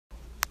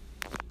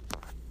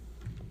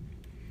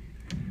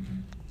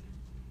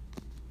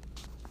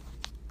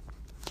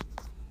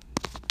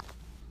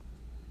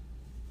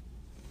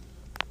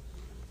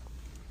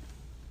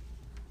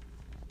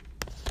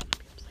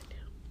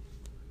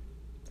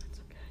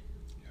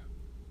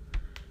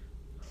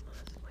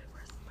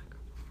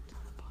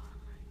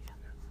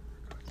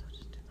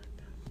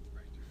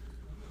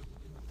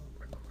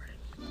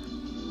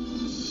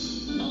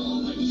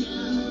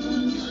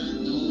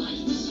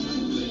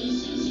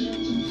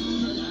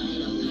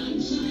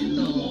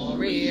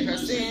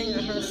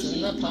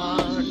rehearsing the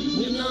part.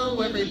 We know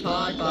every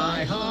part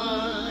by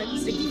heart.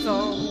 Sticky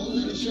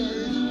foam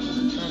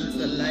comes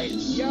the light.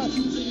 Yuck.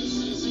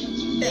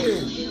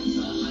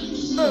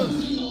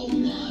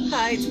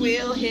 Heights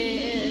will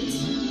hit.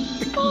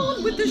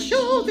 On with the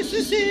show. This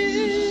is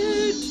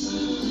it.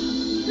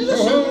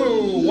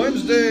 Oh,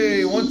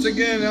 Wednesday, once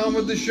again, on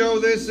with the show.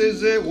 This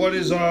is it. What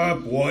is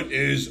up? What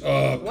is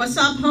up? What's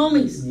up,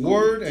 homies?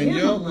 Word and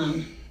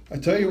yo. I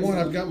tell you what,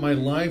 I've got my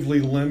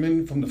lively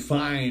lemon from the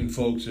fine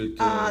folks at...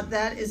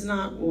 that is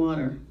not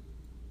water.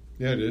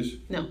 Yeah, it is.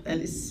 No, that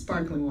is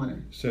sparkling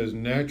water. It says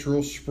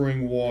natural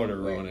spring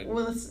water on it.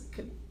 Well,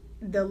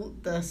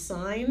 the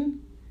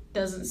sign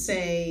doesn't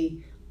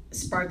say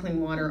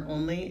sparkling water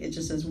only. It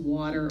just says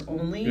water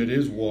only. It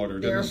is water.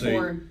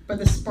 Therefore, but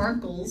the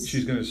sparkles...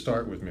 She's going to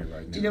start with me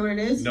right now. Do you know what it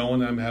is?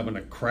 Knowing I'm having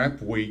a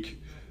crap week,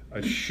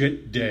 a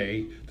shit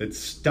day, that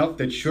stuff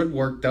that should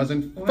work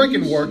doesn't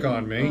freaking work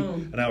on me. Oh.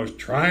 And I was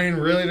trying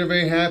really to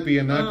be happy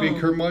and not be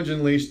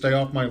curmudgeonly, stay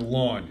off my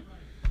lawn.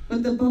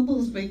 But the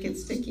bubbles make it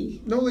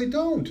sticky. No, they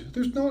don't.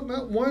 There's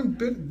not one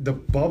bit. The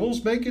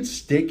bubbles make it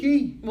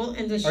sticky? Well,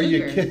 and the sugar. Are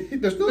you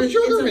kidding? There's no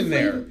sugar in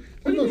there.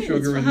 There's no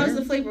sugar in there. How's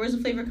the flavor? Where's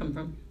the flavor come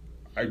from?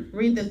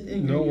 Read the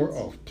ingredients.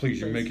 No, please,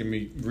 you're making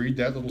me read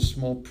that little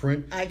small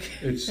print.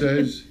 It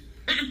says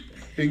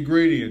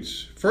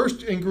ingredients.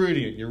 First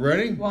ingredient, you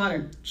ready?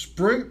 Water.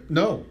 Spring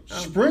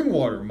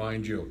water,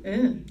 mind you.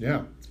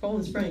 Yeah. It's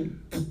Poland Spring.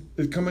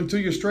 It's coming to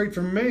you straight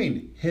from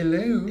Maine.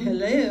 Hello.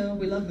 Hello.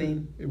 We love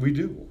Maine. We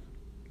do.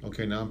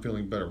 Okay, now I'm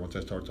feeling better once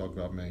I start talking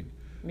about Maine.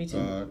 Me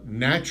too.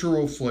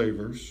 Natural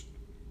flavors.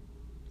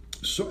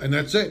 So, and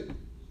that's it.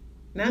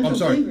 Natural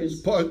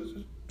flavors.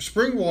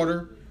 Spring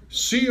water,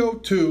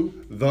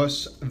 CO2,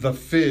 thus the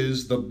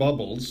fizz, the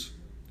bubbles,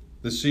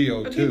 the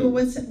CO2. Okay, but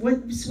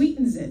what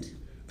sweetens it?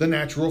 The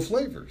natural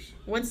flavors.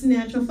 What's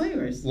natural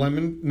flavors?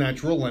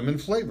 Natural lemon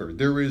flavor.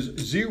 There is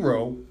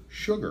zero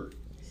sugar.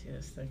 See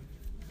this thing?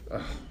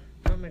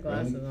 Put my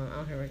glasses on.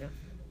 Oh, here we go.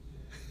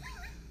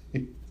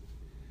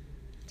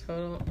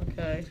 Total,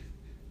 okay.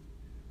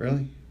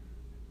 Really?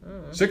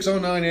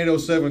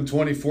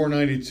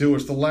 609-807-2492.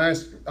 It's the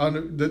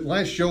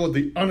last show of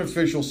the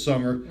unofficial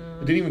summer.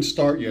 It didn't even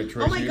start yet,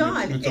 Tracy. Oh my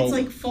God! It's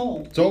like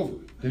fall. It's over.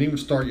 Didn't even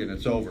start yet.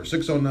 It's over.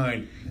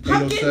 609-807.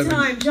 Pumpkin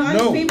time,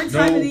 John's favorite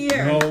time of the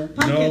year.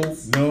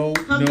 Pumpkins. No.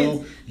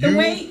 The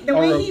way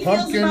he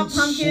feels about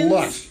pumpkins.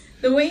 Slut.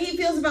 The way he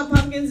feels about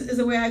pumpkins is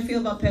the way I feel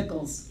about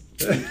pickles.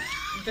 There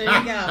you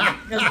go.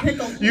 Because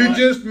pickles. You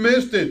just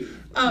missed it.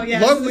 Oh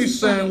yeah. Lovely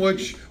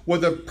sandwich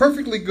with a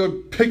perfectly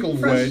good pickled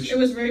wedge. It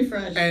was very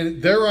fresh.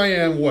 And there I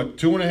am,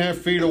 2.5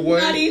 feet away?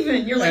 Not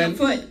even. You're like a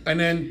foot. And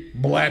then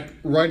blap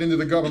right into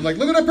the garbage. I'm like,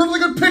 look at that perfectly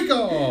good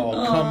pickle.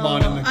 Oh, come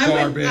on, in the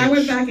garbage. I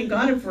went back and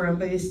got it for him,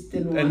 but he just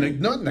didn't want it.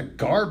 Not in the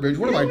garbage.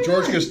 What am I,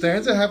 George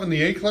Costanza, having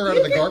the eclair out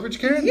of the garbage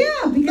can?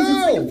 Yeah, because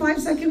it's like a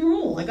 5-second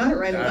rule. I got it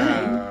right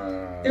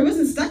away. There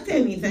wasn't stuck to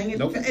anything.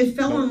 It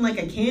fell on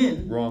like a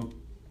can. Wrong.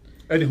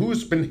 And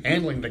who's been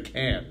handling the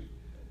can?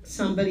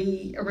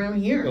 Somebody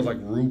around here. It was like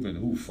Reuben.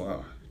 Oof.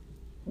 Oh,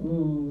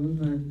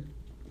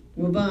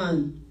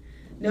 Reuben.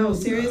 No,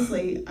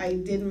 seriously, I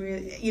didn't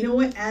really... You know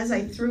what? As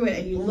I threw it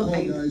and you look...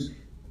 guys.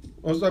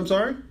 Oh, I'm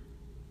sorry?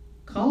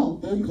 Call.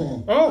 Phone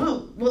call.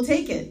 Oh, we'll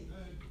take it.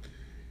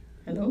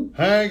 Hello?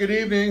 Hi, good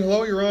evening.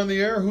 Hello, you're on the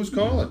air. Who's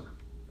calling?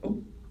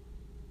 Oh.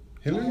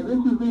 Hello?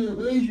 This is the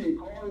Invasion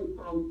calling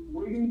from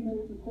Wiggins,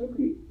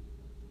 Mississippi.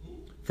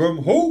 From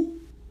who?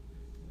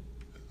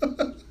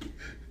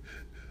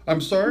 I'm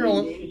sorry.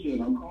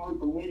 I'm calling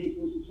from Wiggins,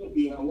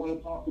 Mississippi, and I want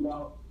to talk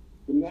about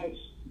the Mets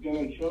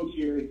going to choke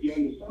here at the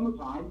end of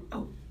summertime.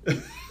 Oh,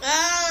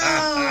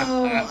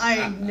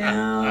 I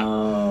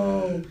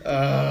know.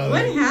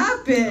 What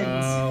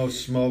happened? Oh,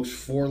 Smokes,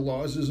 4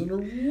 losses in a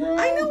row.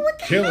 I know, what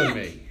the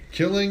heck?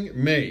 Killing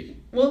me.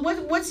 Well,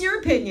 what's your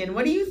opinion?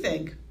 What do you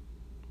think?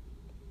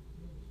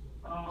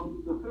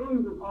 The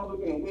Phillies are probably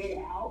going to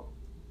win out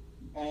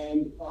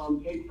and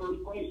take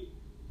first place.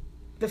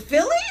 The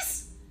Phillies?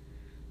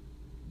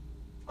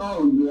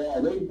 Oh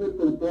yeah, they've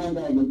been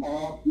sandbagging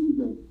all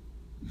season.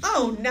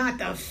 Oh, not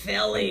the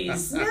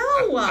Phillies.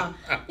 No,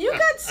 you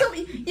got so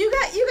many. You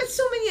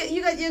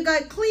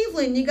got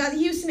Cleveland. You got the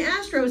Houston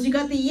Astros. You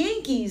got the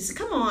Yankees.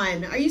 Come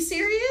on, are you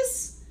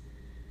serious?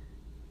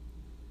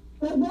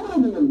 That is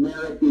an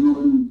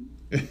American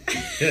league.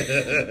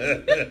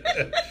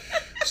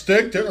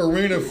 Stick to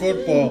arena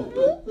football.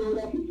 The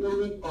Philadelphia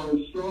Phillies are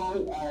as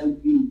strong as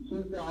the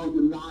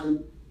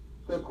 2009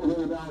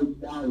 Susquehanna Valley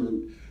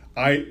Stallions.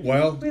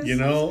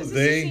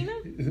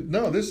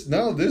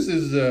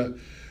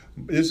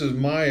 This is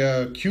my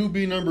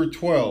QB number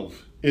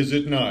 12, is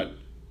it not,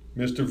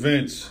 Mr.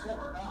 Vince?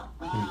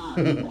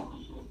 I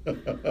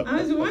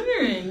was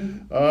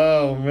wondering.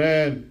 Oh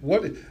man,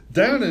 what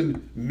down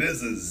in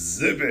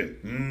Mississippi?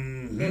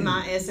 Mm-hmm.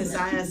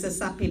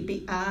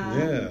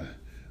 Yeah.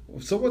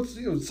 So what's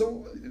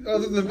so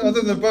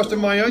other than busting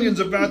my onions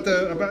about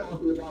the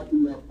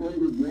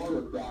flavored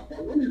water crap?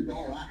 What is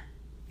all that?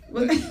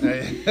 Well,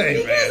 Hey,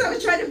 because man. I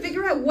was trying to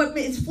figure out what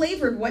it's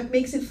flavored. What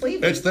makes it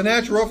flavored? It's the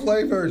natural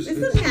flavors. It's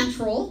not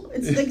natural.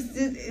 It's like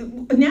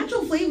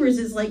natural flavors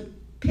is like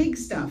pig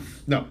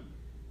stuff. No.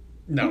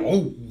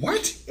 Oh,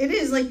 what? It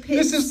is like pig.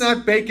 This is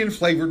not bacon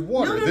flavored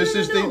water. No, this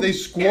is no. they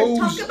squoze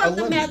Talk a about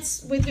the lemon.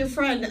 Mets with your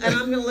friend, and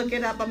I'm going to look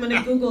it up. I'm going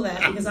to Google that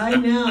because I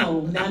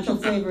know natural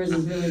flavors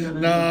is really not.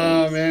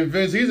 Nah, man,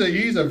 Vince,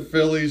 he's a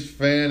Phillies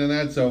fan, and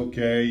that's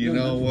okay. You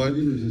know natural what?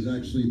 flavors is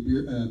actually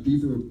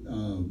beaver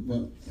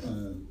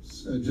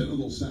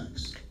genital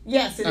sacs.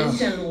 Yes, it is Oh,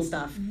 genital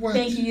stuff. what?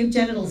 Thank you. You have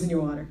genitals in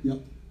your water. Yep.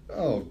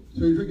 Oh,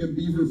 So you're drinking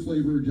beaver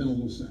flavored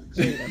genital sacs.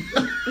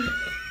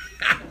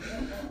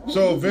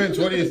 so Vince,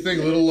 what do you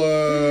think?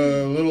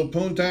 Little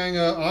Poontang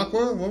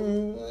Aqua?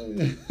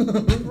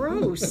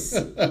 Gross.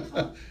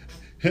 And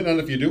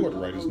if you do it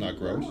right, it's not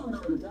gross. I don't know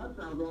that that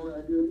sounds all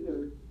that good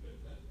either.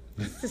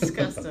 It's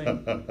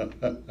disgusting.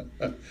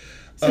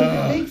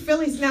 So big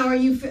Phillies. Now, are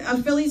you a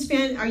Phillies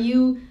fan? Are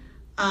you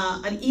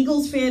an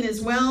Eagles fan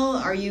as well?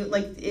 Are you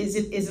like? Is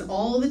it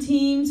all the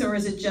teams or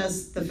is it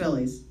just the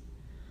Phillies?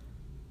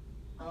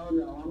 Oh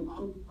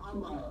no,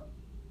 I'm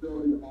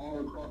Philly all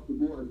across the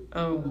board.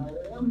 Oh. I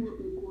am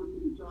looking forward to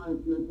the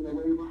Giants making a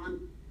wave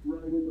run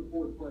right into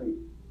fourth place.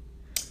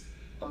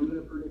 I'm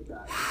going to predict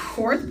that.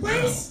 Fourth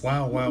place?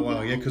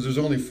 Wow. Yeah, because there's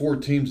only 4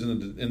 teams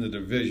in the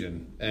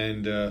division,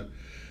 and I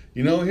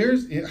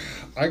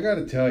got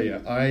to tell you,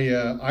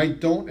 I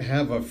don't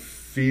have a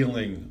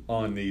feeling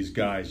on these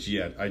guys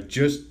yet. I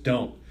just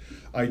don't.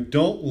 I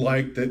don't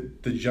like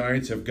that the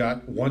Giants have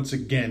got once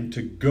again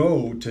to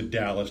go to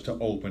Dallas to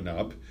open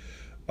up.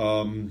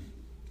 And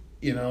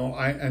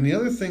the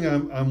other thing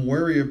I'm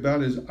worried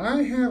about is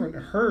I haven't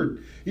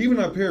heard, even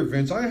up here,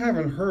 Vince, I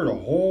haven't heard a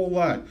whole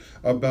lot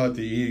about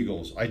the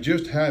Eagles. I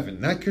just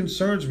haven't. That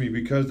concerns me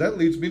because that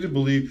leads me to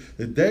believe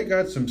that they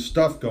got some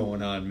stuff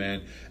going on,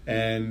 man.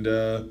 And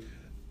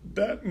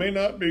that may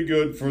not be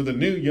good for the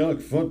New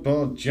York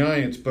Football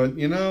Giants, but,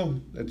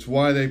 that's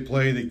why they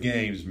play the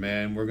games,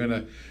 man. We're going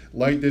to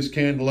light this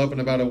candle up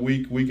in about a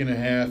week and a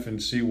half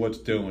and see what's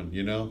doing,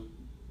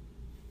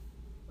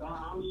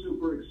 I'm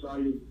super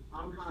excited.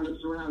 I'm kind of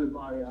surrounded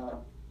by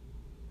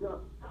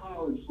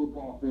college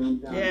football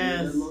fans down here.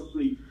 Yes. They're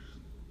mostly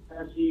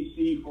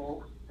SEC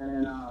folks,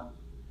 and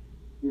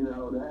the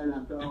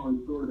NFL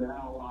is sort of the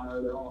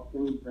outlier. They're all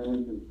Saints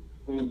fans and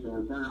Saints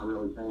fans. They're not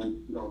really fans.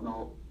 You don't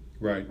know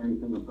Right.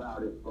 anything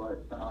about it,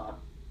 but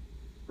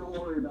don't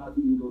worry about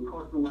the Eagles.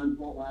 Carson Wentz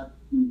won't last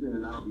season,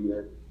 and that'll be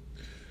it.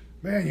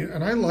 Man,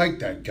 and I like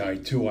that guy,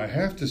 too. I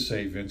have to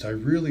say, Vince, I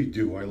really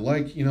do. I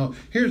like,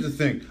 here's the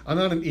thing. I'm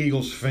not an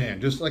Eagles fan,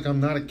 just like I'm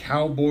not a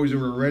Cowboys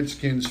or a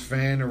Redskins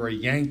fan or a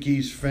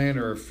Yankees fan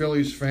or a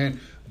Phillies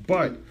fan.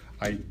 But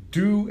I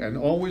do and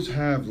always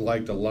have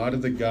liked a lot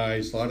of the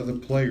guys, a lot of the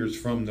players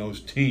from those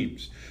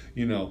teams.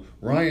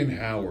 Ryan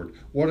Howard,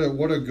 what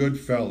a good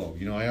fellow.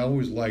 I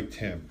always liked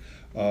him.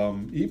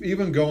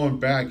 Even going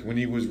back when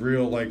he was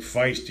real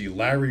feisty,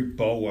 Larry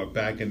Boa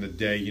back in the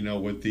day,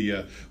 with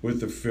the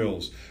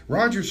Phils.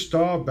 Roger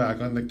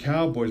Staubach on the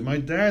Cowboys. My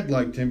dad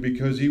liked him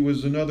because he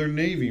was another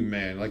Navy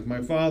man, like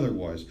my father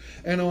was,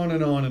 and on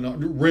and on and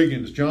on.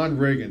 John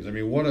Riggins. I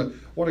mean,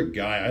 what a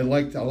guy. I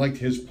liked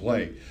his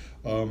play.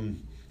 But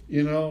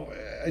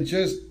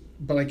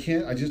I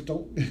can't. I just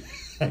don't.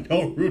 I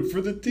don't root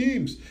for the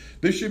teams.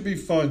 This should be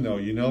fun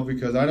though,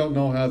 because I don't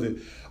know how the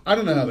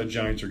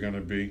Giants are going to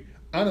be.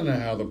 I don't know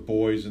how the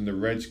boys and the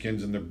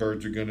Redskins and the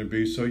Birds are going to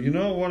be. So, you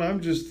know what?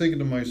 I'm just thinking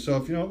to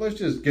myself, let's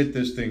just get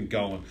this thing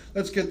going.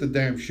 Let's get the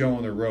damn show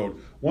on the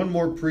road. One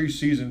more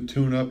preseason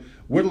tune-up,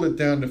 whittle it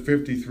down to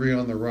 53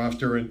 on the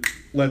roster, and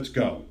let's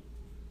go.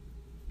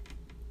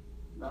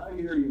 I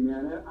hear you,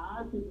 man.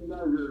 I think you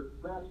guys are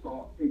best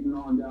off taking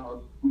on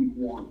Dallas week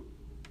 1.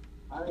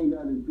 I think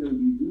that is going to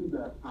be the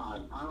best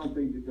time. I don't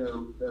think that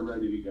they're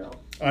ready to go.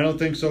 I don't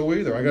think so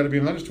either. I got to be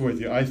honest with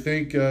you. I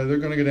think they're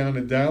going to go down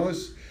to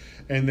Dallas.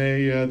 And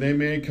they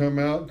may come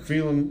out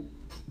feeling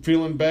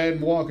bad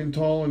and walking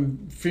tall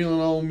and feeling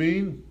all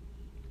mean,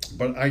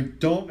 but I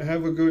don't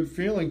have a good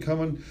feeling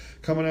coming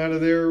out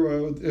of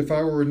there if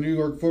I were a New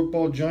York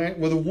Football Giant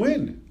with a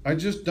win. I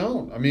just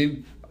don't. I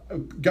mean,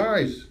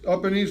 guys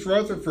up in East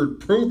Rutherford,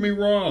 prove me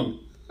wrong.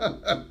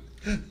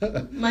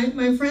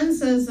 My friend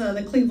says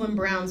the Cleveland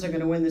Browns are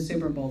going to win the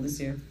Super Bowl this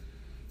year.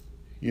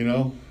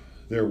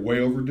 They're way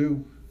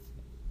overdue.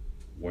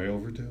 Way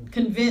overdue.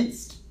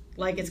 Convinced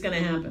like it's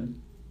going to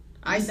happen.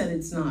 I said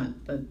it's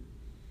not, but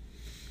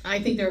I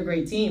think they're a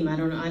great team. I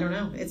don't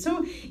know. It's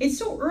so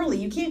early.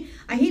 You can't.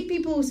 I hate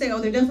people who say, "Oh,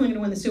 they're definitely going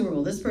to win the Super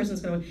Bowl. This person's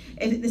going to win."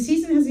 And the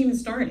season hasn't even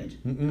started.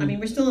 Mm-mm. I mean,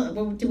 we're still.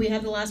 Well, do we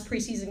have the last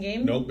preseason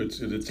game? Nope.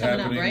 It's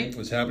happening. Up, right?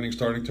 It's happening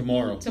starting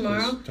tomorrow.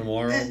 Tomorrow.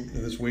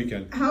 This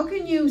weekend. How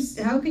can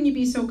you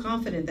be so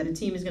confident that a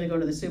team is going to go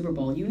to the Super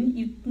Bowl?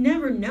 You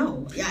never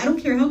know. I don't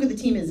care how good the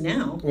team is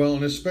now. Well,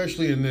 and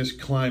especially in this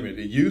climate,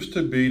 it used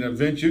to be. Now,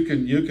 Vince, you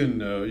can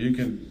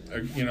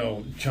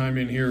chime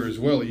in here as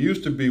well. It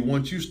used to be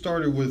once you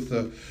started with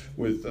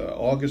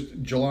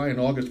July and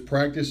August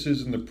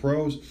practices in the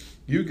pros,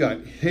 you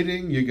got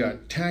hitting, you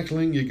got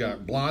tackling, you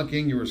got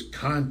blocking, there was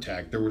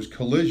contact, there was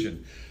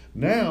collision.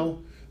 Now,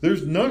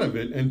 there's none of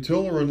it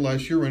until or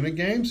unless you're in a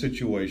game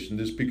situation,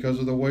 just because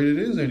of the way it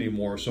is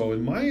anymore. So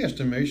in my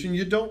estimation,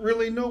 you don't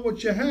really know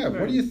what you have.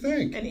 Right. What do you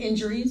think? And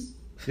injuries?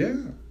 Yeah,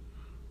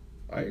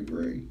 I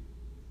agree.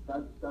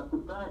 That's a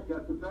fact.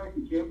 That's a fact.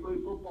 You can't play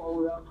football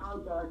without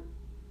contact.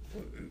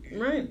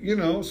 Right.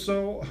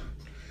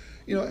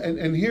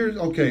 And here's,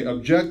 okay,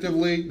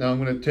 objectively, now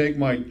I'm going to take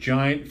my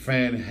Giant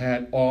fan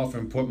hat off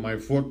and put my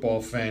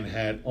football fan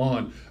hat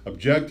on.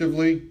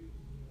 Objectively,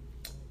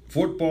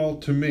 football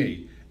to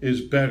me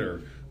is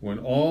better when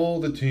all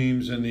the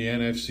teams in the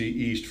NFC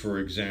East, for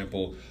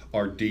example,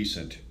 are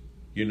decent.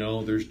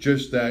 There's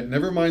just that,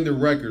 never mind the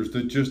records,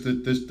 they're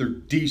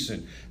decent.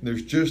 And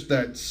there's just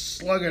that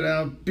slug it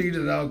out, beat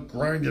it out,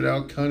 grind it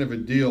out kind of a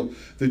deal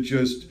that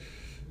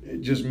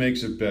it just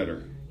makes it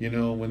better.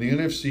 When the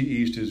NFC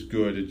East is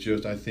good,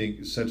 I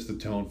think, sets the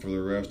tone for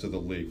the rest of the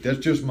league. That's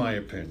just my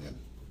opinion.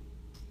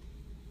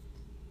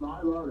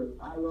 I love it.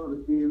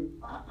 Steve.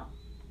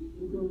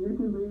 You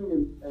can be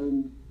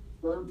in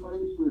third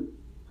place with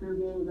 2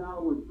 games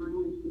out with 3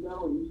 weeks to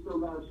go, and you still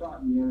got a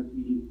shot in the NFC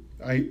East.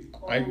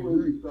 I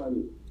agree.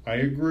 I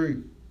agree.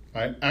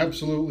 I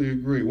absolutely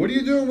agree. What are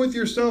you doing with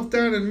yourself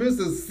down in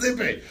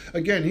Mississippi?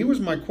 Again, he was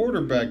my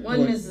quarterback.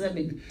 1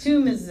 Mississippi, 2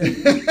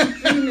 Mississippi,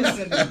 3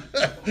 Mississippi.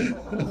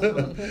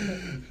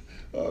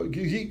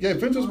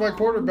 Vince was my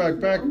quarterback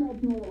back. I'm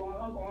not doing a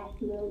lot. I'm off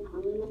today,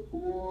 cleaning the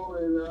pool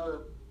and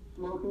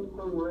smoking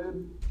some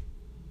ribs.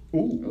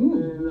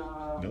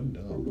 Ooh. And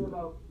thinking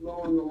about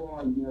mowing the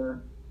lawn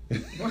here.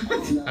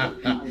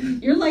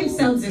 Your life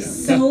sounds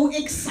so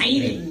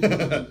exciting.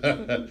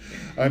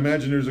 I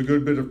imagine there's a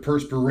good bit of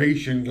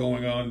perspiration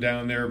going on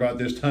down there about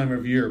this time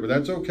of year, but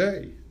that's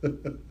okay.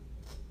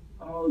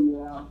 Oh,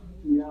 yeah.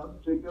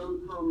 It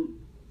goes from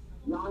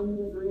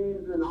 90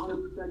 degrees and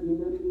 100%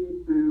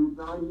 humidity to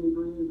 90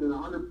 degrees and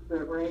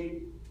 100%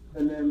 rain,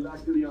 and then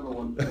back to the other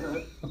one.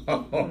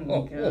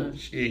 Oh,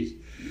 jeez.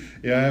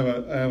 Yeah, I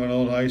have an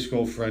old high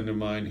school friend of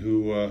mine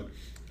who...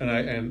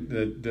 And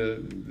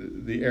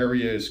the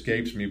area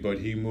escapes me, but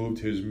he moved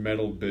his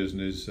metal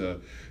business,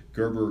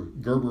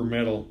 Gerber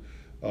Metal,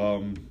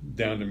 down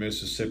to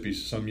Mississippi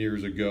some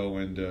years ago,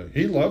 and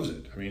he loves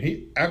it. I mean,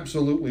 he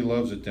absolutely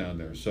loves it down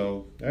there.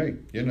 So, hey,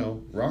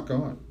 rock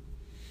on.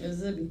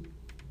 Mississippi.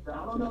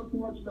 I don't know too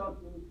much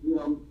about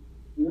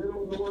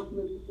middle north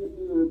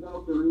Mississippi or the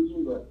Delta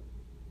region, but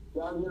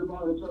down here by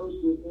the coast,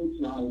 it's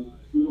nice,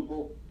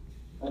 beautiful,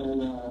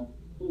 and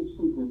it's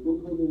super. It's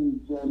living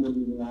gem of the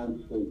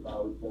United States,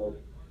 I would say.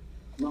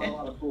 Not a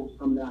lot of folks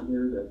come down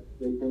here to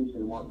vacation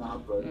and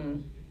whatnot, but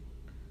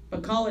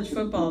college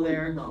football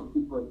there.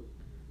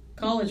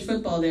 College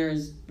football there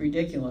is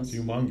ridiculous.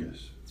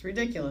 Humongous. It's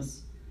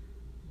ridiculous.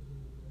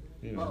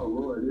 Oh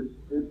Lord,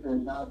 it's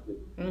fantastic.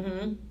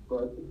 Mm-hmm.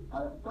 But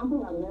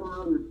something I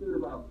never understood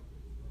about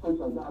since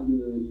I got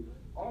here is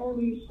all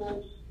these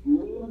folks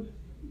born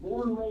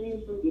and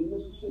raised in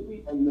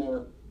Mississippi, and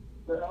they're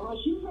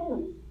LSU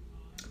fans.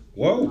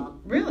 Whoa.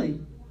 Really?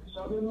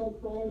 Southern Miss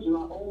fans, they're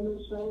not Ole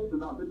Miss fans, they're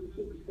not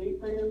Mississippi State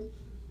fans.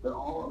 They're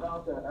all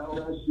about the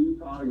LSU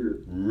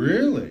Tigers.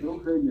 Really? Go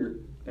figure.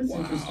 That's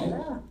interesting.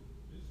 Yeah.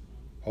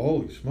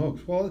 Holy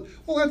smokes. Well,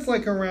 that's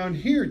like around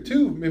here,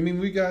 too. I mean,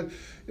 we got,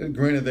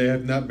 granted, they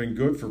have not been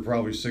good for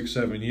probably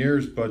 6-7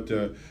 years, but,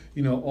 there's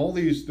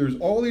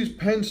all these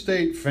Penn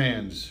State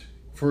fans,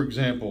 for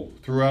example,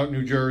 throughout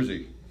New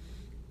Jersey.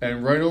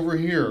 And right over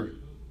here,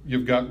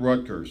 you've got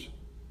Rutgers,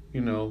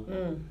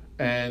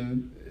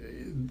 and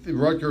the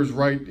Rutgers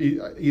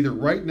either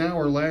right now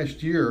or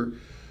last year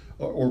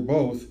or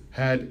both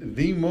had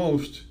the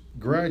most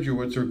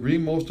graduates or the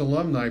most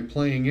alumni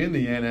playing in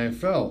the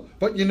NFL.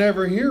 But you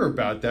never hear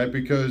about that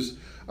because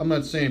I'm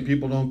not saying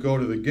people don't go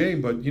to the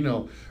game, but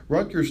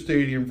Rutgers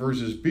Stadium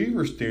versus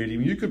Beaver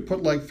Stadium, you could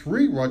put like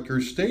 3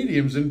 Rutgers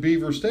stadiums in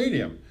Beaver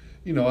Stadium,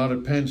 out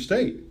of Penn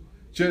State.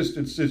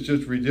 It's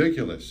just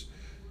ridiculous.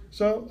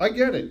 So I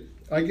get it,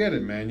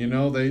 man.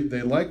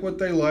 They like what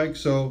they like,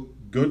 so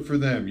good for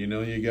them. You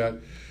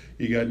got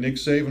Nick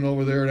Saban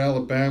over there at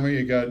Alabama.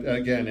 You got,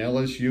 again,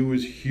 LSU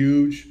is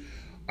huge.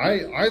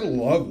 I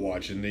love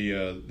watching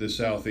the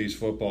Southeast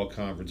Football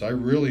Conference. I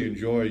really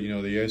enjoy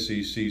the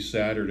SEC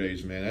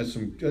Saturdays, man. That's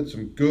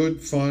some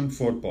good fun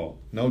football,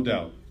 no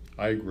doubt.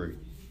 I agree.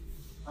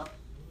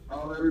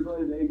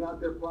 Everybody, they got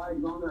their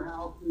flags on their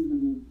houses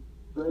and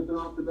breaking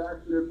off the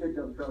backs of their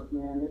pickup trucks,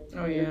 man. It's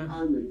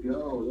time to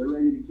go. They're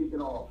ready to kick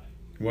it off.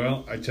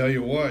 Well, I tell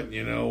you what,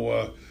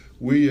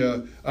 we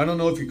I don't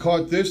know if you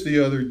caught this the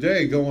other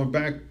day, going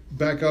back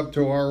back up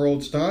to our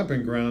old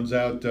stomping grounds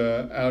out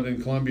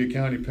in Columbia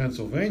County,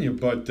 Pennsylvania.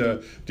 But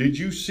did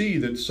you see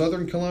that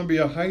Southern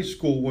Columbia High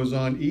School was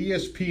on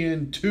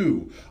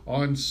ESPN2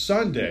 on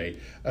Sunday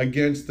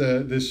against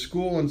this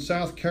school in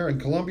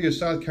Columbia,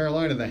 South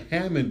Carolina, the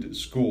Hammond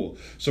School?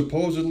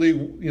 Supposedly,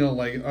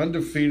 like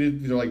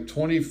undefeated, like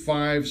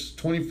 24,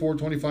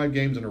 25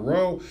 games in a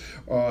row.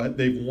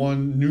 They've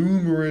won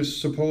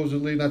numerous,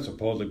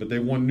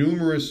 they've won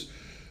numerous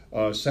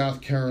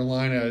South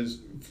Carolina's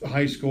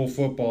high school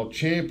football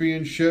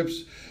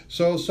championships.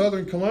 So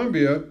Southern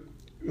Columbia,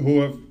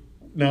 who have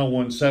now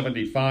won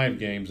 75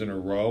 games in a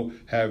row,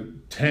 have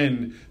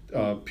 10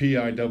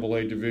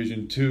 PIAA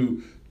Division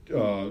II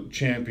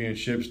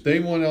championships. They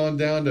went on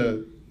down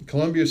to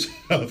Columbia,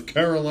 South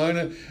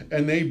Carolina,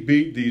 and they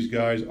beat these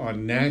guys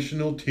on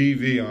national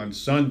TV on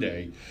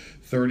Sunday,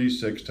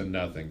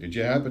 36-0. Did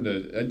you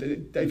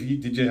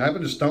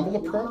happen to stumble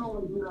across? Not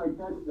only did I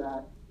catch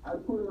that, I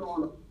put it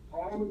on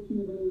all the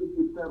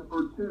TVs except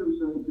for two,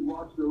 so they could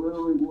watch the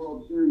Little League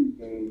World Series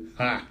game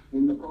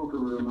in the poker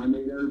room. I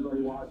made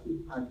everybody watch it.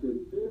 I said,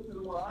 "This is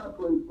where I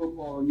play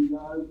football, you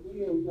guys.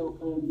 We ain't no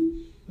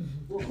Kansas.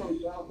 We'll come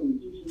south and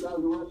teach you guys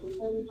the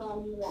wrestling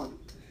anytime you want."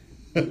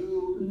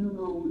 You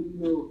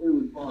know, it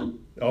was fun.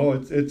 Oh,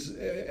 it's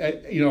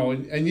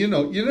and you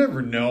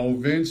never know,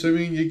 Vince. I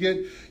mean, you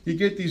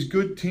get these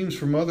good teams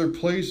from other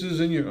places,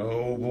 and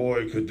oh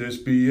boy, could this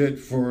be it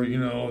for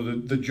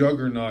the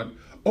juggernaut?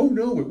 Oh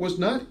no, it was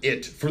not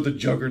it for the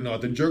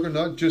juggernaut. The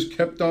juggernaut just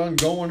kept on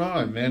going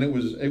on, man. It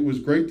was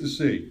great to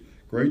see.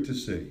 Great to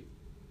see.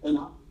 And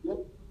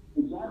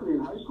exactly.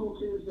 And high school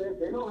kids,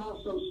 they don't have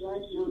some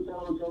swanky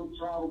hotel to go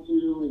travel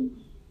to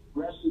and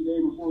rest the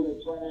day before they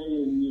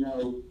play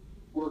and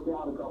work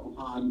out a couple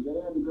times. They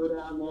had to go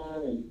down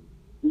there and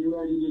be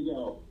ready to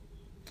go.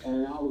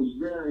 And I was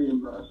very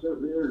impressed. They're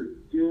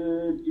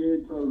a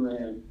good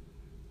program.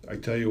 I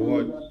tell you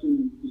what. Best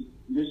in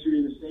history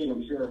of the state,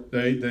 I'm sure.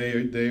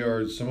 They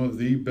are some of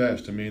the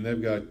best. I mean,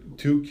 they've got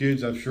two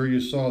kids. I'm sure you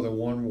saw the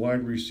one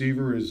wide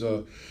receiver is.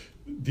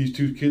 These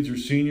two kids are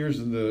seniors,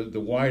 and the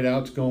wide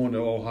out's going to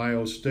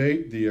Ohio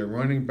State. The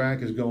running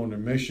back is going to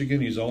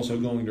Michigan. He's also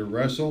going to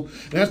wrestle.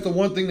 And that's the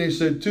one thing they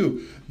said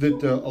too,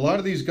 that a lot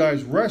of these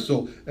guys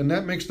wrestle, and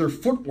that makes their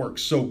footwork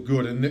so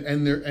good,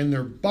 and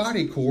their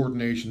body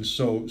coordination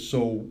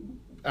so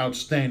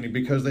outstanding,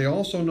 because they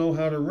also know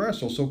how to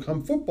wrestle. So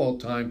come football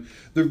time,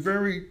 they're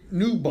very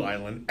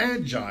nubile and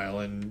agile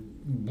and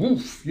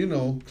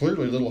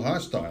clearly a little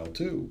hostile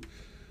too.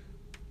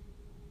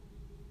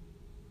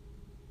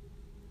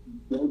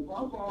 They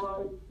pop all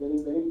right. They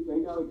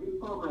got a good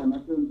program.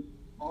 That goes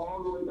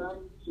all the way back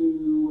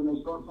to when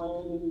they start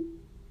playing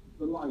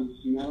the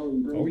lights,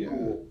 in grade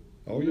school.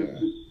 Oh yeah.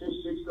 Just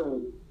sixth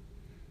grade.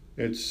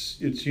 It's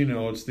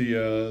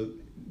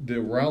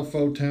the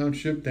Ralpho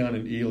Township down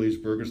in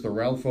Elysburg. It's the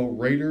Ralpho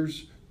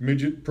Raiders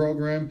midget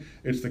program.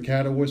 It's the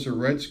Catawissa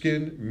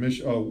Redskin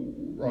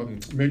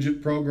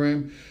midget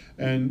program,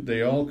 and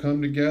they all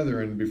come together.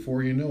 And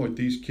before you know it,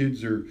 these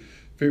kids are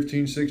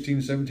 15,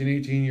 16, 17,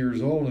 18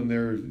 years old, and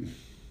they're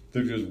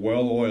just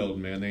well-oiled,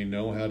 man. They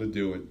know how to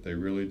do it. They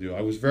really do.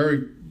 I was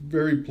very,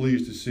 very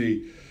pleased to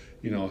see,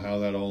 how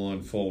that all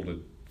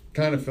unfolded.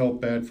 Kind of felt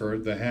bad for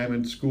the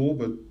Hammond School,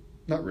 but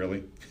not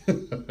really. Yeah,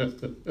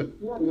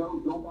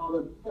 don't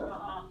bother.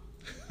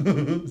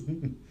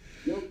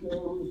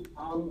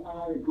 I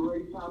had a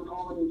great time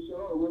calling the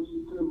show. I wish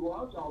you could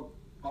watch. I'll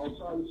try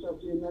to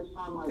set you next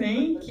time.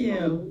 Thank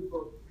you.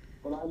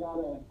 But I got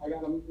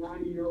a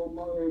 90-year-old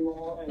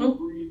mother-in-law and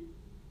 3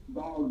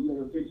 dogs that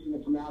are fixing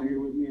to come out here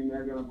with me, and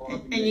they're gonna bark.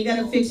 And you got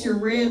to fix your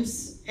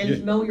ribs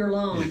and mow your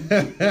lawn.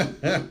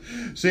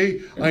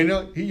 See, I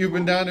know you've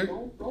been down there.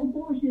 Don't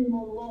force me to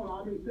mow the lawn.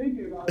 I've been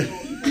thinking about it.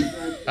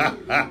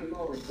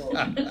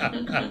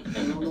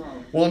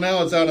 Well,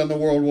 now it's out on the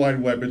World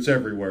Wide Web. It's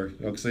everywhere.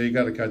 Okay, so you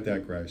got to cut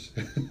that grass.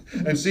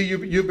 And see,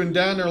 you've been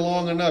down there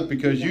long enough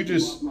because you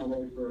just.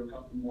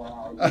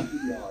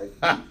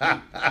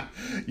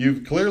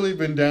 You've clearly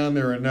been down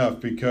there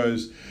enough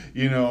because,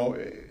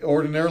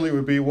 ordinarily it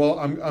would be, well,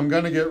 I'm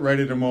going to get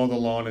ready to mow the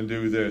lawn and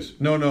do this.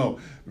 No.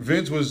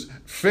 Vince was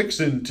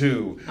fixing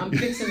to. I'm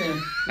fixing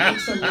to make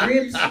some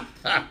ribs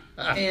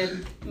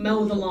and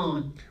mow the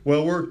lawn.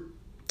 Well, we're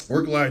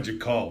glad you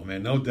called,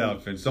 man. No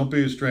doubt, Vince. Don't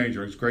be a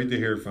stranger. It's great to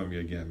hear from you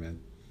again, man.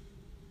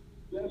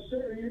 Yes,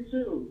 sir. You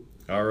too.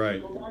 All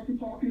right. Go back to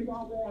talking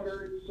about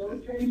water. It's so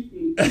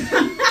tasty.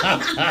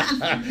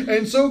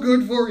 And so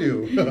good for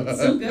you.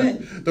 So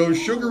good. Those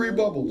sugary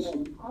bubbles.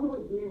 How do I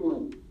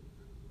do it?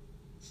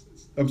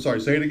 I'm sorry,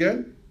 say it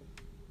again?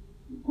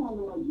 It's kind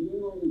of like New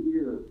England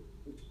beer.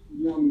 It's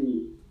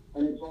yummy,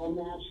 and it's all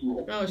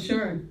natural. Oh,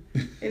 sure.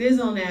 It is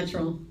all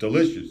natural.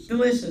 Delicious.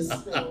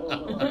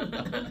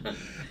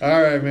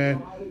 All right,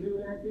 man.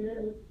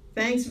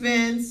 Thanks,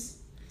 Vince.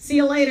 See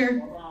you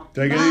later.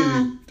 Take it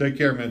easy. Take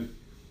care, man.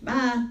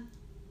 Bye.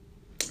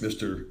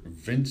 Mr.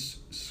 Vince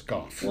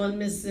Scoff. 1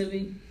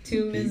 Mississippi,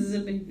 2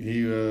 Mississippi.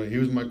 He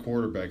was my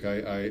quarterback.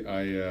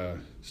 I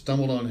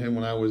stumbled on him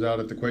when I was out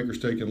at the Quaker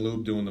Steak and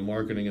Lube doing the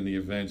marketing and the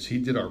events. He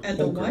did our At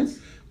poker. the what?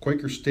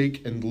 Quaker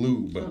Steak and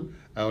Lube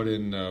out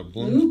in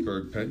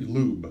Bloomsburg.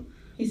 Lube.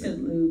 He said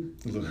lube.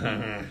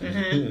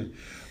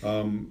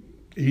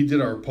 He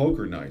did our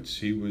poker nights.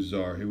 He was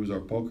our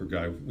poker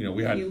guy. You know,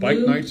 we had You bike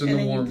lubed nights in and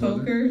the then warm you weather.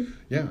 poker?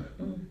 Yeah.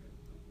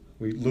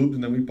 We lubed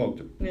and then we poked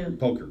him. Yeah.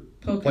 Poker.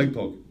 Poker. Played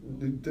poker.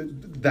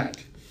 That.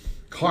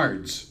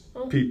 Cards.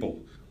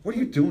 People. What are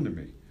you doing to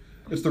me?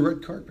 It's the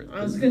red carpet.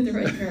 I was looking at the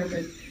red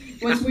carpet.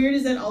 What's weird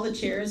is that all the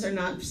chairs are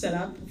not set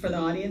up for the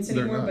audience They're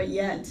anymore, not. but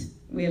yet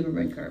we have a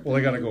red carpet. Well,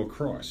 they got to go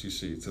across, you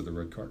see, to the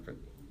red carpet.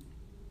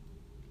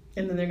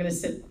 And then they're going to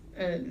sit,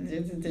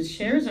 the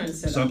chairs aren't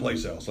set up.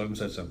 Someplace else. Let them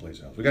sit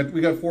someplace else. We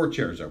got 4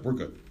 chairs up. We're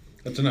good.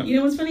 That's enough. You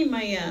know what's funny?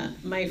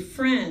 My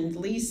friend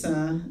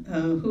Lisa,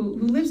 who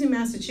lives in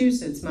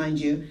Massachusetts, mind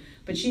you,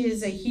 but she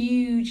is a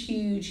huge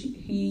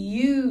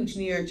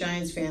New York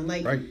Giants fan,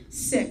 like Right.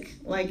 sick,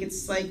 like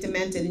it's like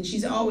demented, and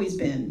she's always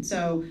been.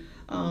 So,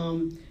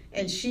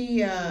 and she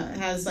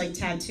has like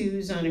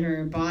tattoos on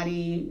her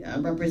body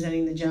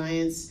representing the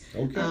Giants.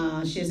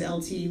 Okay. She has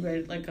LT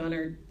right like on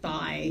her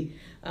thigh,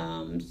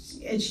 and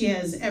she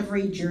has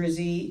every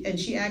jersey, and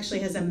she actually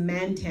has a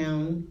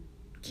Mantown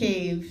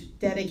cave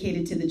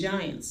dedicated to the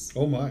Giants.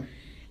 Oh, my.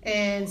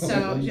 And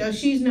so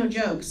she's no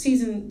joke.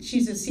 She's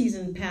a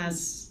season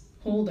pass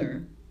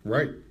holder,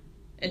 Right.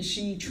 and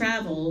she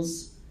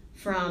travels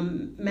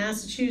from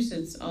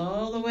Massachusetts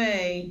all the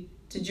way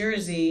to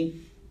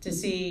Jersey to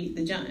see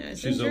the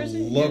Giants. She's a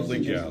lovely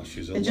gal.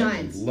 She's a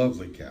Giants.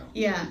 lovely gal.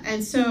 Yeah,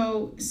 and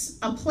so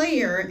a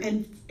player,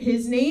 and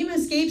his name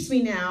escapes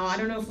me now. I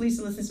don't know if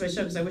Lisa listens to my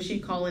show because I wish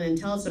she'd call in and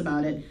tell us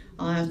about it.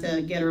 I'll have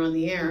to get her on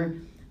the air.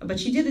 But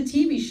she did a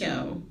TV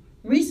show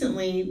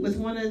recently with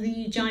one of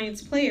the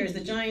Giants players. The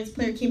Giants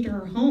player came to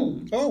her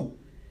home. Oh.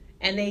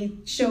 And they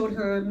showed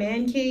her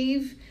man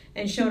cave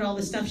and showed all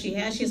the stuff she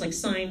has. She has like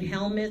signed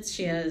helmets.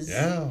 She has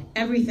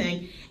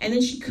everything. And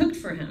then she cooked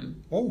for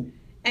him. Oh.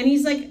 And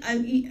he's like,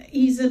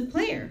 he's a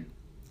player.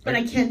 But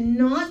I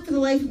cannot for the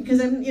life, because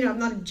I'm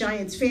not a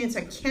Giants fan, so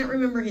I can't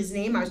remember his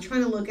name. I was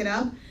trying to look it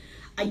up.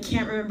 I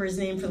can't remember his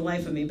name for the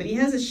life of me. But he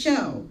has a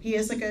show. He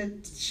has like a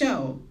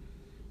show.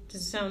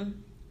 Does it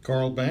sound...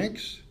 Carl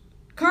Banks?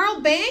 Carl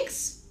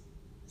Banks?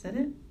 Is that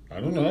it? I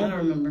don't know. I don't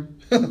remember.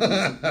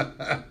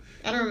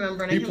 I don't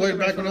remember. And He I can't played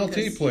look at back my when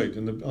phone LT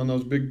played on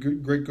those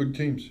big, great, good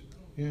teams.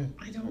 Yeah.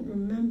 I don't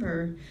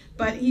remember.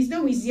 But he's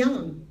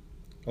young.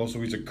 Oh, so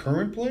he's a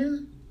current player?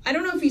 I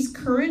don't know if he's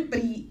current,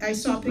 but I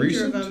saw a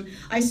picture of Recent? him.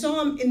 I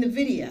saw him in the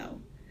video.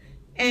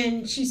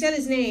 And she said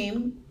his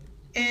name,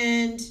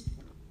 and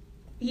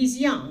he's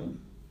young.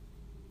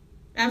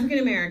 African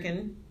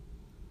American.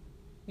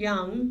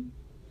 Young.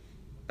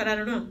 But I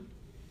don't know.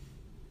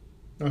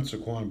 Not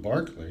Saquon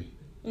Barkley.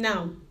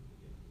 No.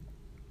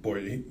 Boy,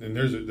 and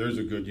there's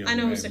a good young I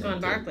know who man Saquon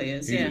right there. Barkley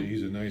is, He's yeah.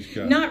 He's a nice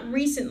guy. Not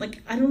recent.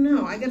 Like, I don't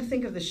know. I got to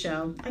think of the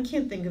show. I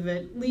can't think of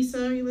it.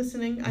 Lisa, are you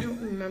listening? I don't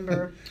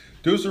remember.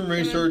 Do some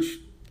research.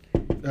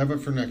 Have it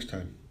for next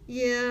time.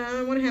 Yeah,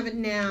 I want to have it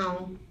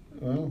now.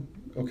 Well,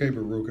 okay,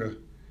 Baruka.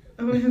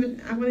 I want to have it.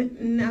 I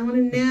want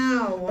it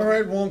now. All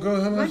right,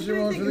 Wonka, how Why much do you can't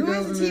I want think? for the Who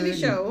has a TV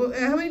show?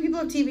 How many people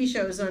have TV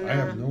shows on? I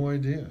have no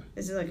idea.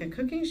 Is it like a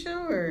cooking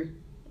show or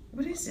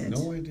what is it?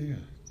 No idea.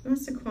 It's not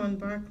Saquon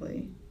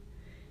Barkley.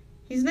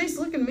 He's a nice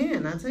looking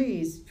man. I'll tell you,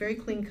 he's very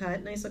clean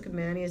cut, nice looking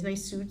man. He has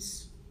nice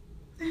suits.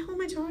 What the hell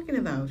am I talking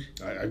about?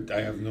 I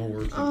have no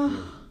words.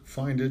 Oh.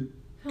 Find it.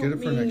 Help Get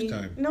it for me. next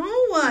time. No,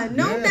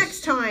 Yes.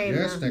 next time.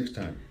 Yes, next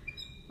time.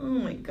 Oh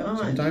my God.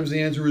 Sometimes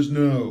the answer is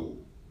no.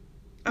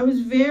 I was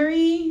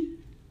very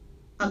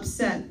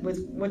upset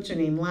with what's her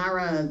name,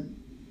 Lara.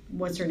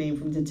 What's her name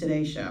from the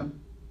Today Show?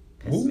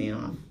 Pissed Who? me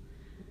off.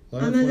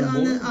 Lara On the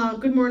Flambeau?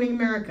 Good Morning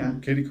America.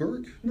 Katie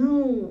Couric?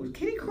 No,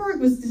 Katie Couric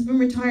has been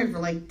retired for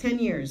like 10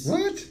 years.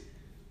 What?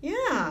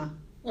 Yeah.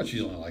 What?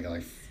 She's only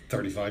like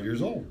 35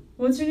 years old.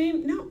 What's her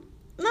name? No.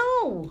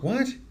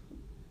 What?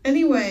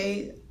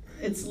 Anyway,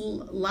 it's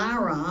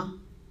Lara.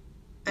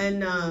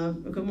 And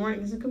Good Morning.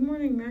 Is it Good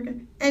Morning America?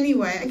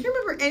 Anyway, I can't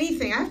remember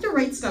anything. I have to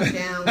write stuff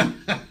down.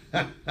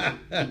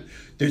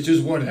 This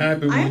is what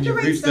happened I when have to you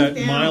write reach stuff that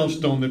down.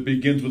 milestone that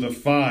begins with a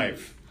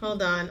 5.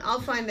 Hold on. I'll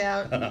find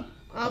out.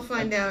 I'll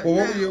find out. Well,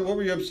 now. what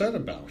were you upset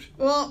about?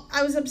 Well,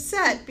 I was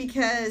upset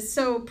because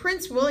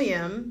Prince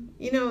William,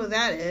 you know who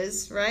that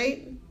is,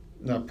 right?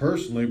 Not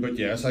personally, but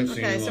yes, I've seen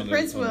him Okay, so on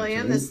Prince the, on the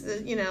William,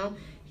 tube.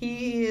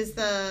 he is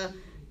the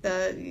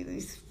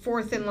he's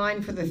fourth in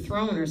line for the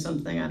throne or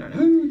something. I don't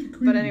know.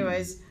 But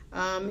anyways,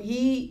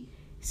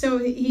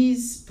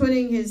 he's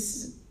putting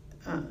his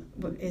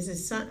what is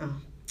his son? Oh,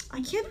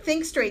 I can't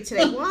think straight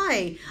today.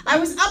 Why? I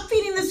was up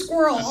feeding the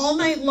squirrel all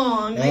night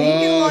long. I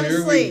didn't get a lot of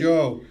here sleep. we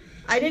go.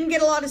 I didn't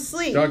get a lot of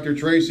sleep. Dr.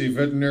 Tracy,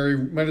 veterinary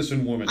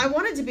medicine woman. I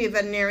wanted to be a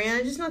veterinarian.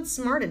 I'm just not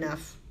smart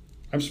enough.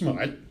 I'm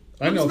smart.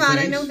 I know smart.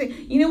 things. I know things.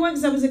 You know what?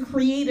 Because I was a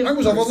creative I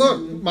was person.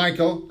 overlooked,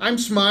 Michael. I'm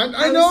smart.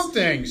 I know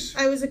things.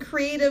 I was a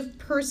creative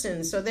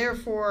person, so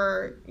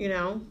therefore,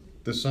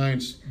 The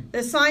science.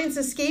 the science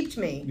escaped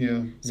me.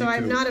 Yeah. So me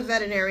I'm too. not a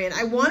veterinarian.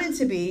 I wanted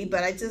to be,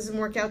 but it doesn't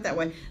work out that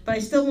way. But I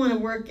still want to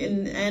work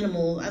in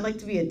animal. I'd like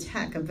to be a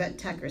vet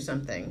tech or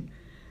something.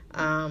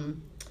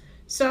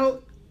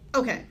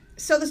 Okay.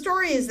 So the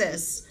story is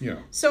this. Yeah.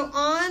 So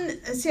I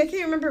can't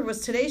remember if it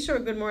was Today Show or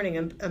Good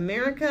Morning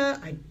America.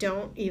 I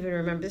don't even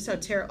remember. This is how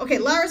terrible. Okay,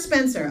 Lara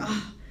Spencer.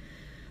 Oh,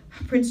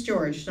 Prince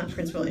George, not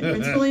Prince William.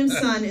 Prince William's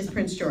son is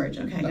Prince George.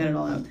 Okay, I got it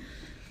all out.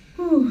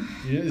 Whew.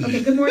 Yes.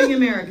 Okay, Good Morning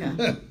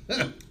America.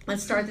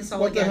 Let's start this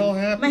all What again. the hell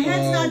happened? My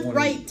head's not what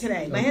right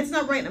today. My head's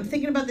not right. I'm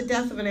thinking about the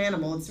death of an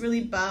animal. It's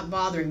really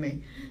bothering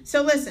me.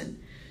 So listen.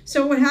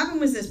 So what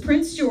happened was this.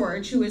 Prince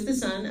George, who is the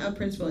son of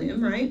Prince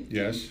William, right?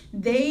 Yes.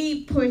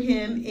 They put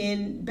him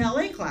in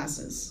ballet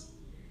classes.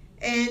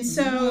 And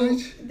so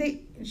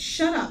they...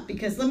 Shut up,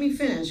 because let me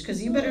finish,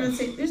 because you better not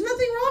say... There's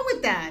nothing wrong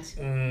with that.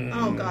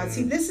 Oh, God.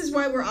 See, this is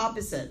why we're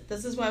opposite.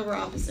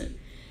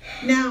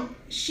 Now,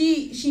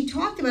 she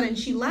talked about it and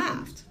she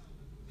laughed.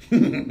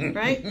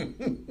 Right?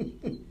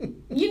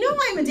 You know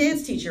I'm a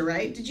dance teacher,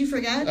 right? Did you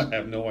forget? I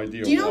have no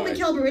idea. Do you know why. who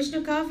Mikhail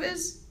Baryshnikov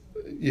is?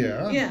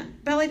 Yeah. Yeah,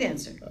 ballet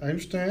dancer. I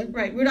understand.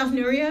 Right. Rudolph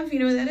Nureyev, you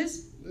know who that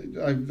is?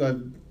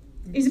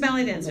 He's a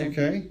ballet dancer.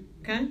 Okay.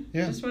 Okay?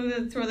 Yeah. Just wanted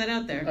to throw that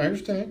out there. I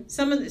understand.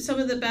 Some of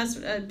the best,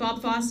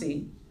 Bob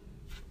Fosse,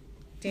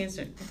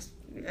 dancer.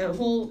 A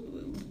whole,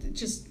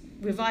 just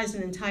revised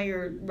an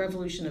entire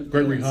revolution of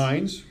Gregory dance.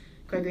 Hines.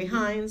 Gregory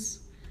Hines.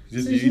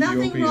 Is So the there's nothing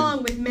Ethiopian-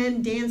 wrong with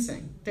men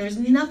dancing. There's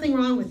nothing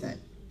wrong with it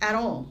at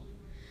all.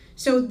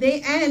 So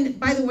and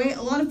by the way,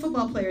 a lot of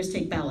football players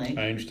take ballet.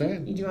 I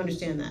understand. You do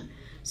understand that.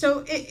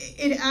 So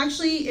it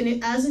actually,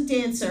 as a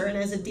dancer and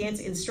as a dance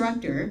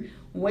instructor,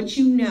 what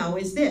you know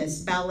is this: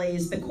 ballet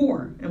is the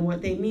core, and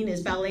what they mean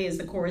is ballet is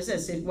the core is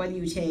this. Whether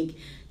you take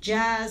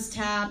jazz,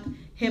 tap,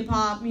 hip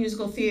hop,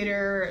 musical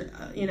theater,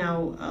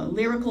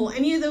 lyrical,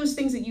 any of those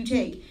things that you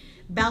take,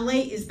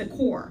 ballet is the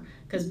core,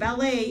 because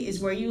ballet is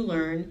where you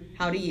learn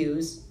how to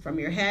use from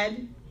your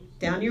head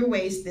down to your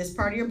waist, this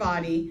part of your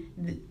body.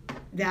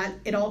 That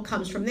it all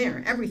comes from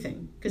there,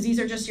 everything, because these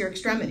are just your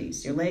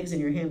extremities, your legs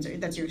and your hands.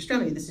 That's your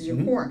extremity. This is your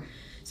core.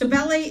 So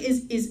ballet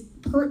is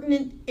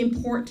pertinent,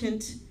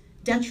 important,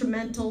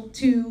 detrimental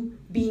to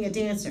being a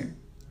dancer.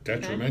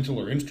 Detrimental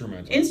or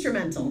instrumental?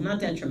 Instrumental, not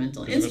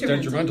detrimental. If it's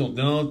detrimental,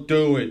 don't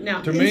do it.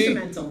 No, to me,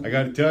 instrumental. I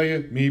got to tell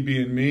you, me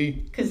being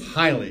me, 'Cause-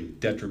 highly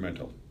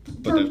detrimental.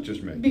 But that's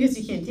just me. Because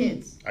you can't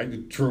dance.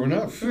 True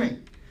enough. Right.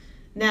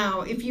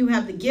 Now, if you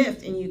have the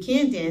gift and you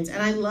can dance,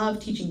 and I love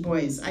teaching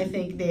boys, I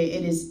think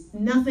it is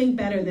nothing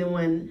better than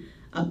when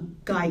a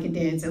guy can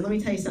dance. And let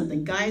me tell you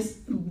something, guys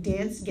who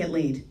dance get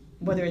laid,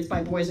 whether it's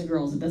by boys or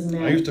girls, it doesn't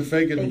matter. I used to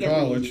fake it They in get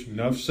college.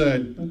 Enough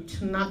said.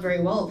 laid. Not very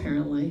well,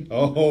 apparently.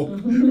 Oh,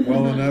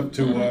 well enough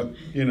to,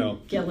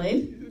 Get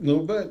laid? a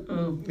little bit.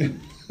 Oh,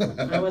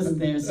 I wasn't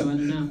there, so I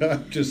don't know.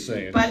 I'm just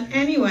saying. But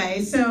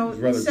anyway, so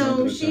Rather drunk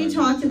at the she time.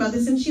 talked about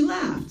this and she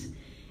laughed,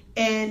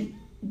 and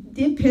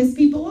it pissed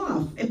people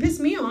off. It pissed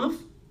me off.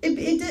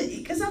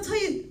 Because I'll tell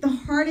you the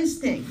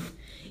hardest thing.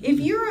 If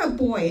you're a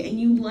boy and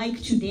you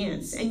like to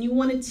dance and you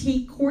want to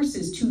take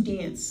courses to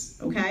dance,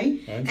 okay?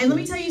 And let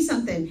me tell you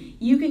something.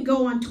 You can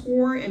go on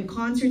tour and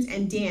concerts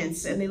and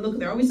dance, and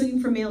they're always looking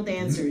for male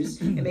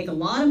dancers and make a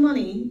lot of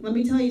money. Let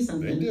me tell you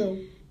something. They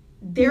do.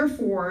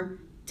 Therefore,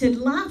 to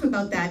laugh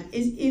about that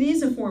it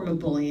is a form of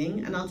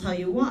bullying, and I'll tell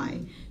you why.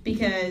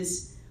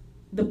 Because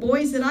the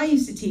boys that I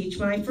used to teach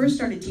when I first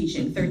started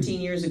teaching 13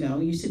 years ago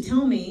used to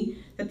tell me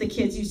that the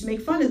kids used to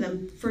make fun of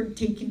them for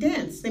taking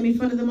dance. They made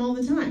fun of them all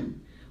the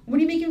time. What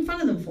are you making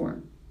fun of them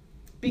for?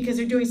 Because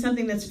they're doing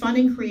something that's fun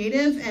and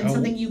creative and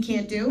something you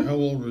can't do? How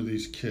old were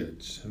these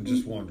kids? I'm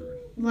just wondering.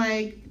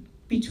 Like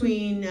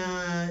between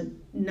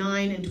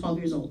 9 and 12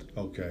 years old.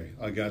 Okay,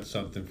 I got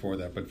something for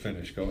that, but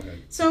finish. Go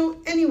ahead.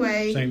 So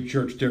anyway... Same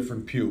church,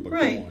 different pew, but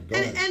right. go on. Go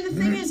ahead. And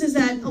the thing is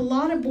that a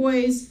lot of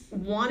boys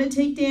want to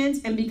take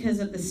dance, and because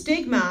of the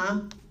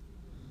stigma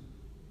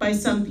by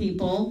some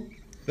people,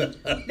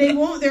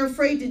 they're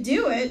afraid to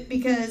do it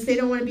because they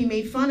don't want to be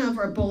made fun of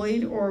or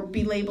bullied or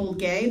be labeled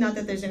gay. Not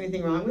that there's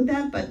anything wrong with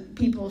that, but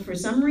people for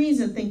some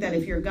reason think that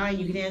if you're a guy and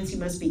you can dance, you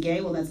must be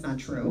gay. Well, that's not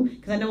true,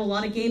 because I know a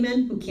lot of gay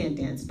men who can't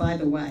dance, by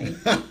the way.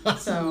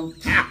 So...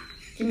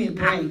 give me a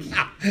break.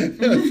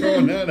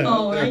 Throwing that out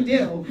Oh, there. I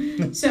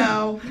do.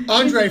 So...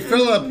 Andre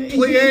Phillip,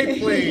 plie,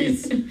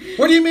 please.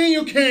 What do you mean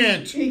you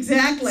can't?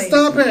 Exactly.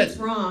 Stop it. It's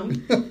wrong.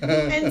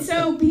 And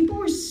so people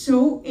were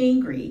so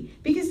angry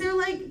because they're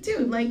like,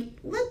 dude, like,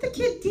 let the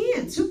kid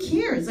dance. Who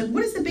cares? Like,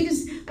 what is the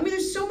biggest... I mean,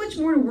 there's so much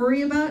more to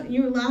worry about, and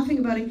you were laughing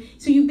about it.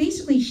 So you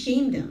basically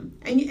shamed him.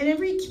 And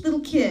every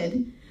little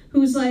kid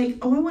who's like,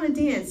 oh, I want to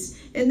dance.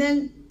 And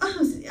then, how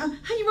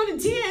you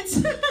want to dance?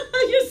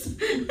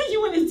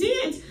 You want to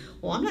dance?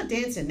 Well, I'm not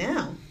dancing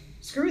now.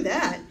 Screw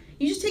that.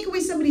 You just take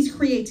away somebody's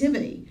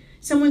creativity,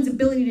 someone's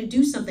ability to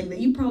do something that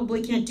you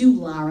probably can't do,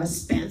 Lara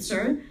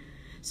Spencer.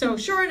 So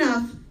sure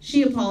enough,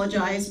 she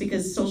apologized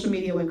because social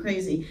media went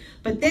crazy.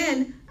 But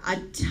then a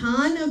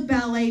ton of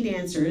ballet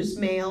dancers,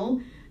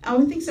 male, I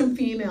think some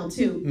female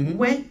too,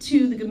 went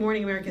to the Good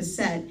Morning America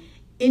set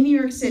in New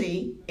York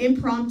City,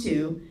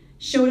 impromptu,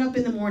 showed up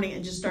in the morning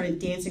and just started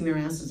dancing their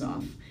asses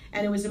off.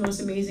 And it was the most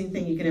amazing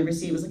thing you could ever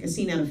see. It was like a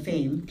scene out of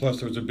Fame. Plus,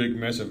 there was a big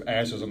mess of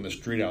asses on the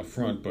street out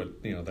front,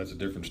 but, that's a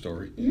different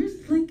story. You're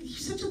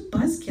such a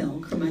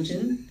buzzkill,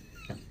 curmudgeon.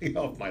 Get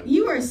off my lawn.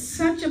 You are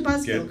such a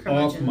buzzkill, Get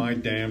curmudgeon. off my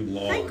damn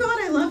lawn. Thank God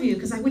I love you,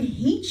 because I would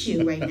hate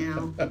you right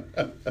now.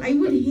 I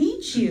would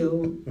hate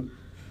you.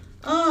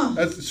 Oh.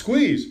 That's the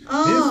squeeze.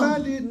 Oh. If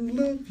I didn't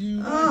love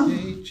you, Oh. I'd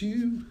hate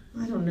you.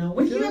 I don't know.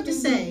 What do you have to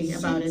say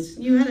about it?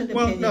 You had an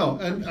opinion. Well, no,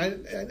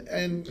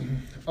 and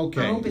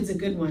okay. I hope it's a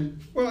good one.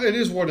 Well, it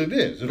is what it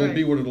is. It'll Right.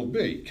 be what it'll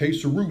be. Que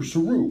saru,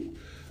 saru,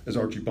 as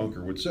Archie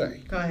Bunker would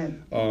say. Go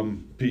ahead.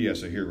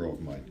 P.S. a hero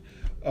of mine.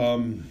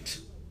 Oh,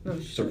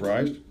 shit.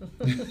 Surprised?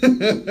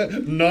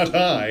 Not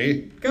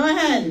I. Go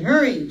ahead.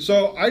 Hurry.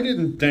 So I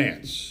didn't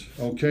dance,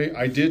 okay?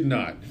 I did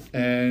not.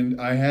 And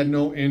I had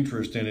no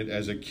interest in it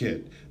as a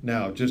kid.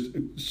 Now, just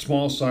a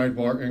small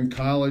sidebar. In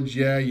college,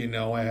 I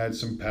had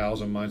some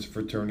pals of mine, some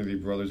fraternity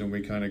brothers, and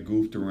we kind of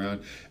goofed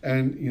around.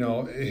 And,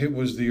 it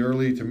was the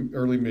early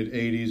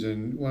mid-'80s,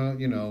 and,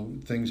 well,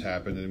 things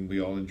happened, and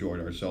we all enjoyed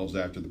ourselves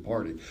after the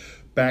party.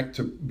 Back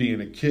to being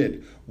a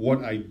kid.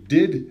 What I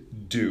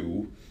did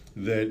do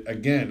that,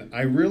 again,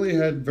 I really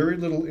had very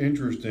little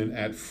interest in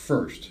at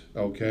first,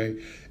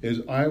 okay,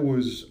 is I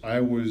was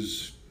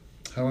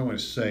how do I want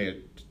to say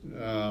it?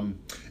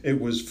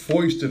 It was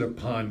foisted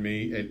upon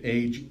me at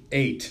age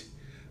 8,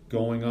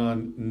 going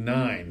on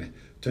 9,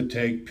 to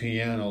take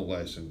piano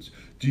lessons.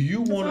 Do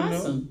you want to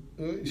awesome.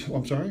 know?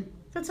 I'm sorry?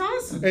 That's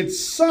awesome. It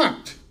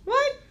sucked.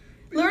 What?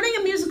 Learning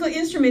a musical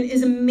instrument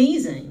is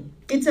amazing.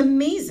 It's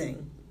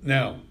amazing.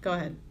 Now, Go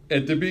ahead.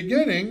 at the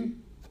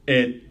beginning,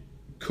 it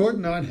could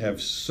not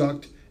have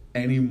sucked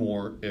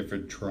anymore if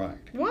it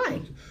tried.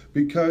 Why?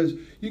 Because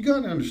you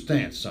got to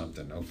understand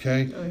something,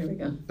 okay? Oh, here we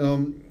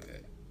go.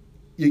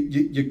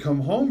 You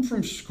come home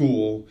from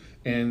school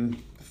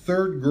in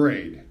 3rd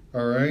grade,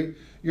 all right?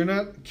 You're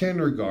not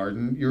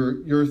kindergarten.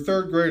 You're a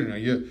 3rd grader now.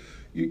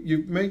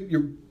 You made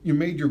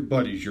your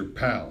buddies, your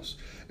pals,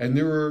 and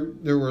there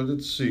were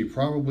let's see,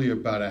 probably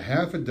about a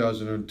half a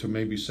dozen to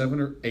maybe 7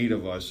 or 8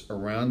 of us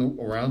around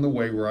the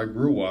way where I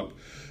grew up,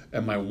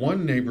 and my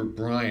one neighbor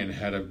Brian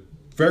had a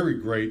very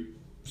great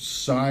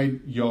side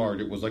yard.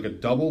 It was like a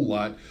double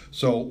lot,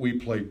 so we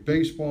played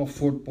baseball,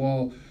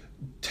 football,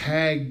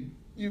 tag,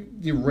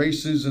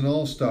 races, and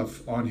all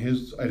stuff on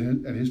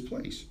at his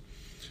place.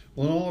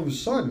 Well, all of a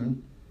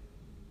sudden,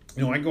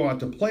 I go out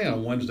to play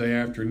on Wednesday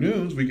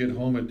afternoons. We get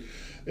home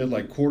at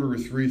like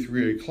 2:45,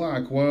 3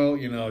 o'clock. Well,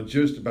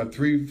 just about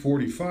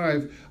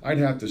 3:45, I'd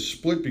have to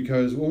split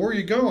because, well, where are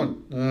you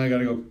going? I got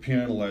to go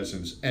piano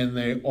lessons. And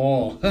they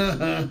all,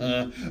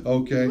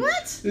 okay.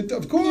 What?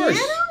 Of course.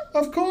 Piano?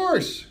 Of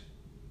course.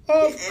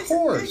 Of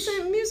course. It's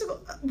a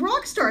musical.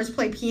 Rock stars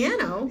play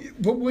piano.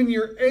 But when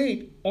you're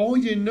 8, all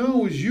you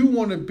know is you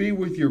want to be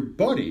with your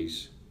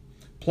buddies.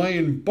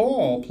 Playing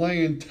ball,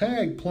 playing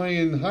tag,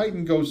 playing hide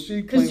and go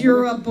seek. Because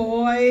you're a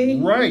boy.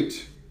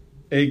 Right.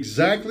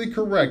 Exactly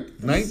correct.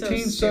 That's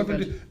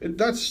 1970. so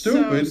That's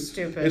stupid. So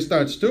stupid. It's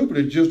not stupid.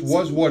 It just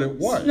was what it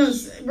was. No,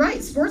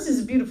 right. Sports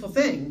is a beautiful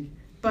thing.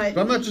 But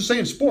I'm not just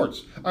saying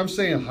sports. I'm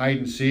saying hide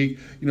and seek,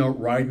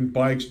 riding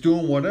bikes,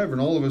 doing whatever.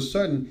 And all of a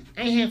sudden,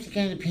 I have to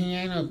go to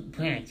piano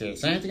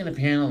practice. I have to go to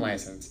piano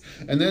lessons.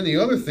 And then the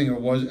other thing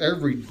it was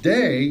every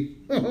day,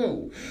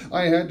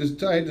 I had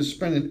to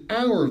spend an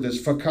hour of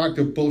this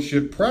fakakta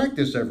bullshit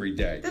practice every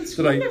day. That's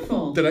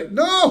wonderful.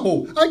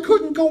 No, I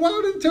couldn't go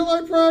out until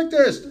I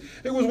practiced.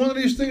 It was one of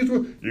these things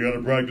where you got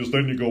to practice,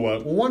 then you go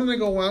out. Well, why don't I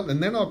go out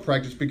and then I'll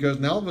practice? Because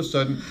now all of a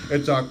sudden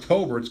it's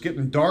October, it's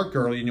getting dark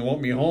early, and you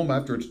want me home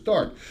after it's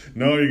dark.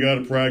 No, you got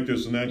to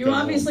practice, and then you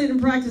obviously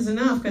didn't practice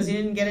enough because you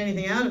didn't get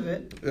anything out of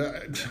it.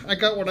 I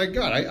got what I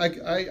got.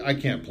 I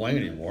can't play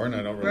anymore, and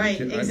I don't really Right,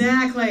 care.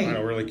 exactly. I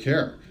don't really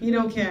care. You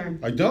don't care.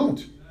 I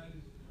don't.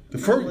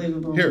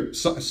 Unbelievable. Here,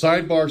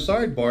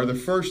 sidebar. One of the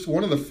first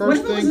What if it was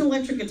things. an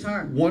electric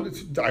guitar?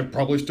 I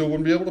probably still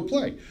wouldn't be able to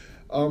play.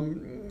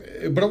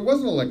 But it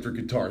was an electric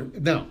guitar.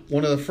 Now,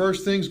 one of the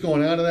first things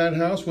going out of that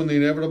house when the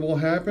inevitable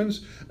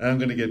happens, and I'm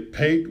going to get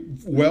paid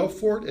well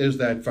for it, is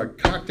that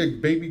fakakta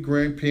baby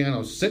grand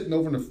piano sitting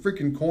over in the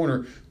freaking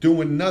corner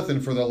doing nothing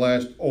for the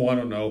last,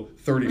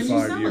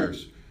 35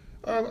 years.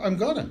 I'm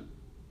gonna.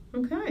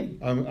 Okay.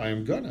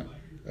 I'm gonna.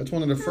 That's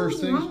one of the What's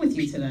first things. wrong with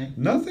you today?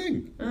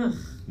 Nothing. Ugh.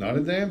 Not a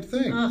damn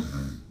thing. Ugh.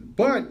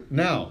 But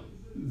now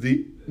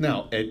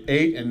at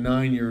 8 and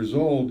 9 years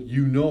old,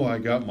 I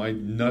got my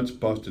nuts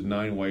busted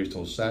 9 ways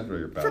till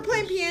Saturday about For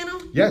playing this. piano?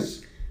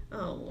 Yes.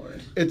 Oh,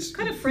 Lord. It's What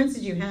kind of friends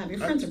did you have? Your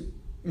friends are...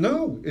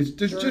 no. It's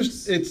Jerks.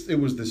 just it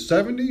was the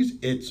 70s.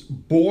 It's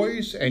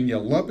boys, and you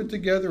lump it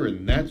together,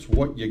 and that's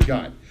what you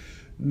got.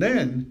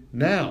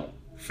 Now,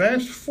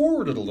 fast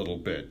forward it a little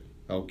bit,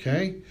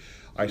 okay?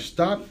 I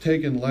stopped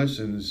taking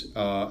lessons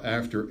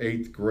after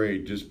 8th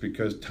grade just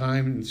because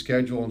time and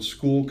schedule and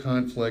school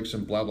conflicts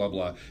and blah, blah,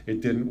 blah. It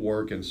didn't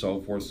work and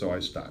so forth, so I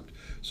stopped.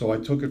 So I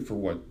took it for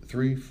what,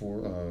 third,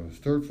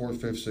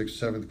 fourth, fifth, sixth,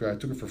 seventh grade. I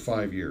took it for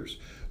 5 years.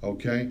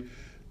 Okay.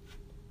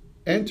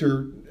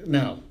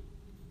 Now,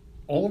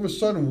 all of a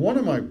sudden, one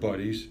of my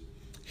buddies,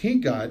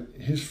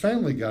 his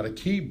family got a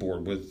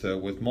keyboard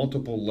with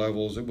multiple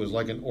levels. It was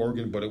like an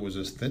organ, but it was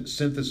a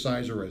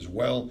synthesizer as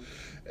well.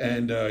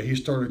 And he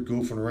started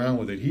goofing around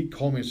with it. He'd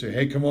call me and say,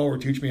 "Hey, come over,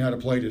 teach me how to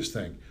play this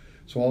thing."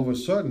 So all of a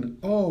sudden,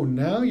 oh,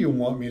 now you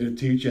want me to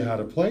teach you how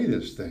to play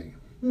this thing.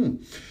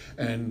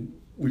 And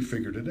we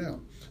figured it out.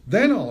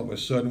 Then all of a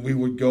sudden, we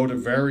would go to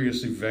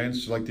various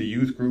events like the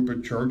youth group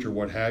at church or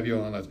what have you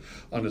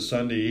on a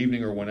Sunday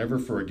evening or whenever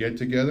for a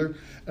get-together.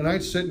 And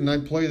I'd sit and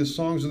I'd play the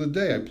songs of the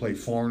day. I'd play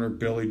Foreigner,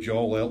 Billy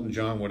Joel, Elton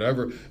John,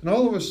 whatever. And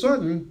all of a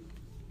sudden,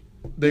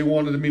 they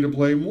wanted me to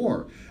play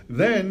more.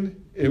 Then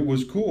it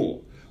was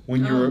cool.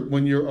 When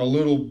you're a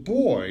little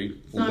boy,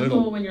 it's not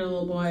cool when you're a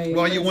little boy.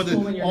 Well, you wanted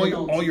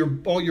cool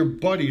all your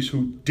buddies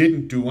who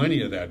didn't do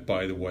any of that,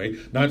 by the way.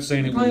 Not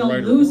saying it was all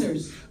right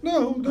losers. or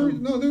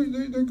wrong. No, they're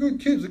good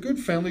kids. They're good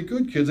family,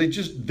 good kids. They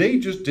just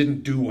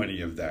didn't do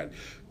any of that.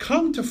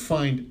 Come to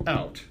find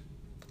out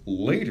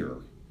later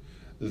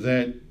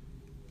that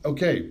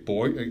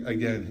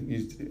again,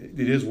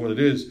 it is what it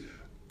is.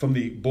 From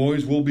the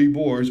boys will be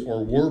boys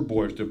or were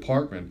boys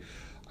department,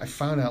 I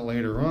found out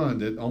later on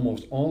that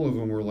almost all of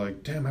them were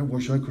like, "Damn, I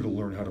wish I could have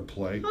learned how to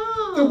play."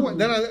 Oh.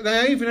 Then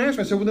I even asked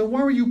myself, "Well, then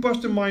why were you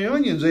busting my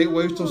onions 8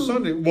 ways till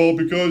Sunday?" Well,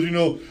 because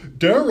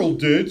Daryl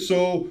did,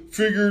 so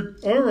figured,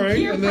 all right.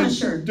 Peer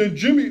pressure. Then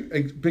Jimmy,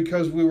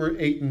 because we were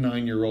 8 and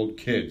 9-year-old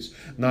kids,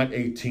 not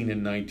 18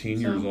 and 19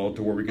 years old,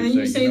 to where we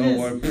could say, you know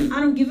what? I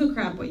don't give a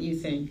crap what you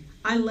think.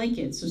 I like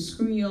it, so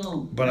screw you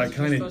all. But I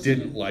kind of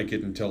didn't like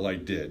it until I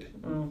did.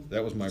 Oh.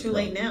 That was my Too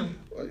problem. late now.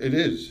 It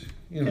is.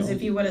 Because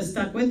if you would have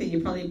stuck with it,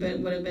 you probably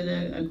would have been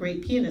a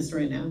great pianist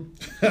right now.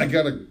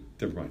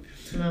 Never mind.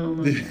 Oh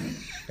my God.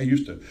 I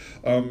used to.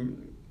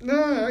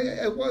 No,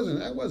 it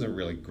wasn't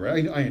really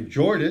great. I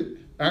enjoyed it.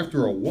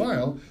 After a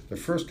while, the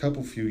first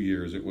few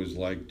years, it was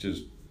like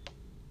just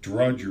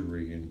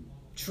drudgery and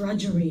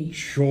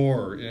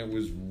chore, and it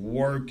was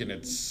work, and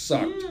it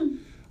sucked. Yeah.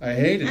 I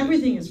hated it.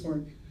 Everything is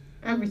work.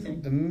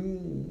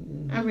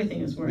 Everything. Everything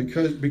is work.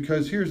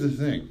 Because here's the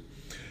thing,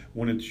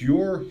 when it's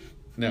your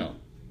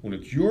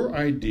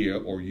idea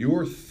or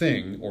your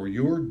thing or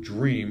your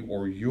dream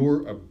or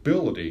your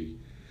ability,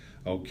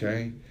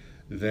 okay,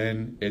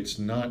 then it's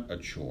not a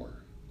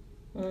chore.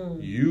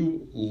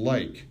 You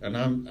like, and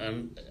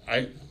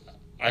I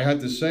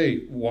had to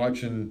say,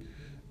 watching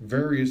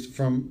various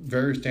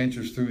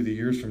dancers through the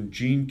years, from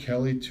Gene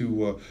Kelly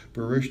to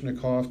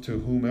Baryshnikov to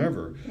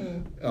whomever,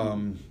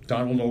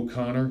 Donald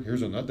O'Connor.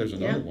 There's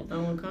another one.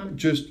 Donald O'Connor.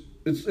 Just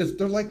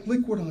they're like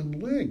liquid on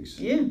legs.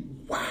 Yeah.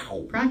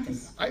 Wow.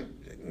 Practice. I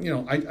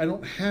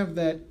don't have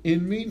that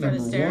in me. Fred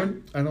Number Astaire?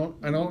 one,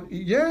 I don't.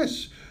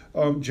 Yes,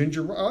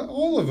 Ginger,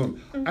 all of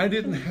them. I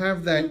didn't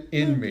have that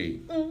in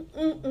me.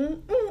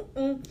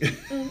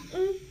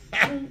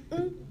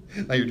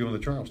 Now you're doing the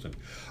Charleston.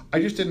 I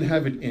just didn't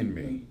have it in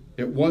me.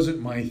 It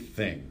wasn't my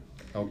thing.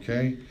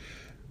 Okay,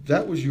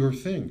 that was your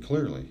thing.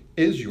 Clearly,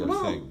 is your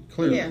thing.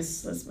 Clearly,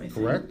 yes, that's my thing.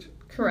 Correct.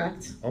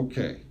 Correct.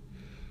 Okay.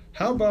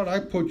 How about I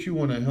put you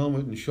on a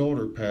helmet and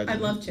shoulder pads?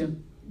 I'd love to.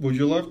 Would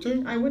you love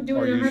to? I would do it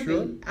Are in a you heartbeat.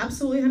 sure?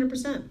 Absolutely,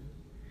 100%.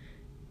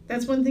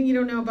 That's one thing you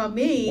don't know about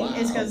me, Wow.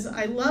 is because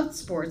I loved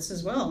sports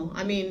as well.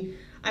 I mean,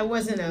 I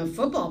wasn't a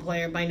football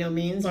player by no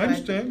means. I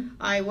understand.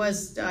 I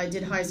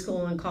did high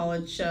school and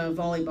college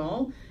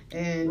volleyball.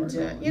 And,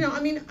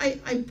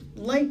 I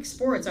like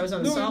sports. I was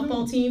on the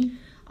softball team.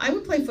 I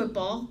would play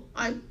football.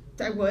 I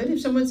would. If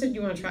someone said,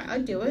 "You want to try?"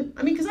 I'd do it.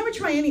 I mean, because I would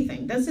try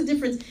anything. That's the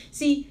difference.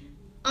 See,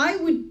 I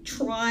would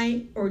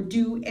try or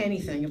do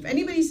anything. If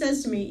anybody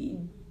says to me,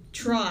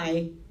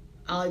 "Try,"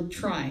 I'll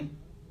try.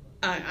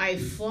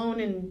 I've flown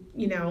in,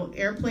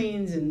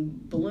 airplanes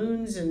and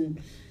balloons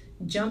and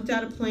jumped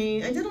out of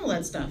planes. I did all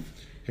that stuff.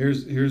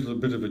 Here's a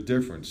bit of a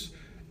difference.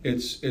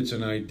 It's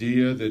an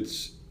idea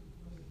that's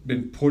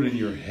been put in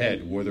your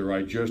head, whether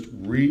I just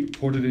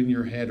put it in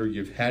your head or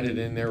you've had it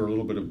in there, or a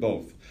little bit of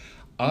both.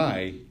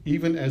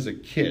 Even as a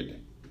kid,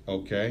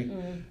 okay,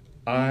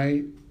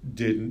 I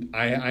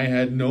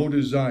had no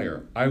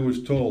desire. I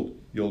was told,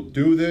 "You'll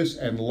do this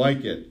and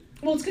like it."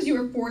 Well, it's because you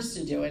were forced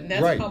to do it, and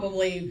that's Right.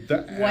 probably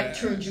what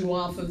turned you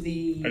off of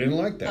the. I didn't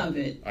like that. Of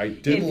it. I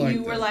didn't like that.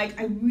 If you were like,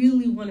 "I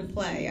really want to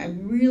play. I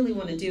really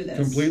want to do this."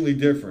 Completely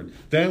different.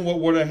 Then what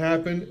would have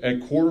happened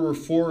at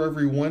 3:45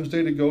 every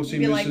Wednesday to go see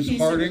You'd be like, Mrs. "Peace,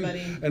 Harding,"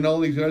 everybody. and all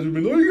these guys would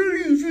be like, "Oh, you gotta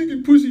get a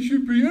freaking pussy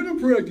shoot piano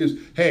practice."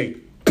 Hey,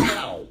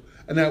 pow!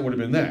 And that would have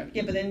been that.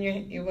 Yeah, but then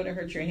you would have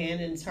hurt your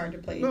hand, and it's hard to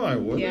play. No, I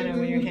wouldn't. Piano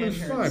when your It would hand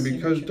have been hurts. fine You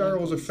because hurt your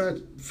Darryl was a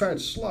fat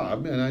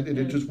slob, and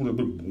it just would have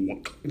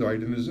been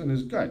right in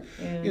his gut.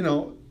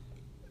 Yeah.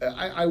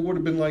 I would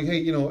have been like,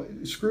 "Hey,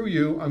 screw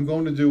you. I'm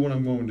going to do what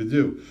I'm going to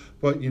do."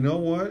 But you know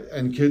what?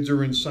 And kids are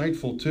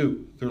insightful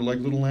too. They're like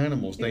little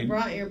animals. You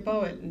brought your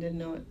poet and didn't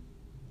know it.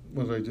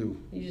 What did I do?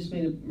 You just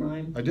made a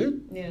rhyme. I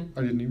did? Yeah.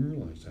 I didn't even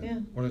realize that. Yeah.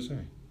 What did I say?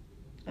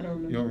 I don't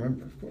remember. You don't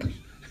remember, of course.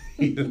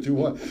 Do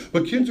what?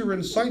 But kids are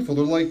insightful.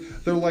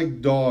 They're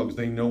like dogs.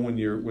 They know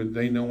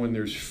they know when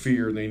there's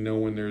fear. They know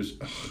when there's,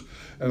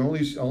 and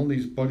all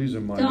these buddies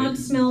of mine.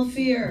 Dogs smell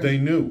fear. They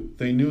knew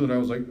that I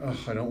was like,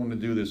 I don't want to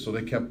do this. So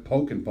they kept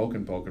poking.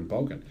 Poking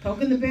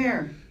the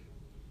bear.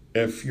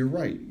 If you're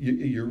right,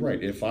 you're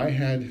right. If I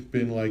had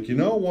been like, you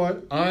know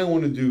what, I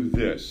want to do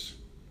this.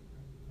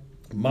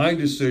 My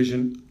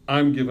decision,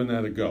 I'm giving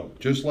that a go.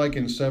 Just like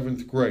in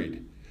 7th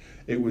grade,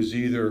 it was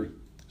either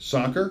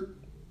soccer,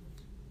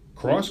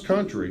 cross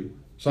country,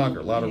 soccer,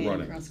 a lot of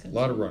running.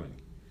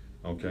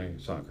 Okay,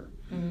 soccer.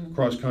 Mm-hmm.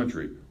 Cross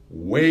country,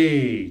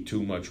 way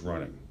too much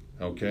running.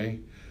 Okay,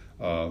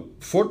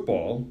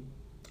 football,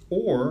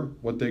 or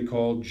what they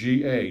call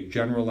GA,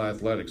 general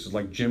athletics. It's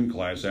like gym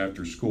class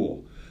after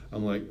school.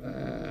 I'm like,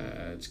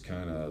 it's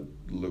kind of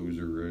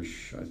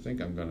loserish. I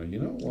think I'm gonna, you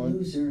know what?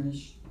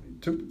 Loserish.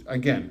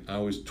 Again, I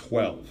was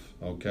 12.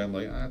 Okay, I'm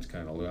like, that's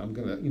kind of. I'm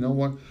gonna, you know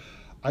what?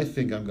 I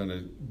think I'm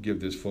gonna give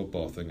this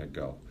football thing a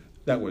go.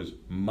 That was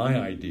my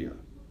idea,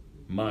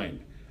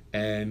 mine,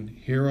 and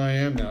here I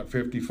am now at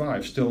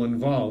 55, still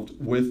involved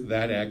with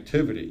that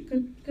activity.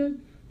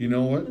 Good. You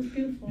know what? That's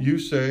beautiful. You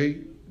say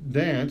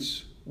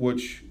dance,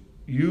 which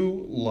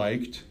you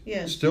liked,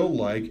 yes. still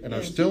like, and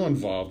are still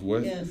involved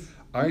with. Yes.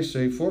 I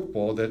say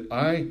football that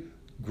I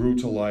grew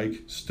to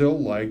like, still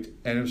liked,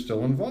 and am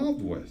still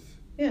involved with.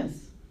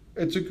 Yes.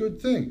 It's a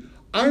good thing.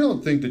 I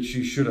don't think that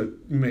she should have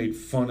made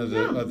fun of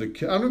the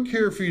kid. I don't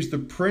care if he's the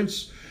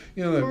prince,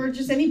 you know, or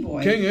just any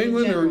boy, King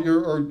England,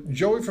 or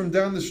Joey from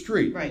down the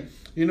street. Right.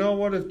 You know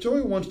what? If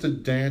Joey wants to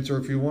dance, or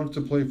if he wants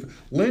to play,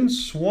 Lynn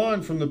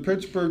Swann from the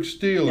Pittsburgh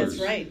Steelers.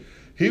 That's right.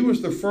 He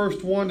was the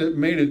first one that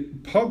made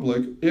it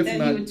public, if that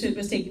not... he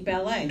was taking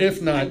ballet.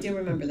 If not... I do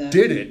remember that.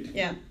 Did it.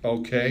 Yeah.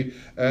 Okay.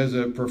 As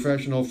a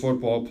professional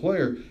football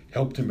player,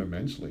 helped him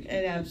immensely.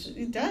 It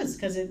absolutely does,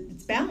 because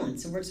it's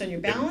balance. It works on your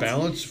balance.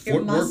 Balance, your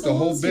footwork, muscles, the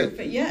whole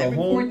bit.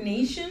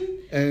 Coordination.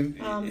 And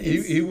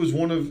he was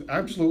one of,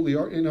 absolutely,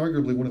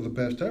 inarguably, one of the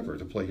best ever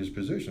to play his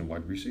position,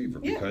 wide receiver,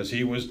 because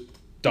he was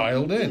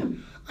dialed in. Yeah.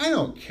 I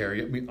don't care.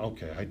 I mean,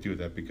 okay, I do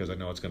that because I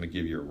know it's going to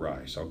give you a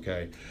rise.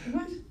 Okay,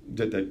 what?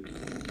 That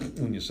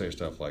when you say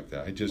stuff like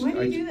that, I just why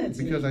do you do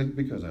that?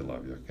 Because I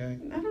love you. Okay.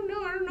 I don't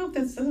know if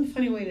that's a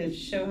funny way to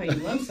show how you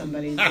love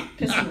somebody,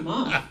 pissing them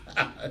off.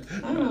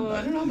 I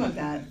don't know about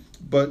that.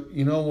 But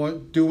you know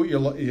what? Do what you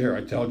like. Here,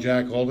 I tell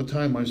Jack all the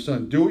time, my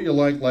son, do what you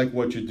like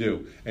what you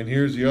do. And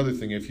here's the other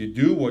thing: if you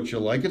do what you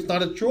like, it's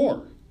not a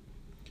chore.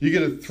 You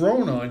get it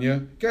thrown on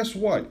you. Guess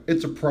what?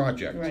 It's a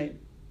project. Right.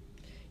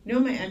 You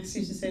know what my ex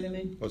used to say to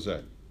me? What's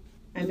that?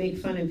 I make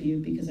fun of you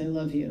because I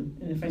love you.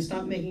 And if I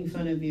stop making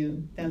fun of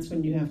you, that's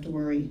when you have to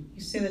worry. He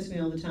used to say that to me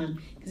all the time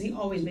because he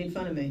always made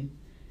fun of me.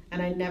 And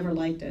I never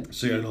liked it.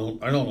 See, I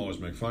don't always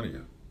make fun of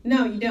you.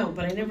 No, you don't,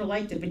 but I never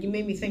liked it. But you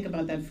made me think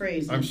about that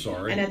phrase. I'm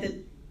sorry.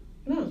 And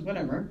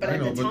whatever. But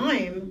at the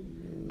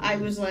time, I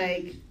was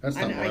like,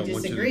 I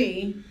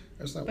disagree.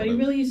 But he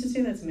really used to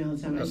say that to me all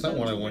the time. That's not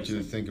what I want you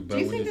to think about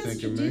when you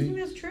think of me. Do you think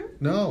that's true?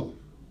 No.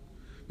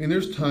 I mean,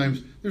 there's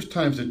times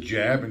that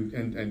jab and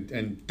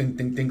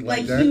think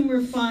like that. Like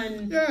humor,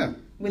 fun. Yeah.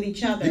 With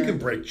each other. You can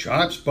break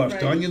chops,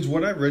 bust onions,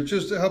 whatever. It's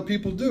just how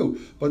people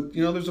do. But,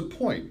 you know, there's a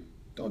point.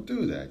 Don't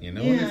do that, you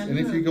know? Yeah, and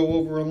if you go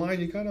over a line,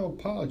 you got to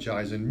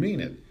apologize and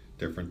mean it.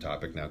 Different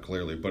topic now,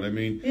 clearly. But, I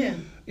mean,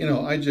 you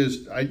know,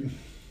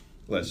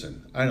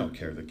 listen, I don't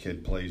care. The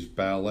kid plays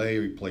ballet,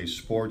 or he plays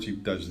sports, he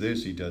does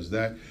this, he does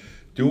that.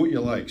 Do what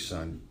you like,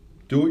 son.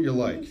 Do what you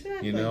like,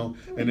 exactly. You know?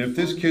 And if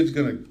this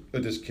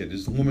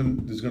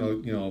woman is gonna,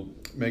 you know,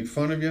 make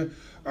fun of you,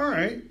 all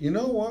right, you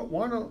know what?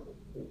 Why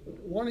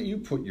don't you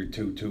put your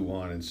tutu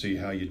on and see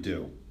how you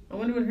do? I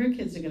wonder what her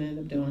kids are going to end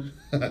up doing.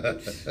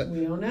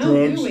 We don't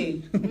know, Drugs. do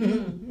we?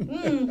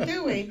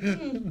 Do we?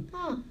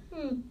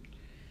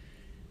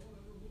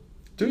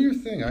 Do your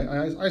thing.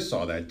 I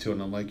saw that too,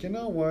 and I'm like, you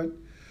know what?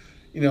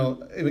 You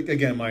know,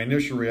 again, my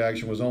initial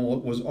reaction was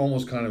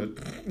almost kind of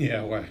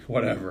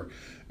whatever.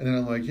 And then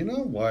I'm like, you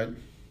know what?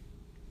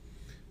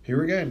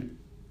 Here again.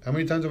 How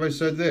many times have I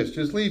said this?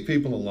 Just leave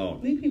people alone.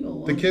 Leave people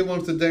alone. The kid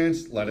wants to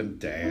dance, let him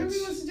dance. Whatever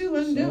he wants to do,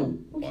 let him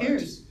do. Who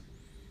cares?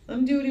 Let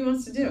him do what he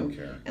wants to do. I don't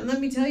care. And let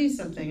me tell you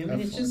something. I mean, Have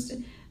it's fun. just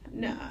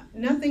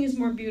nothing is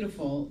more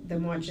beautiful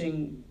than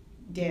watching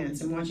dance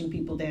and watching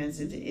people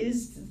dance. It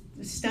is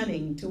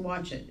stunning to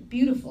watch it.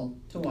 Beautiful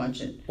to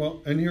watch it.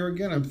 Well, and here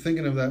again, I'm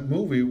thinking of that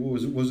movie.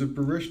 Was it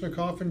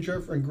Baryshnikov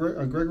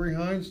and Gregory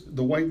Hines,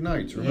 The White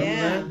Knights? Remember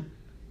that?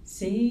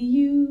 Say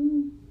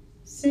you,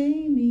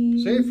 say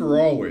me. Say it for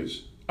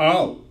always.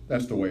 Oh,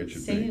 that's the way it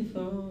should say be. Say it for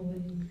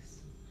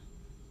always.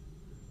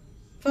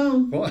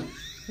 Phone. Well,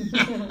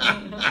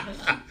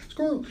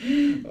 squirrel.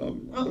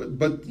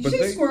 But you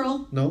say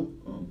squirrel? No.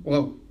 Oh.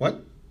 Well,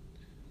 what?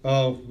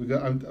 Oh,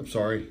 I'm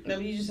sorry. No,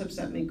 you just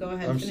upset me. Go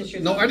ahead. Finish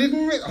your No, thought. I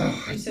didn't.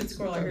 You said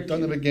squirrel. I heard you. I've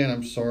done it again.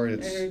 I'm sorry. I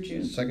heard you.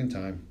 It's the second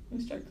time. I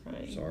start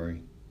crying.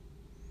 Sorry.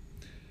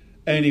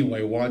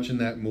 Anyway, watching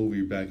that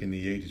movie back in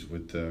the 80s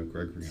with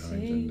Gregory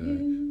Hines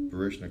and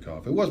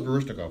Baryshnikov. It was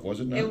Baryshnikov, was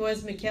it not? It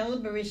was Mikhail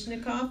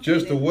Baryshnikov.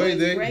 Just and the it way was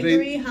they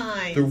Gregory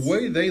Hines. the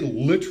way they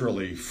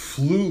literally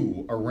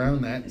flew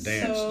around that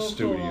dance So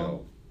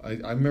studio. I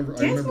remember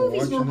Dance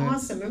movies watching were that.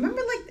 awesome.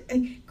 Remember,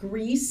 like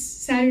Grease,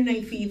 Saturday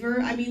Night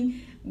Fever. I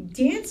mean,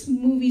 dance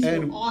movies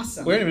were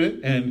awesome. Wait a minute,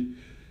 and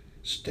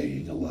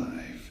Staying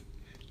Alive.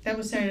 That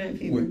was Saturday Night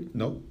Fever.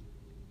 No,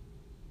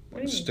 What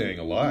do you mean? Staying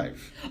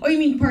Alive. Oh, you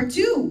mean part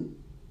 2?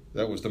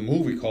 That was the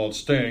movie called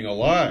Staying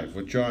Alive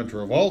with John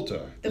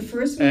Travolta. The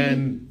first movie.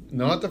 And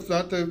not the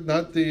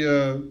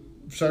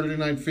Saturday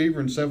Night Fever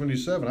in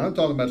 '77. I'm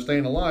talking about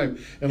Staying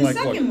Alive in The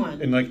second one.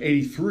 in like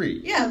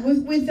 '83. Yeah,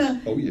 with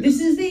Oh, yeah.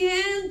 This is the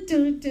end.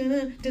 Dun, dun,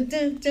 dun,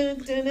 dun, dun,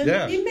 dun, dun.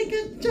 Yeah. You make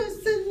a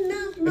just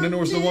enough. And then there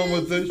was the one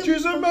with the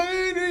She's a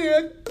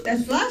Maniac.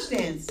 That's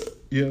Flashdance.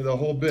 Yeah, the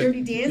whole bit.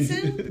 Dirty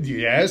Dancing?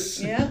 Yes.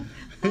 Yeah.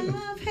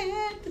 I've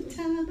had the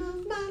time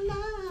of my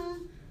life.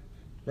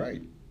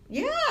 Right.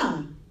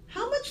 Yeah.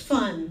 How much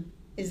fun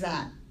is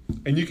that?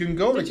 And you can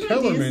go Did to you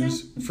wanna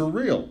dance Kellerman's for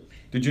real.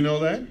 Did you know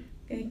that?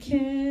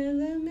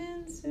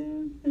 Kellerman's.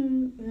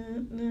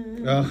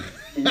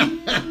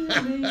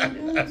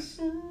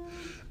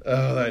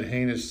 Oh, that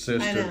heinous I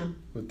sister know.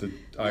 with the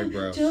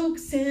eyebrows.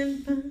 Jokes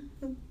and fun.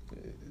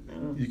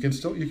 You can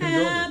go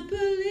there.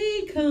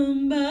 Happily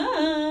come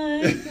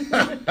by.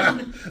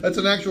 That's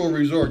an actual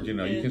resort, you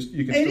know. You can It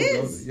still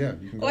go is? there. Yeah,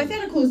 you can go Oh, I there.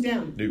 thought it closed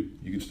down. Dude,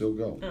 you can still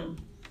go. Oh.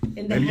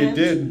 In the Maybe it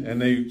Hamptons.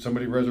 did, and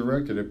somebody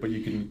resurrected it, but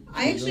you can.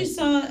 I actually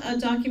saw a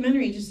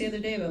documentary just the other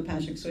day about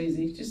Patrick Swayze.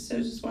 I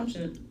was just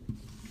watching it.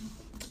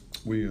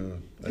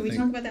 Did we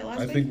talk about that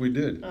last I week? think we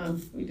did. Oh,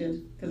 we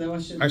did because I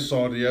watched it. I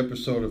saw the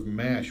episode of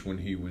MASH when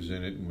he was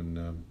in it.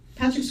 When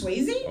Patrick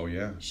Swayze? oh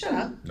yeah, Shut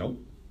up. nope.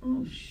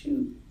 Oh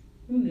shoot.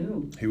 Who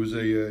knew? He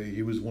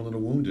was one of the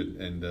wounded,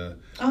 and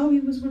Oh, he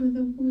was one of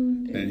the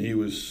wounded. and he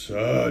was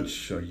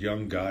such a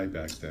young guy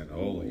back then.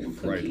 Holy Oh,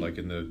 right, cookie. like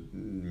in the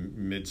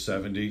mid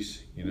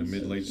 '70s, Oh,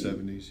 mid so late cute.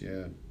 '70s,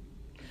 yeah.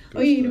 Oh,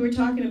 yeah, you were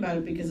talking about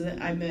it because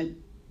I met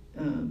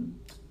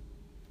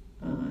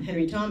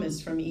Henry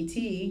Thomas from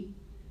E.T.,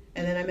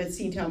 and then I met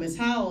C. Thomas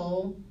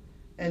Howell,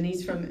 and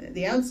he's from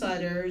The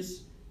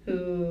Outsiders,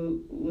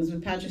 who was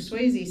with Patrick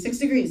Swayze. 6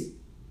 Degrees.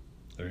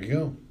 There you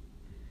go.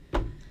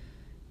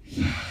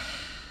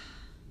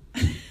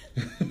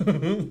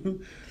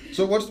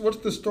 So what's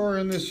the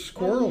story in this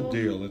squirrel Oh,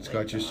 deal that's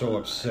got you so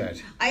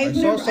upset? I I put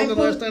saw a- something I put-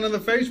 last night on the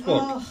Facebook.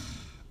 Oh,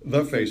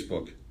 The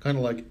Facebook, kind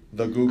of like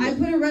the Google. I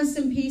put a rest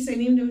in peace. I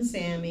named him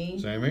Sammy.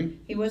 Sammy,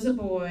 He was a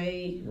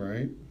boy.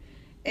 right?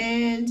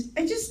 And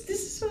this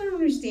is what I don't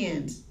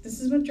understand. This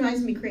is what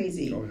drives me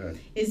crazy. Go ahead.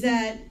 Is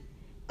that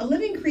a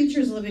living creature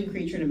is a living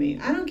creature to me.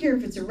 I don't care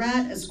if it's a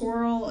rat, a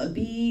squirrel, a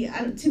bee.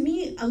 To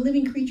me, a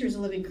living creature is a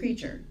living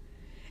creature.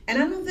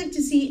 And I don't like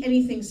to see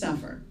anything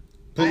suffer.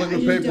 Put I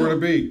liquid just paper on a don't.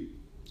 bee.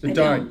 It I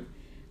died.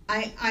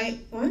 don't.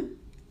 What?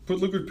 Put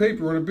liquid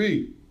paper on a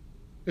bee.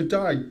 It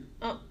died.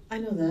 Oh, I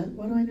know that.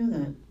 Why do I know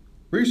that?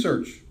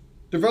 Research,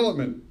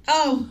 development,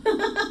 Oh.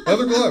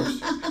 leather gloves.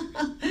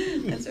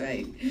 That's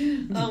right.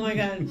 Oh my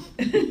God.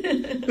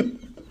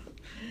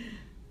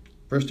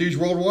 Prestige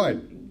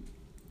worldwide.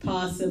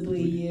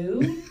 Possibly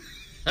you.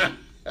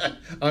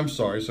 I'm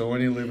sorry. So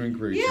any living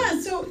creature. Yeah,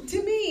 so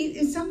to me,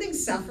 if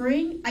something's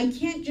suffering, I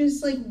can't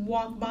just like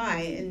walk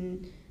by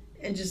and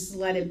just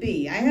let it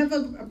be. I have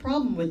a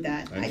problem with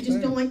that. I just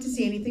understand. don't like to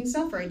see anything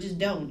suffer. I just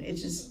don't.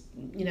 It's just,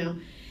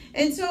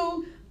 And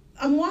so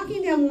I'm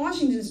walking down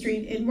Washington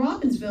Street in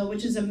Robbinsville,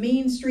 which is a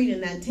main street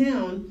in that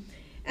town,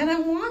 and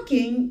I'm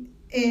walking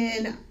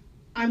and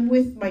I'm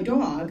with my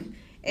dog,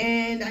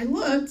 and I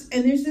looked,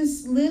 and there's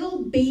this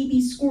little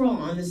baby squirrel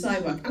on the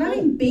sidewalk. And I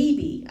mean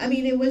baby. I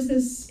mean, it was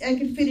this, I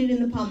could fit it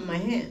in the palm of my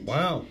hand.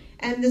 Wow.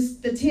 And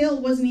the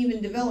tail wasn't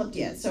even developed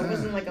yet, so it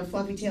wasn't like a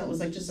fluffy tail. It was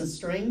like just a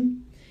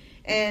string.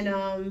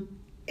 And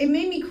it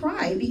made me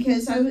cry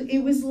because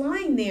it was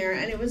lying there,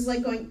 and it was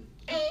like going,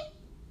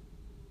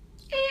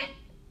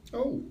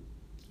 Oh.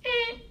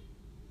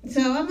 So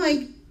I'm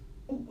like,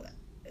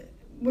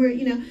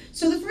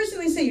 so the first thing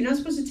they say, you're not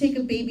supposed to take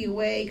a baby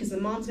away because the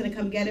mom's going to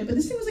come get it. But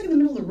this thing was like in the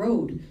middle of the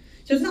road.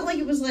 So it's not like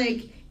it was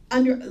like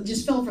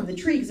just fell from the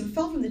tree. Because if it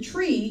fell from the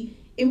tree,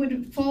 it would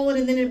have fallen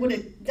and then it would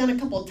have done a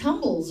couple of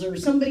tumbles or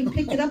somebody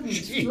picked it up and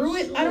Jeez. threw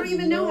it. I don't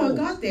even know how it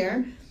got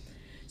there.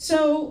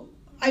 So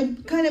I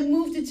kind of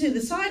moved it to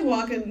the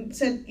sidewalk and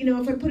said,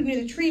 if I put it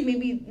near the tree,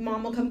 maybe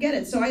mom will come get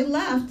it. So I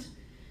left,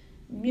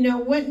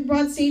 went and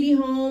brought Sadie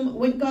home,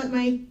 went and got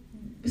my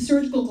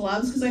surgical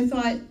gloves because I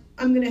thought,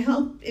 I'm going to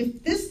help.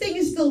 If this thing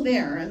is still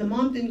there and the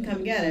mom didn't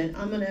come get it,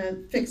 I'm going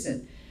to fix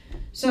it.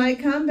 So I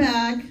come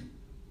back,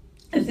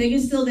 the thing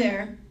is still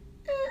there.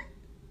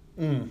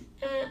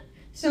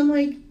 So I'm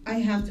like, I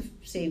have to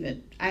save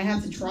it. I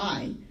have to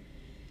try.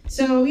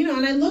 So,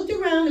 and I looked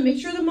around to make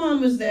sure the mom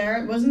was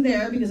there. It wasn't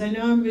there because I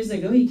know everybody's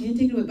like, oh, you can't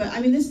take it away. But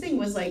I mean, this thing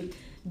was like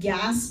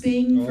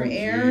gasping for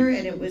air,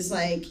 and it was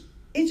like,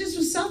 it just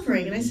was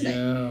suffering. And I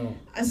said,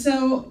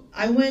 so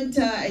I went,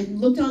 I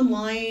looked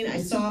online. I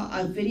saw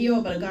a video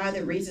about a guy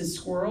that raises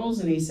squirrels,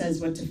 and he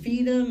says what to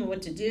feed them and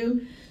what to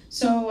do.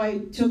 So I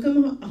took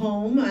him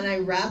home and I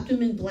wrapped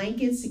him in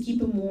blankets to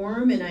keep him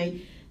warm, and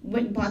I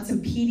went and bought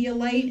some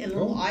Pedialyte and a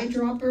little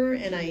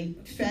eyedropper, and I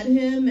fed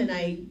him, and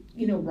I,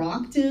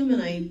 rocked him, and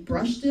I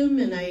brushed him,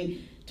 and I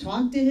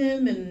talked to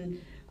him,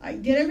 and I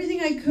did everything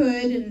I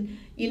could, and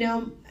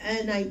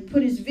and I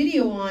put his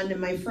video on, and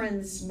my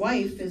friend's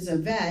wife is a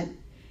vet,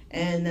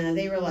 and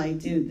they were like,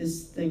 dude,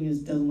 this thing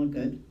doesn't look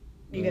good.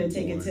 You got to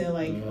take it to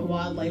a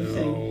wildlife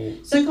thing.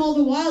 So I called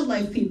the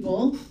wildlife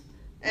people,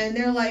 and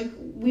they're like,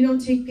 we don't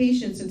take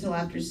patients until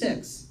after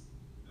 6.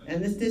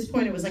 And at this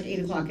point, it was like 8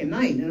 o'clock at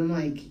night. And I'm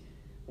like,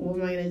 what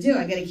am I going to do?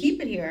 I got to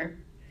keep it here.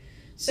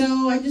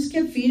 So I just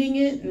kept feeding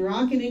it and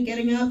rocking it,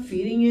 getting up,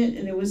 feeding it.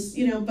 And it was,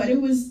 but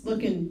it was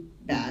looking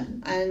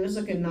bad. It was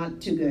looking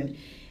not too good.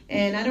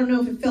 And I don't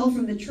know if it fell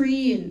from the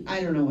tree, and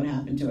I don't know what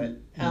happened to it.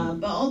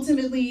 But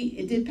ultimately,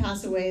 it did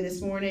pass away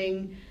this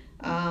morning.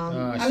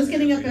 I was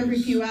getting up every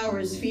few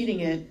hours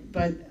feeding it,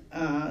 but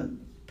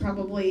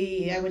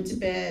probably I went to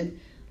bed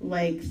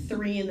like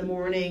 3 in the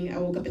morning. I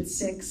woke up at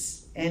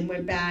 6 and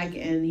went back,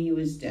 and he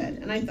was dead.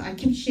 And I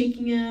kept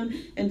shaking him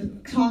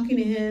and talking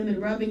to him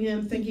and rubbing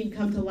him, thinking he'd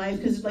come to life,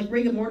 because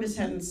rigor mortis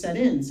hadn't set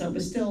in, so it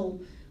was still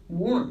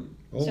warm.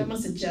 So it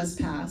must have just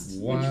passed,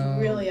 which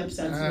really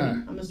upsets me.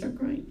 I'm going to start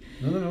crying.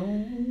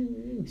 No.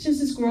 It's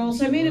just a squirrel.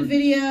 So I made a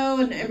video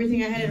and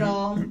everything. I had it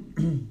all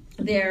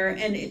there,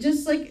 and it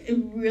just it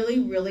really,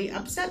 really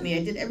upset me.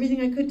 I did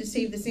everything I could to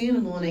save this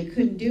animal, and I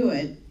couldn't do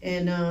it.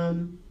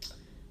 And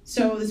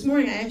so this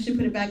morning I actually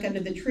put it back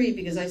under the tree,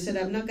 because I said,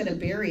 I'm not going to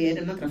bury it.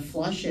 I'm not going to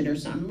flush it or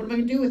something. What am I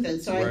going to do with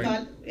it? So I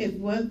thought, if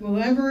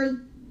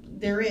whoever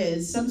there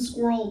is, some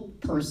squirrel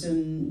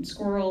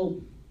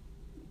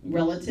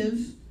relative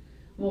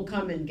will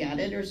come and get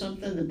it or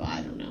something. But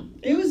I don't know.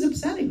 It was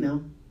upsetting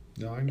though.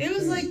 No,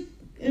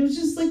 it was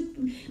just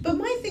but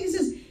my thing is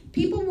this: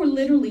 people were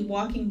literally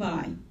walking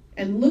by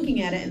and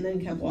looking at it, and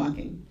then kept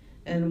walking,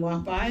 and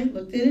walked by,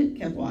 looked at it,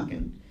 kept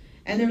walking.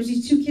 And there was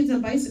these 2 kids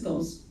on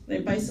bicycles.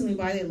 They're bicycling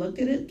by, they looked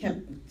at it,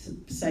 kept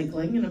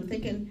cycling, and I'm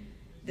thinking,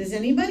 is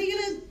anybody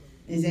gonna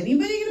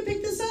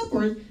pick this up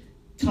or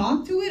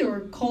talk to it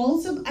or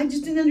call some? I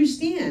just didn't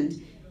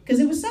understand,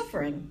 because it was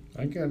suffering.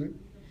 I get it.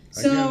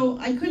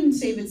 I couldn't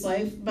save its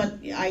life, but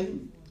I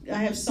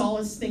have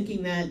solace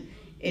thinking that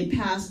it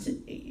passed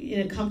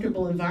in a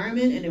comfortable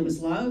environment, and it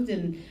was loved,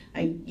 and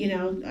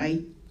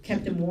I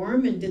kept him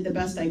warm and did the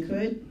best I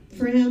could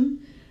for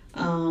him.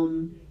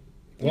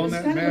 Well, and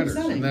that matters,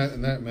 and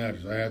that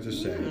matters. I have to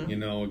say,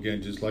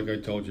 again, just like I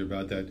told you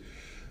about that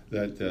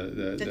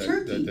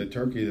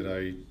turkey that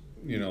I,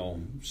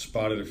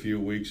 spotted a few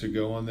weeks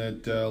ago, and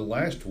that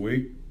last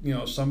week,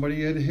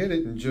 somebody had hit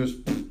it, and just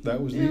that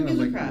was the end. I was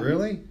like, crap.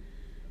 Really?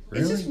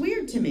 It's just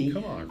weird to me.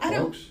 Come on,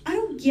 folks. I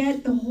don't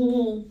get the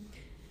whole.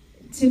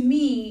 To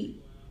me,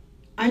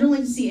 I don't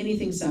like to see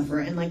anything suffer,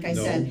 and like I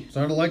said, it's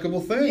not a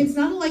likable thing. It's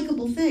not a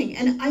likable thing,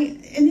 and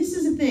this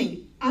is the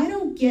thing. I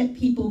don't get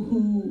people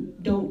who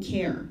don't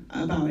care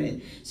about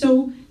it.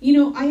 So,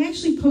 I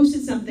actually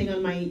posted something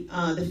on my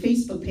the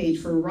Facebook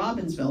page for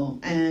Robbinsville,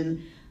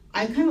 and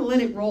I kind of let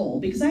it roll,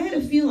 because I had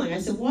a feeling. I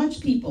said,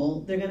 watch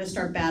people, they're going to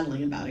start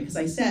battling about it. Because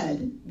I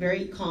said,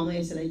 very calmly,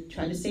 I said, I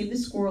tried to save the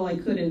squirrel, I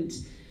couldn't,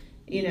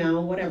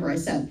 whatever I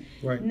said.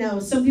 Right. No,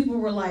 some people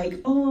were like,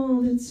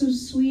 oh, that's so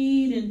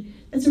sweet, and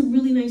that's a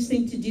really nice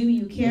thing to do,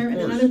 you care. And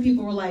then other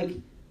people were like,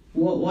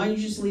 well, why don't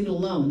you just leave it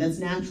alone? That's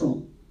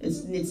natural.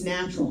 It's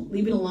natural.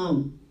 Leave it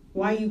alone.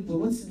 Why are you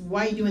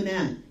doing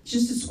that? It's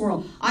just a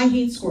squirrel. I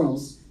hate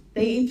squirrels.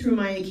 They ate through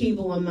my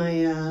cable in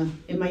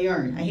my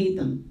yard. I hate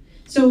them.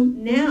 So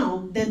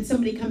now, then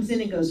somebody comes in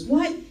and goes,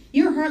 what?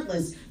 You're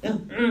heartless.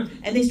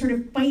 And they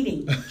started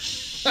fighting. And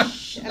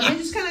I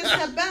just kind of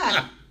stepped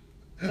back.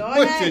 Go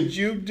what ahead. did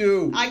you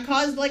do? I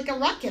caused a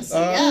ruckus,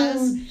 I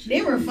guess. Geez.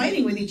 They were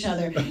fighting with each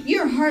other.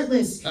 You're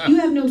heartless. You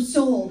have no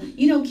soul.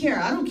 You don't care.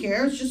 I don't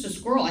care. It's just a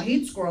squirrel. I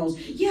hate squirrels.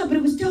 Yeah, but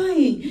it was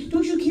dying.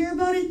 Don't you care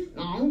about it?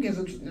 No, I don't give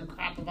a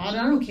crap about it.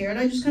 I don't care. And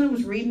I just kind of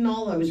was reading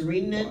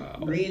reading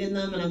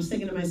them, and I was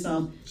thinking to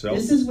myself,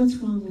 this is what's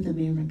wrong with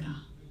America.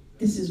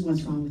 This is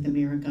what's wrong with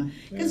America.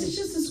 Because it's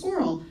just a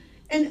squirrel.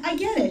 And I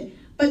get it.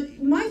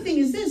 But my thing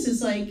is this,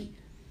 is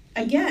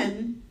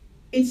again,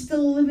 it's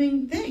still a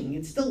living thing.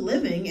 It's still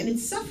living, and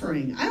it's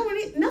suffering.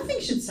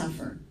 Nothing should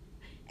suffer.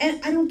 And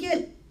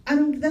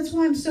that's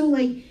why I'm so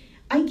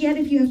I get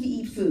if you have to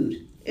eat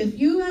food. If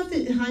you have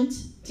to hunt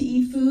to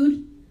eat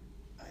food,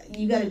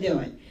 you got to do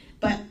it.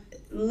 But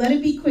let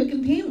it be quick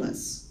and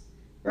painless,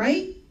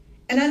 right?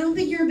 And I don't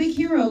think you're a big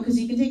hero because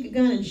you can take a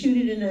gun and shoot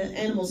it in an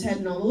animal's head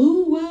and all,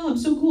 oh, wow, I'm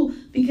so cool.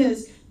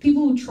 Because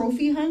people who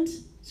trophy hunt,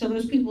 so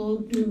those people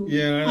who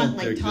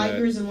hunt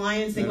tigers and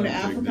lions, they go to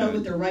Africa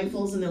with their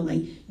rifles and they're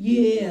like,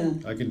 yeah.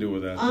 I can do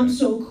with that. I'm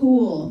so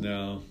cool.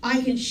 No.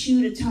 I can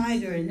shoot a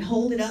tiger and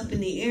hold it up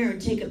in the air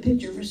and take a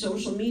picture for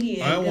social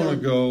media. I want to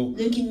go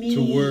look at me.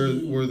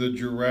 to where the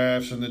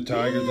giraffes and the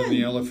tigers and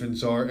the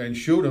elephants are and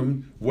shoot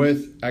them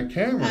with a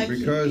camera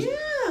because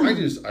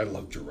I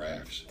love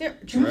giraffes.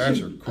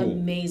 Giraffes are cool.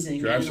 Amazing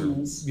giraffes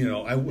animals.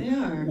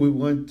 We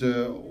went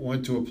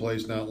to a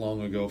place not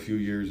long ago, a few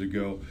years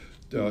ago,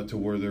 to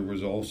where there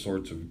was all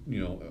sorts of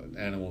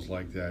animals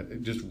like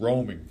that just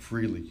roaming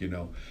freely,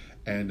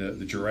 and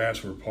the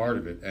giraffes were part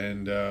of it,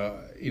 and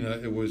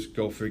it was,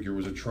 go figure, it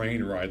was a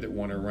train ride that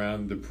went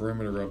around the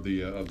perimeter of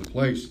the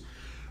place.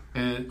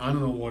 And I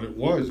don't know what it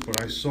was,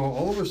 but I saw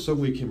all of a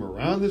sudden we came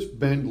around this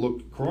bend,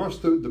 looked across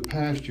the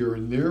pasture,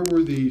 and there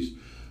were these,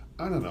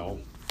 I don't know,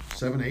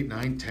 7, 8,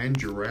 9, 10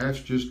 giraffes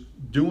just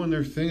doing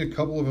their thing. A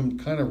couple of them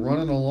kind of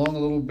running along a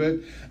little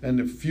bit, and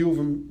the few of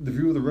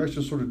the rest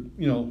just sort of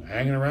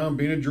hanging around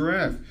being a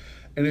giraffe.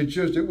 And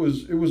it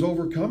was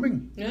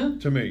overcoming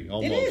to me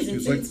almost. It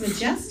is. It's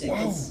majestic.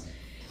 Wow.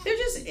 They're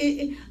just.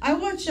 I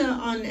watch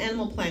on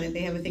Animal Planet.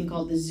 They have a thing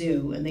called the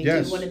Zoo, and they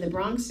Yes. do one in the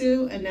Bronx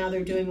Zoo, and now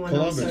they're doing one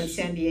Columbus. also in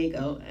San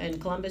Diego and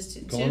Columbus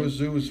too. Columbus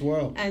Zoo as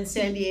well. And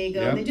San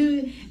Diego. Yep. They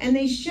do, and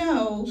they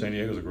show. San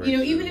Diego's a great You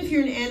know, zoo. even if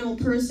you're an animal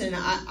person,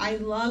 I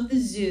love the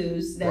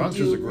zoos that Bronx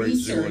do is a great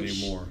zoo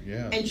research anymore.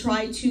 Yeah. and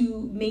try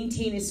to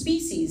maintain a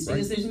species,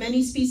 because there's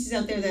many species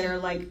out there that are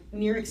like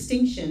near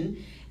extinction,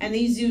 and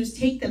these zoos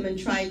take them and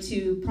try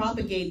to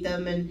propagate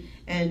them and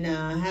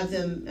have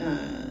them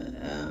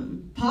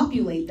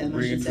populate them,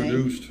 I should say,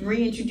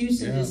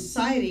 reintroduced into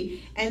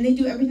society, and they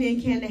do everything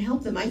they can to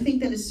help them. I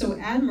think that is so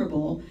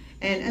admirable.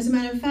 And as a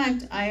matter of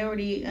fact, I'm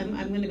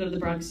going to go to the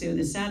Bronx Zoo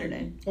this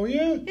Saturday. Oh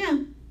yeah.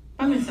 Yeah,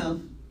 by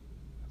myself.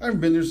 I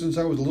haven't been there since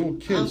I was a little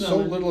kid. I'm So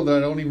going. little that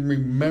I don't even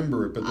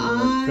remember it. But there were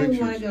like I pictures.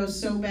 want to go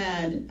so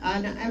bad.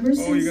 Ever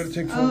since, You got to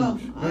take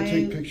photos. You got to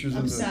take I'm pictures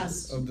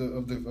obsessed. of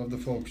the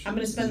folks. I'm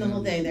going to spend the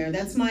whole day there.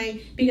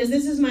 Because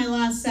this is my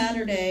last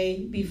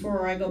Saturday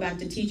before I go back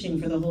to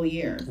teaching for the whole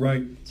year.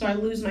 Right. So I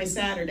lose my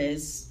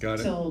Saturdays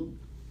till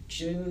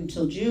June.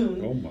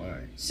 Oh my.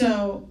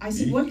 So I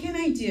said, what can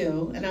I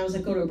do? And I was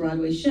like, go to a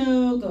Broadway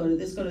show, go to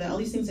this, go to that, all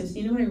these things. I said,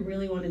 you know what I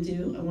really want to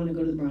do? I want to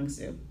go to the Bronx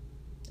Zoo.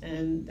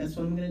 And that's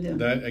what I'm going to do.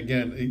 That,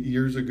 again,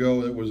 years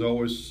ago, it was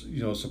always,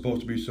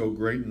 supposed to be so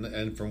great.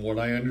 And from what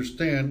I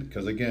understand,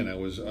 because, again, I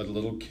was a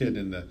little kid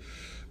in the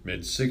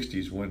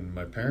mid-'60s when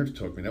my parents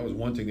took me. That was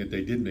one thing that they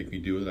did make me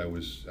do that I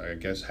was, I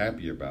guess,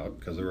 happy about,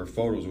 because there were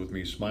photos with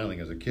me smiling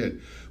as a kid.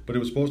 But it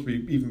was supposed to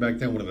be, even back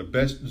then, one of the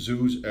best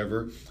zoos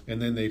ever.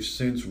 And then they've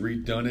since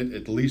redone it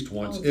at least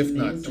once, if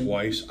not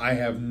twice. I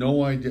have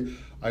no idea.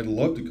 I'd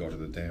love to go to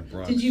the damn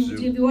Bronx Zoo.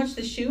 Did you watch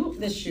the big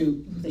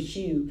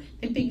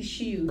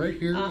shoe? Right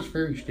here, this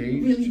very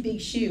stage. Really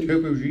big shoe.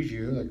 Topo's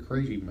easier, like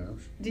Crazy Mouse.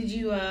 Did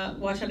you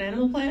watch on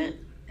Animal Planet?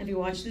 Have you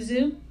watched the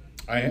zoo?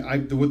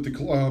 With the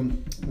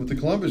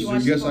Columbus Zoo,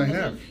 yes, I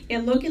have.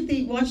 Yeah,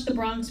 watch the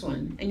Bronx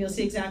one, and you'll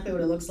see exactly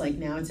what it looks like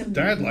now. It's amazing.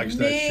 Dad likes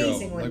that show.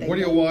 Like, what are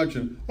you built.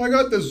 watching? I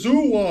got the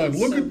zoo on.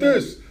 Look So at good.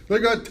 this. They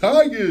got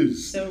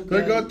tigers. So They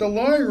good. got the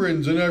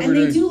lions and everything.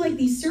 And they do like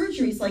these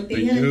surgeries. Like they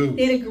They had do.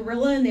 a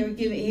gorilla, and they were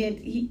giving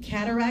he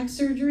cataract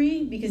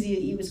surgery because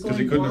he was going Because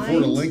he couldn't blind.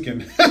 afford a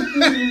Lincoln.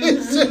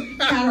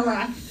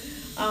 Cataract.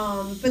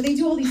 But they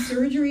do all these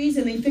surgeries,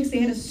 and they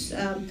had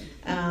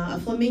a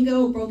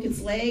flamingo broke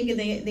its leg, and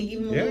they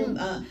give him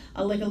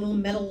a little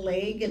metal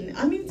leg, and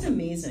I mean, it's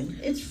amazing.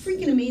 It's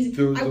freaking amazing.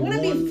 I want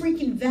to be a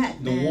freaking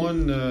vet. The man.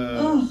 one.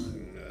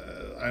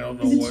 I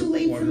don't know Is it what, too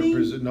late what for her me?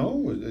 position.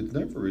 No, it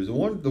never is. The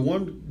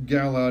one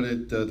gal out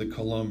at the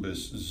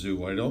Columbus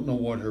Zoo. I don't know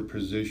what her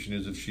position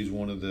is. If she's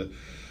one of the,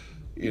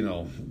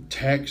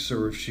 techs,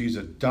 or if she's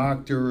a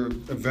doctor, a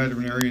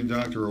veterinarian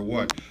doctor, or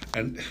what.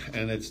 And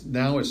it's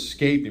now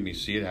escaping me.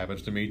 See, it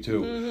happens to me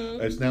too.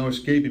 Mm-hmm. It's now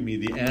escaping me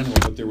the animal.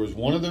 But there was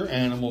one of their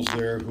animals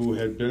there who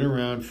had been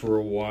around for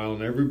a while,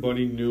 and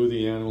everybody knew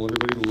the animal.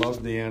 Everybody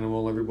loved the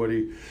animal.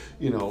 Everybody,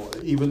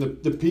 even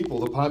the people,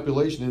 the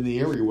population in the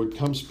area would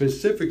come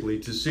specifically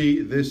to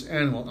see this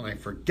animal. And I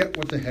forget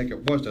what the heck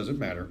it was. Doesn't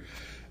matter.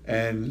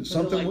 And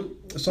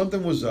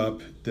something was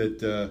up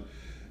that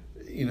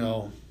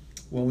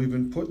well, we've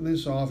been putting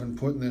this off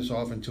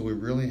until we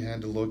really had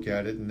to look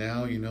at it. And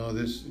now,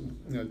 this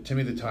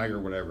Timmy the tiger,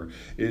 or whatever,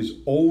 is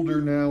older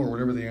now, or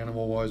whatever the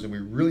animal was, and we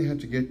really had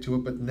to get to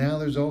it. But now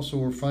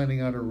we're finding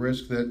out a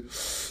risk that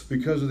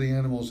because of the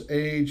animal's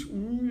age,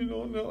 we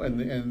don't know,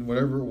 and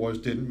whatever it was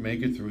didn't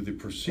make it through the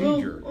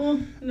procedure.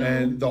 No.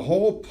 And the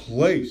whole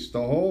place,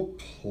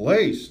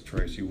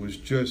 Tracy, was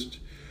just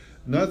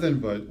nothing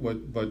but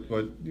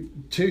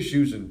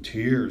tissues and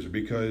tears,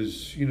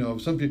 because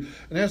some people,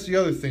 and that's the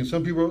other thing,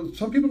 some people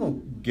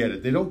don't get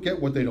it. They don't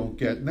get what they don't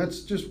get, and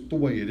that's just the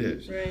way it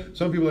is. Right.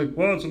 Some people are like,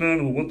 well, it's an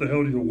animal, what the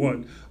hell do you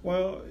want?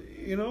 Well,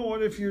 you know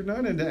what, if you're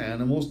not into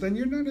animals, then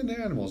you're not into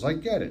animals. I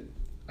get it.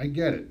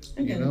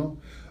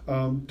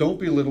 Don't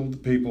belittle the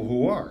people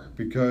who are,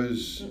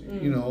 because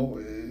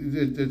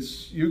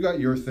it's you got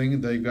your thing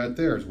and they've got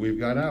theirs, we've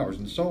got ours,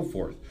 and so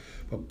forth.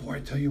 But boy, I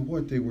tell you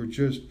what, they were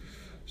just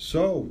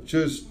not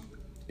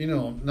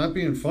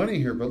being funny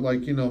here, but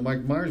like,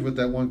 Mike Myers with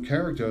that one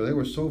character, they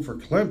were so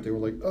verklempt. They were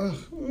like, ugh,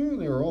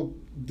 they were all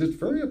just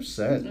very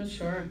upset. Oh,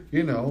 sure.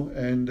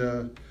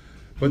 And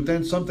but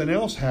then something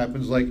else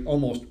happens, like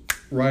almost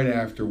right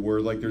after,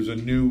 where like there's a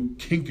new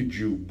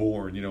kinkajou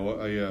born,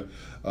 a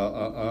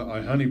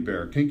honey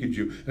bear,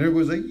 kinkajou, and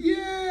everybody's like,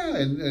 yeah,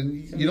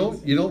 and you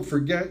don't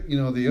forget,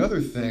 the other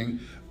thing,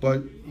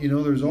 but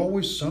there's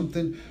always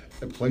something.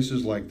 at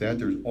places like that,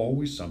 there's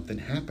always something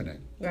happening.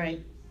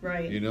 Right.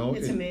 Right. You know,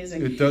 it's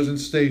amazing. It doesn't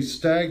stay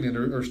stagnant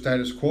or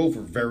status quo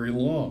for very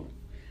long.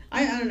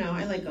 I don't know.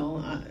 I like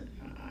all.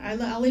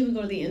 I'll even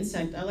go to the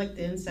insect. I like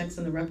the insects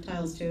and the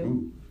reptiles too.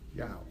 Ooh,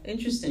 yeah.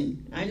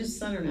 Interesting. I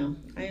don't know.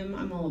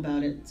 I'm all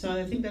about it. So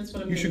I think that's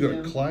what I'm You going should to go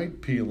do. to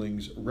Clyde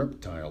Peeling's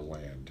Reptile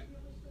Land.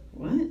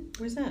 What?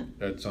 Where's that?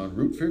 That's on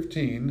Route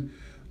 15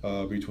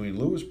 between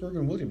Lewisburg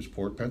and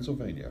Williamsport,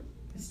 Pennsylvania.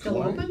 It's still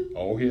Clyde- open?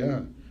 Oh,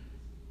 yeah.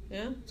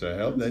 Yeah. It's a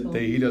hell, That's cool.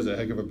 he does a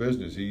heck of a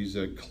business. He's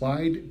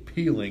Clyde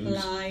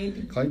Peeling's.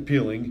 Clyde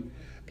Peeling.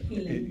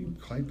 Peeling.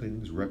 Clyde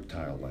Peeling's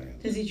Reptile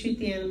Land. Does he treat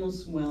the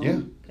animals well? Yeah.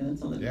 Okay,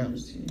 that's all that Yeah.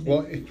 matters to me.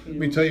 Well, Treat let them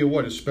me well. tell you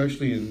what,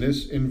 especially in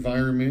this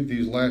environment,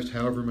 these last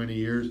however many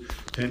years,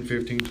 10,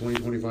 15, 20,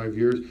 25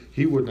 years,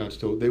 he would not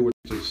still, they would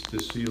just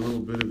see a little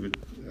bit of it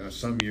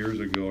some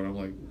years ago, and I'm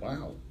like,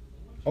 wow,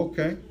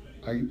 okay,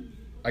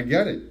 I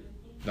get it.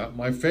 Not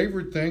my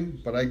favorite thing,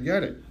 but I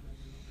get it.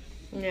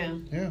 Yeah.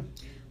 Yeah,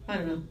 I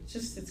don't know.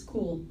 It's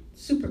cool.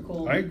 Super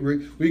cool. I agree.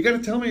 Well, you got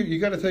to tell me, you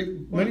got to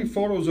take many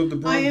photos of the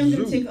Bronx I am Zoo.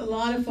 going to take a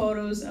lot of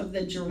photos of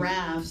the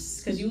giraffes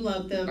because you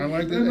love them. I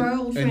like that. Remember our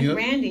old And friend you know-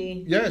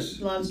 Randy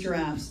Yes. loves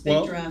giraffes.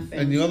 Big giraffe fan.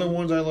 and the other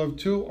ones I love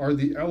too are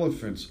the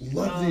elephants.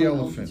 Love the Oh,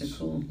 elephants. they're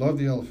cool. Love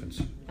the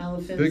elephants.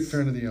 Elephants. Big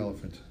fan of the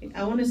elephant.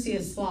 I want to see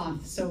a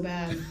sloth so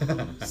bad.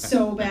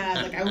 So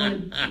bad. Like I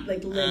want to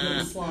live with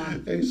a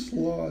sloth. A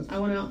sloth. I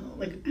want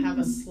to have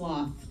a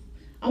sloth.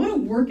 I want to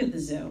work at the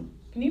zoo.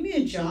 Can you give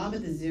me a job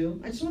at the zoo?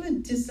 I just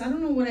want to I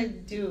don't know what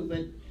I'd do,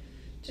 but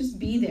just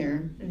be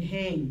there and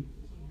hang.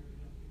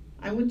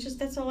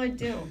 That's all I'd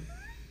do.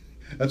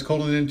 That's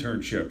called an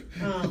internship.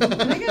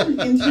 Can I get an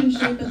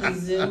internship at the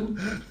zoo?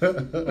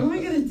 What am I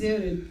going to do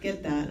to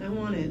get that? I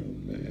want it.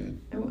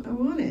 Man. I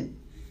want it.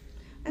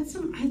 I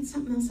had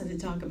something else I had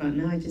to talk about.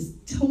 Now I just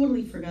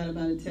totally forgot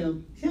about it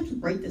too. You have to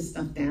write this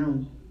stuff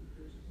down.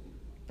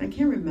 I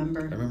can't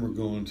remember. I remember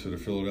going to the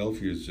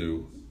Philadelphia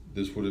Zoo.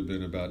 This would have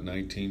been about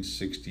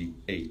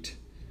 1968.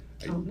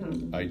 Oh,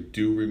 no. I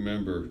do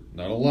remember,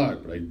 not a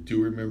lot, but I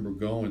do remember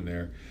going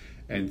there.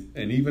 And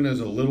even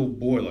as a little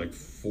boy, like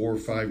 4 or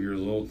 5 years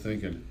old,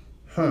 thinking,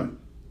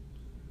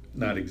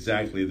 not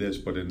exactly this,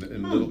 but in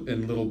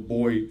little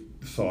boy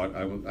thought,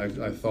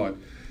 I thought,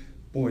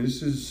 boy,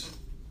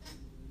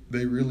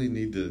 they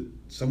really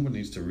someone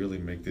needs to really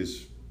make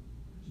this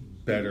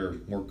better,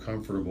 more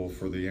comfortable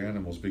for the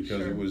animals,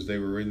 because Sure. they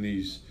were in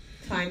these,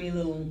 Tiny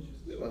little.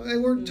 well, they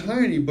weren't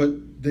tiny,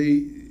 but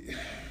there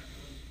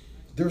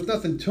was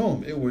nothing to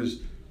them. It was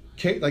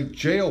like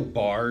jail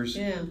bars,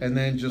 Yeah. and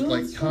then just Well,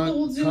 like that's what the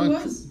old zoo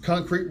was.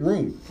 concrete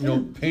room,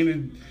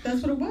 painted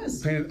That's what it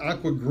was.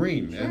 aqua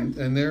green, Sure.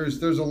 and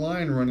there's a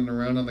line running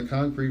around on the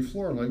concrete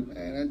floor. I'm like,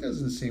 man, that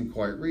doesn't seem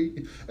quite right.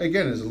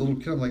 Again, as a little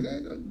kid, I'm like,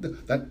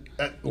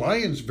 that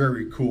lion's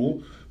very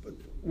cool, but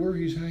where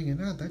he's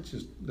hanging out, that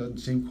just doesn't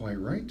seem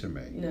quite right to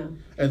me. No.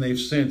 And they've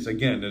since,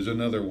 again, there's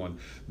another one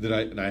that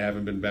I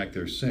haven't been back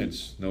there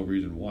since. No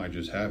reason why, I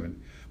just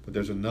haven't. But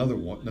there's another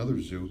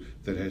zoo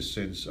that has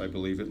since, I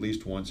believe, at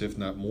least once, if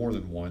not more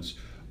than once,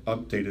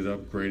 updated,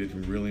 upgraded,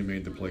 and really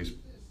made the place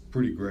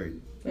pretty great.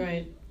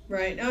 Right.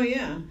 Oh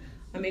yeah.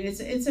 I mean,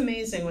 it's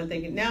amazing what they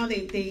can. Now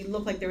they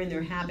look like they're in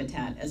their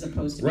habitat as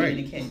opposed to being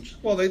in a cage.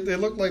 Well, they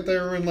look like they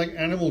were in like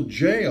animal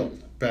jail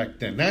back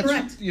then. That's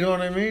Correct. You know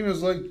what I mean? It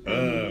was like,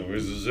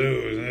 where's the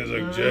zoo? And it's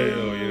like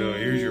jail.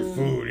 Here's your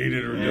food. Eat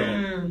it or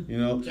don't.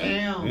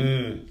 Jail.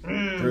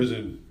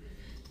 Prison.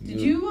 Did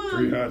you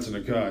 3 hots and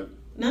a cot.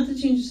 Not to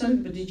change the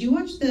subject, but did you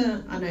watch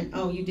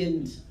you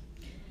didn't.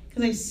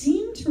 Because I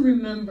seem to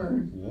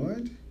remember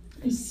What?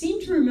 a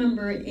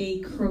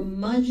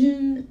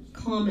curmudgeon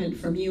comment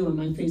from you on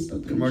my Facebook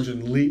page.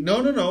 Curmudgeon Lee.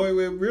 No.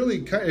 It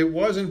really, it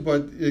wasn't,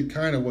 but it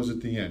kind of was at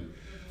the end.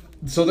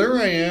 So there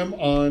I am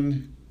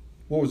on,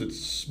 what was it,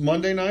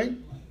 Monday night?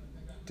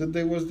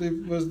 Was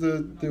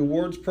the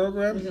awards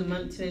program?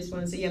 Today's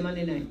Wednesday. Yeah,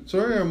 Monday night. So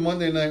I am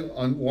Monday night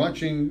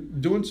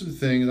doing some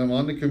things. I'm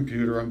on the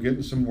computer. I'm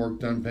getting some work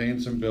done, paying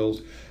some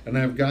bills, and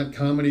I've got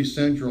Comedy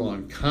Central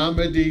on.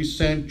 Comedy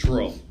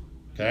Central,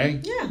 okay?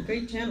 Yeah,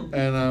 great channel.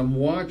 And I'm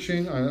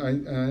watching.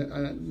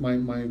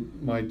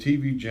 My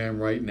TV jam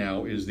right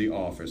now is The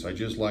Office. I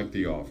just like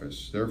The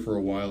Office. There for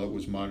a while it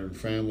was Modern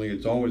Family.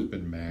 It's always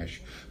been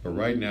MASH, but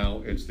right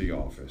now it's The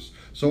Office.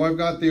 So I've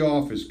got The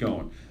Office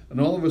going. And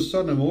all of a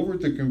sudden, I'm over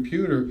at the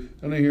computer,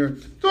 and I hear,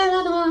 so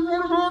I'm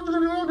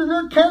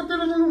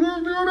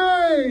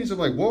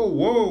like, whoa.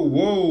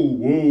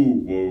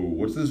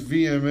 What's this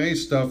VMA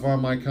stuff on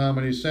my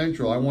Comedy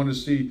Central? I want to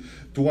see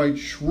Dwight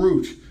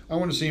Schrute. I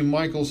want to see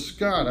Michael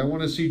Scott. I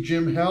want to see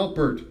Jim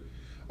Halpert.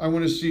 I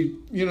want to see,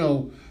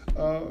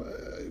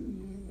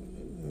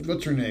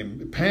 what's her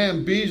name?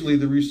 Pam Beasley,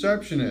 the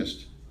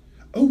receptionist.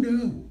 Oh,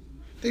 no.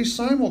 They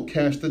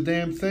simulcast the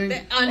damn thing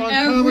on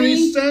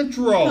Comedy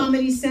Central.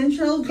 Comedy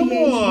Central, Come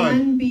VH1,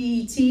 on.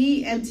 BET,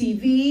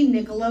 MTV,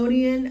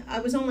 Nickelodeon.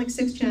 I was on like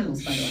 6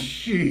 channels, by the way.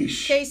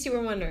 Sheesh. In case you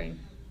were wondering.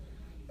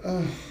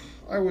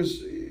 I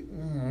was...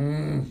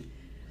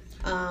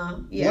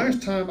 Yeah.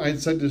 Last time, I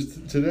said this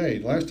today,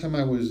 last time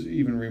I was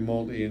even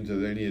remotely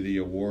into any of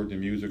the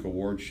music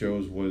award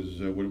shows was,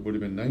 would have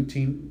been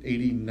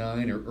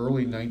 1989 or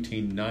early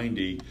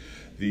 1990,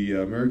 the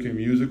American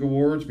Music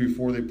Awards,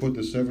 before they put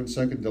the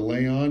 7-second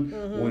delay on,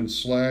 when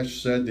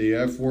Slash said the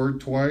F word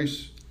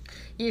twice.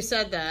 You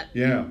said that.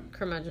 Yeah.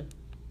 Curmudgeon.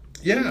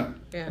 Yeah.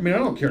 Yeah. I mean, I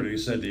don't care that he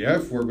said the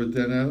F word, but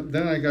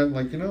then I got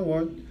like, you know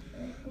what?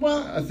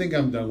 Well, I think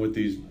I'm done with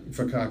these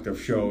fakakta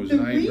shows,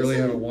 and I really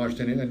haven't watched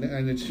any,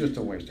 and it's just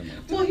a waste of my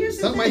time. well, here's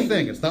It's the not thing. my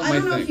thing. It's not my I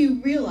thing. don't know if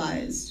you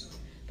realized,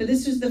 but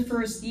this was the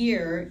first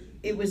year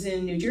it was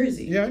in New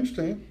Jersey. Yeah, I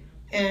understand.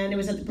 And it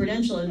was at the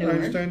Prudential in I Newark.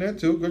 understand that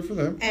too. Good for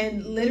them.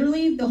 And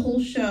literally the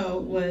whole show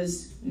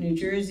was New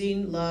Jersey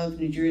love,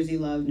 New Jersey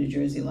love, New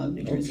Jersey love,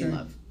 New Jersey Okay.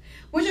 love.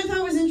 Which I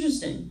thought was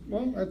interesting.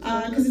 Well,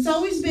 Because it's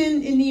always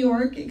been in New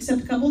York,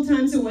 except a couple of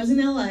times it was in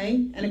LA,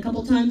 and a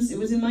couple of times it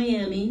was in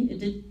Miami. It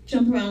did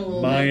jump around a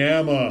little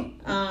Miami.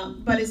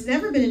 bit. But it's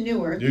never been in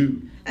Newark.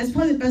 Dude. That's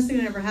probably the best thing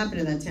that ever happened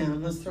to that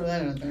town. Let's throw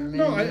that out there. I mean,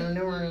 No,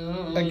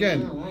 Newark.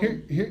 Again,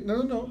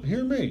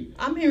 hear me.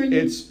 I'm hearing you.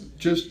 It's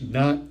just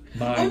not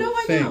my Oh, no,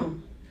 I thing. know.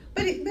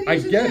 But I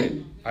here's the get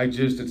thing. it.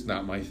 It's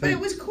not my But thing. it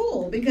was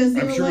cool because they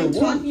I'm were sure like it was.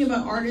 talking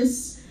about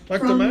artists Like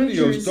from New DiMattio's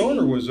Jersey.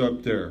 daughter was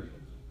up there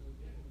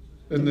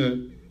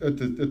in at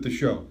the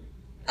show.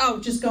 Oh,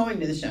 just going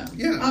to the show.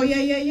 Yeah. Oh,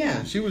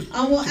 yeah. She was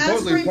well,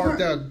 supposedly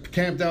Asbury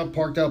camped out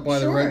by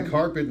the Sure. red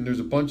carpet, and there's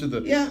a bunch of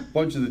the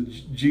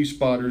G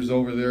spotters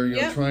over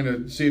there, trying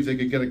to see if they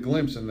could get a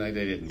glimpse, and they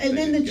didn't. And They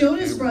then the didn't get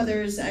Jonas it.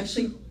 Brothers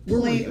actually Where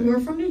were played. they? Who are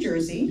from New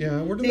Jersey?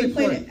 Yeah, where did they they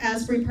played play? at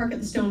Asbury Park at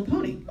the Stone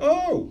Pony.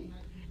 Oh,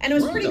 And it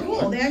was Right pretty cool.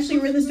 on. They actually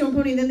were in the Stone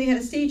Pony, then they had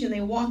a stage, and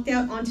they walked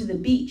out onto the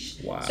beach.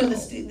 Wow. So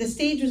the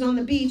stage was on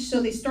the beach,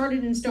 so they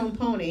started in Stone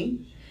Pony,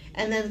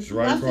 and then It's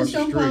right left the across the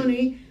Stone street.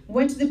 Pony,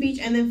 went to the beach,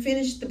 and then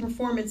finished the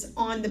performance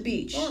on the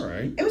beach. all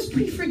right. It was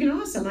pretty freaking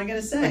awesome, I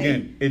gotta say.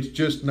 Again, it's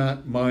just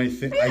not my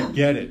thing. Yeah. I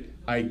get it.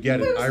 I get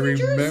it. But it was I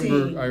New remember.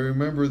 Jersey. I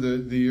remember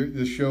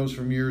the shows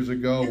from years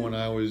ago when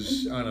I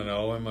was, I don't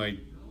know, in my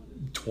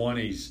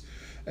 20s.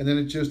 And then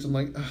I'm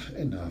like,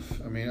 enough.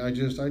 I mean, I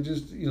just,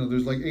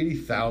 there's like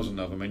 80,000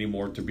 of them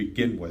anymore to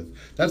begin with.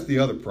 That's the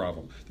other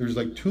problem. There's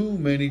like too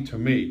many to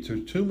me.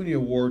 Too many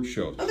award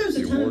shows. Oh, there's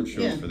a the ton, award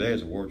shows yeah. for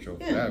this, award show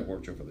for Yeah. that,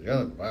 award show for the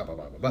other, blah, blah,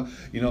 blah, blah, blah.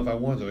 If I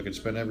wanted to, I could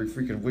spend every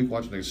freaking week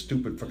watching a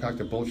stupid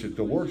fakakta bullshit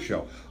award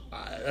show.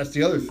 That's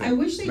the other thing. I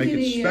wish they Make did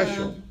it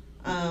special.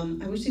 I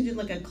wish they did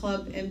like a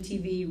Club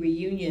MTV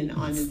reunion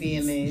on the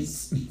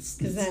VMAs,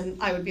 because then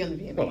I would be on the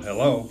VMAs. Well,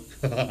 hello.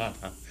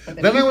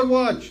 Then I would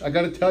watch. I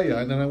got to tell you,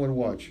 and then I would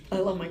watch. I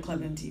love my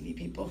Club MTV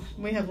people.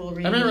 We have little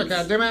reunions.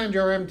 America, demand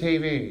your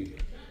MTV.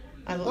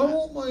 I I love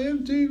want my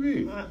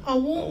MTV. I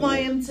want my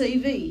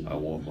MTV. I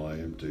want my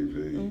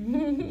MTV.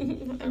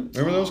 Remember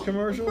Remember those Of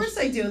commercials? course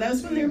I do. That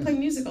was when they were playing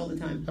music all the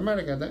time.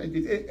 America,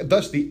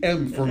 thus the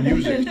M for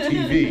music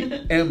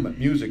TV. M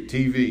music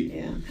TV.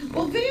 Yeah.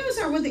 Well, videos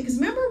are one thing, because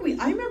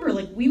I remember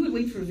like we would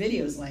wait for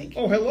videos like,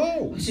 Oh,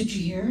 hello. oh, did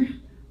you hear?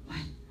 What?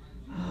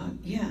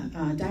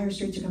 Dire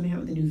Straits are coming out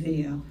with a new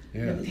video. Yeah.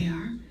 You know what they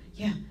are?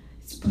 Yeah.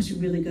 It's supposed to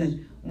be really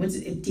good. Once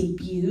it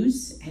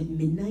debuts at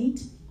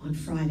midnight on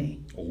Friday.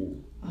 Oh,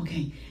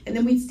 Okay. And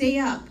then we'd stay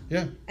up.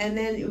 yeah. And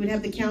then it would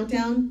have the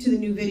countdown to the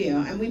new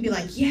video. And we'd be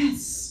like,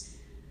 yes.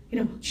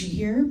 Did you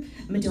hear?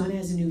 Madonna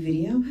has a new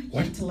video. What? You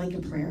have to like a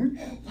prayer.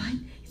 What?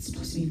 It's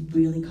supposed to be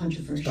really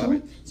controversial. Stop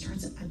it.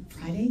 Starts on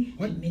Friday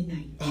What? at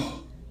midnight.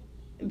 Oh.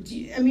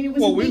 I mean, it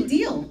was a big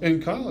deal.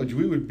 In college,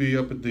 we would be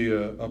up at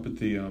the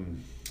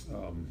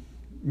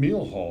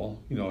meal hall,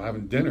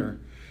 having dinner,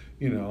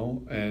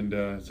 and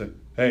say,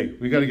 "Hey,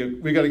 we gotta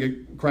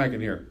get cracking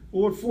here."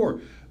 Well, what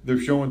for? They're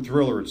showing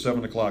Thriller at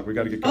 7:00. We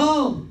gotta get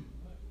going.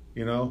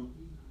 Oh,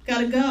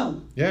 gotta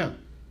go. Yeah.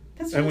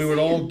 That's what And I'm we would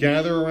saying. all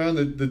gather around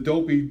the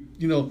dopey,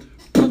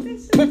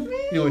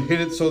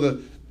 hit it so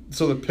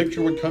the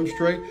picture would come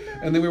straight,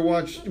 and then we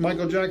watch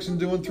Michael Jackson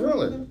doing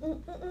Thriller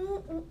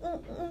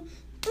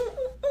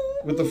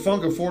with the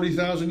funk of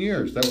 40,000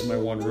 years. That was my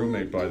one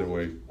roommate, by the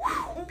way.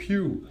 Whew,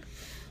 pew.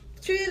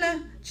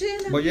 Thriller.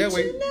 But yeah,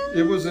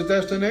 it was a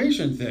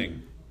destination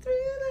thing.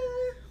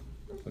 Thriller.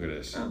 Look at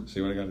this. Oh.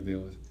 See what I got to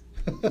deal with.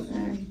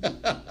 Sorry.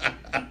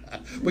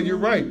 But you're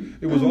right.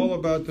 It was all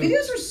about the.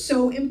 Videos are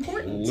so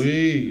important.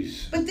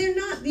 Please. But they're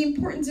not. The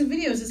importance of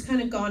videos has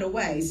kind of gone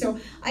away. So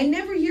I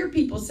never hear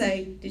people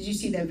say, "Did you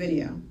see that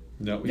video?"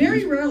 No.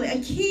 Very rarely.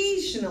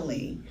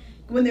 Occasionally,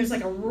 when there's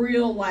like a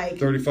real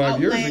 35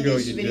 years ago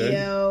outlandish you did.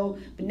 video.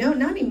 But no,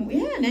 not even.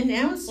 Yeah, and then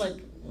now it's like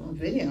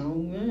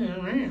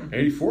video.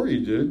 84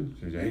 you did.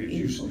 Hey, did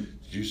 84.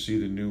 you see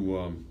the new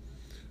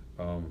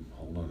hold on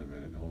a minute.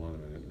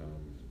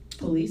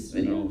 Police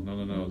video.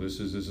 No. This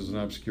is an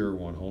obscure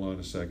one. Hold on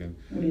a second.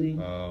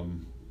 Waiting.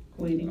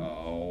 Waiting.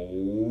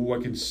 Oh, I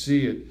can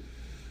see it.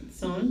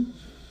 Song.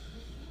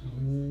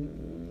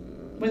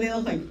 What do they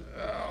look like?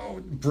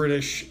 Oh,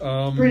 British.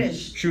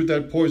 British. Shoot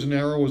That Poison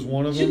Arrow was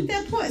one of them. Shoot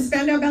That Poison.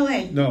 Spandau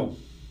Ballet. No,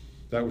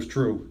 that was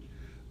true.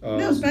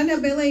 No,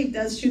 Spandau Ballet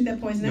does Shoot That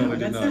Poison No, Arrow. they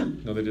did That's not.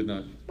 them. No, they did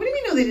not. What do you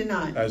mean? No, they did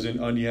not. As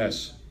in,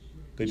 yes.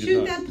 They did Shoot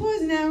not. that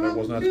poison arrow. That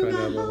was not through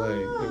Spandau my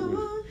Ballet. It heart.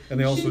 was, and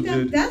they also Shoot that-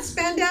 did. That's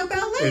Spandau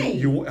Ballet.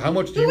 How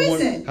much do Who you is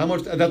want? it? How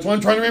much? That's what I'm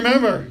trying to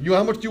remember.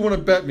 How much do you want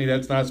to bet me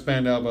that's not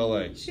Spandau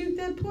Ballet? Shoot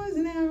that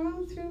poison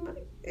arrow through my.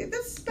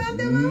 That's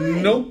Spandau Ballet.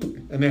 Nope.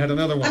 And they had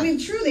another one. I mean,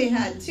 true, they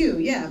had too.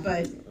 Yeah,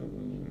 but.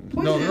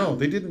 Poison No, arrow.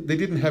 they didn't. They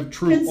didn't have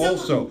True. Can someone-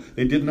 Also,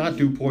 they did not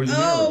do Poison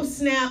Oh Arrow.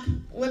 snap!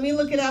 Let me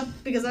look it up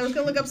because I was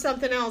gonna look up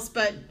something else,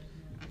 but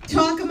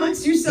talk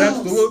amongst yourselves.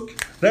 That's the look.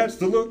 That's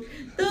the look.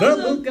 The The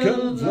look look.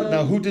 of love.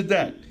 Now, who did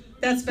that?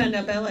 That's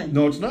Spandau Ballet.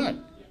 No, it's not.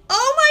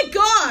 Oh my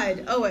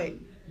God! Oh wait,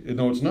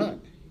 No, it's not.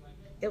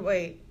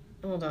 wait.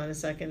 Hold on a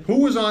second. Who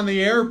was on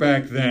the air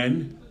back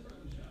then?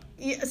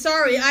 Yeah,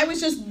 sorry, I was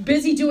just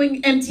busy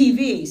doing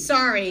MTV.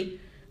 Sorry.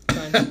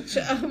 Hold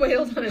on. Wait,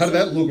 hold on a How second. did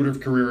that lucrative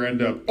career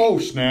end up? Oh,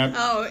 snap.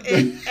 Oh,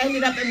 it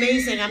ended up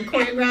amazing. I'm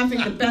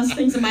choreographing the best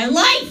things in my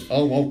life.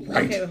 Oh, well,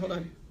 right. Okay, hold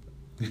on.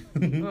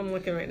 I'm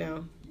looking right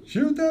now.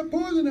 Shoot that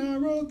poison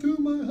arrow through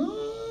my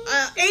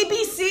heart.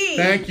 ABC.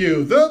 Thank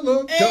you. The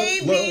look of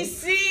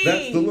ABC. love.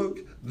 That's the look.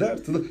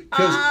 That's the look.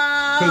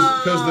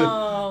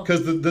 Oh.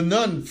 Because the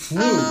nun flew.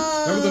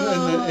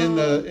 Remember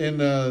in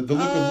the look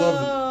of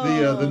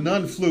love, the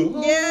nun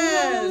flew.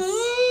 Yes.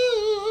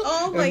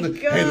 Oh my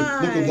And God. Hey,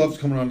 the look of love's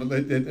coming on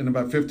in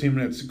about 15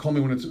 minutes. Call me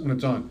when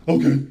it's on.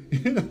 Okay.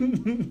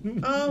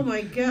 Oh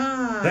my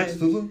God. That's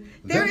the look.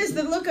 There is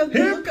the look of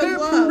Hip, hip,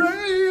 love.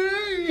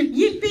 hooray.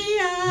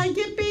 Yippee-yi,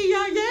 yippee-yi,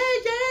 yeah,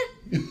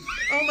 yeah.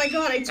 Oh my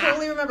God, I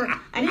totally remember.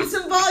 I need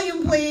some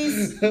volume,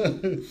 please.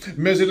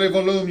 Mets le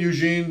volume,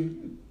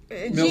 Eugene.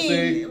 Merci.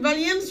 Jean,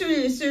 volume sur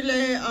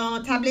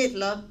le tablette,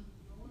 là.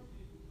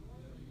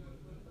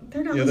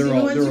 They're not Yeah, listening. they're No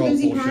all one's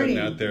busy bullshitting partying.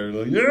 out there.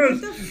 Like,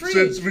 What the yes, freak?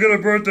 since we got a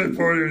birthday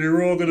party,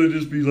 you're all gonna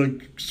just be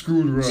like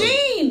screwed around.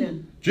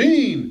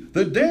 Gene!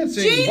 The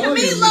dancing Gene, the volume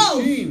meatloaf!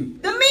 machine.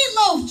 The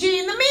meatloaf,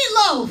 Gene, the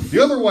meatloaf! The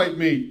other white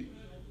meat.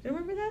 Do you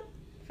remember that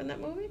from that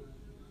movie?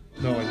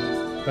 No, I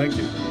don't. Thank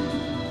you.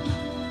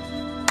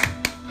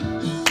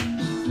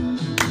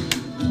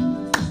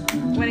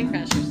 Wedding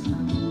Crashers.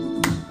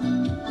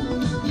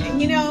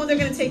 And you know they're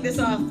gonna take this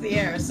off the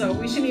air, so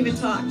we shouldn't even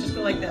talk. Just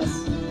go like this,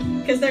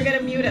 because they're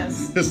gonna mute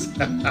us.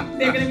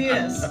 They're gonna mute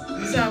us.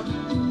 So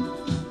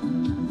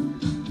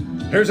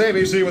Here's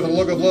ABC with a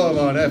look of love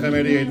on FM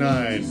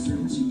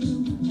 88.9.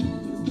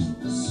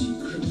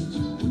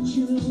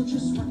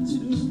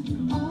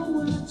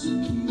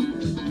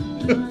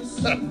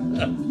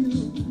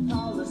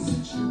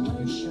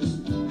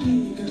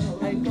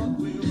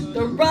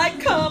 the right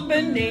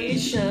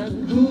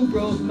combination. Who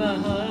broke my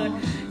heart?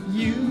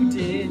 You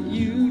did.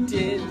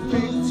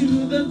 Bring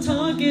to the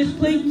target.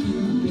 Play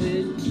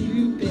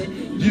Cupid.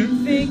 You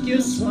think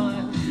you're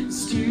smart.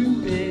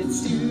 Stupid.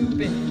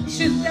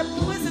 Shoot that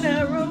poison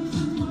arrow.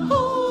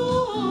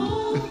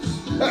 Oh.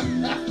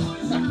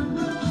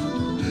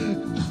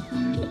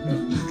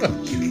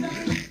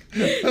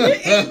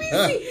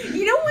 ABC.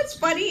 You know what's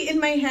funny? In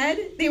my head,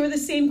 they were the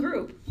same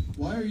group.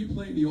 Why are you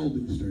playing the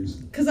oldies, Tracy?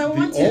 Because I The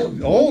want to.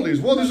 oldies.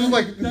 Well, this is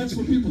like. That's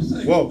what people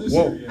say. Whoa, This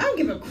whoa. area. I don't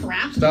give a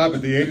crap. Stop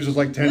it. The 80s was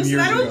like 10 Listen,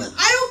 years I ago.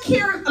 don't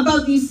care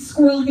about these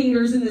squirrel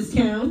haters in this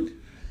town.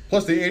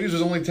 Plus, the 80s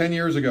was only 10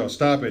 years ago.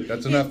 Stop it.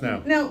 That's enough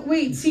now. No,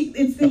 wait. See,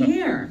 it's the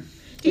hair.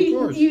 Of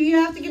course. You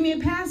have to give me a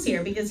pass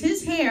here because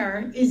his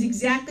hair is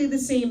exactly the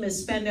same as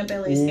Spandau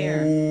Ballet's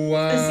hair.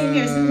 Wow. The same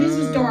hair. So his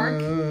is dark,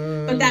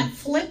 but that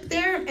flip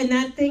there and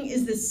that thing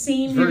is the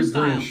same Very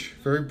hairstyle. British.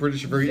 Very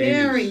British. Very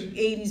 80s. Very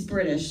 80s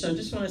British. So I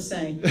just want to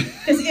say,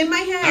 because in my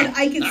head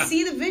I could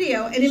see the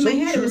video, and in So my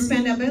head it was true.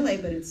 Spandau Ballet,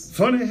 but it's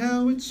Funny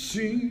how it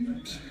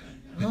seems.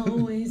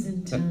 always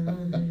in time.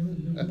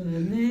 But I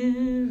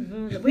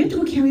never... We have to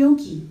go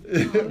karaoke.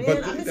 Oh,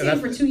 man, I've been singing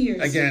for 2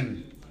 years.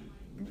 Again,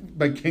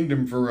 my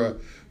kingdom for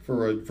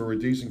a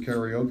decent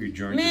karaoke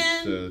joint.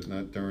 Man. It's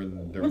not during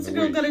What's a the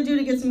girl week. got to do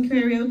to get some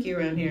karaoke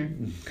around here?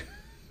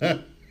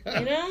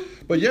 You know?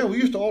 But yeah, we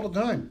used to all the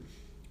time.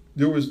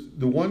 There was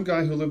the one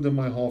guy who lived in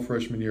my hall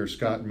freshman year,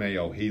 Scott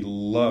Mayo. He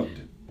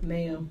loved.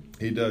 Mayo.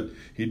 He did.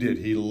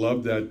 He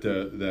loved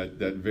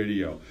that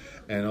video.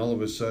 And all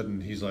of a sudden,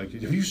 he's like,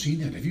 "Have you seen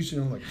that? Have you seen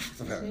it?" I'm like,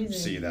 "I didn't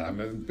see that.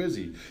 I'm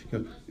busy." He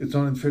goes, "It's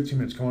on in 15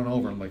 minutes. Come on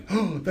over." I'm like,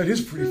 "Oh, that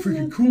is pretty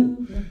freaking cool."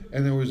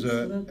 And there was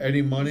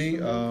Eddie Money.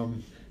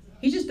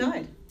 He just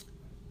died.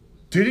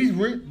 Did he?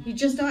 He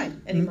just died.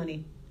 Eddie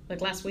Money. Like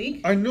last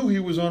week. I knew he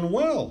was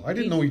unwell. I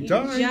didn't know he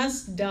died. He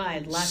just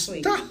died last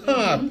week.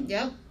 Stop.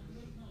 Yep.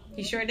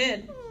 He sure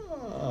did.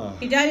 Ah.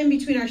 He died in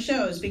between our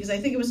shows because I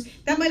think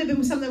that might have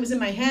been something that was in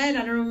my head. I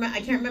don't remember. I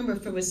can't remember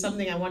if it was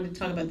something I wanted to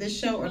talk about this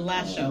show or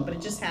last show, but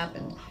it just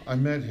happened. I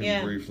met him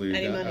Yeah, briefly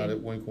Eddie out Money.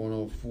 at Wink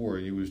 104.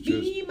 He was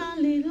just. Be my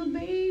little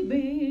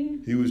baby.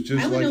 He was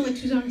just I only like, know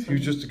like 2 songs he from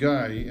was him. just a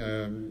guy,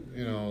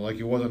 like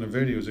he was on the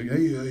video. He was like,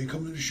 "Hey, you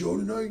coming to the show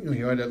tonight?" He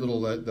had that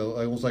little,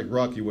 almost like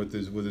Rocky with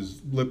his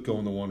lip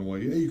going the one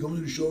way. "Hey, you coming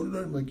to the show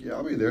tonight?" I'm like, "Yeah,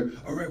 I'll be there."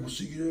 "All right, we'll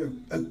see you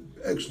there."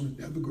 "Excellent,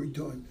 have a great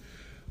time."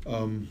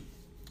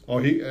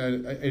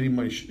 Eddie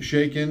Money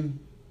shaking,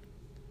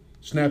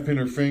 snapping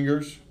her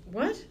fingers.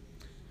 What?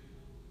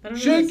 I don't know.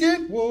 Shake this.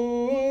 it,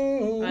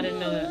 whoa! I didn't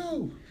know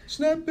that.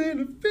 snapping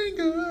her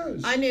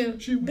fingers. I knew.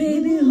 She was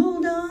Baby,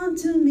 hold on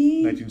to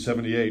me.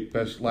 1978,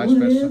 last best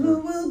Whatever summer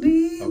will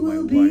be, of my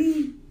will life.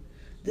 be.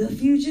 The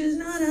future's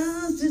not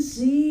ours to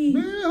see.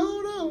 Man,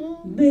 hold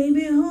on.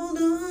 Baby, hold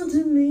on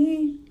to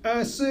me.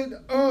 I said,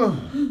 oh.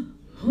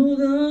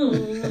 Hold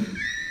on.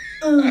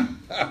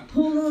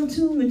 Hold on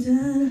to me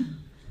tight.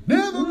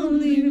 Never Don't gonna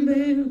leave leave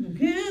me, you, baby.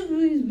 Can't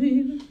please,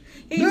 baby.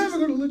 He never just,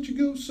 gonna let you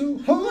go, so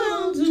hold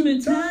on to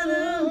me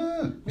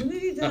tighter. when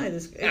did he die?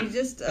 He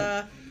just,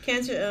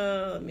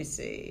 cancer, let me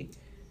see.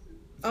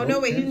 Oh, no,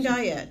 wait, he didn't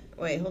die yet.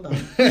 Wait, hold on.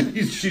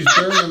 She's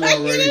buried him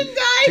already. He didn't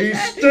die He's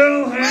yet.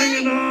 still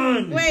hanging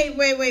on.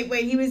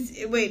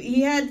 Wait.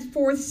 He had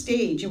fourth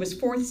stage. It was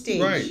fourth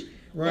stage.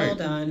 Right.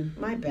 Hold on.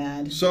 My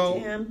bad. So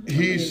Damn, I'm an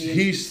idiot.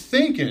 he's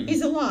thinking.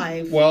 He's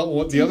alive.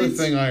 Well, the other It's-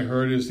 thing I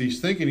heard is he's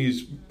thinking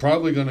he's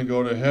probably going to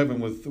go to heaven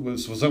with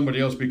somebody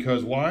else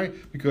because why?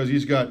 Because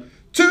he's got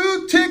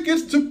 2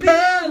 tickets to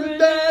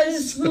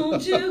paradise.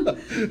 Won't you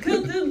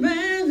cut the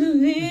bands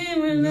in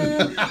here and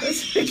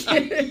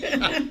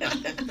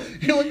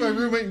You're like my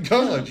roommate in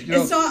college. You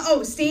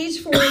know? Stage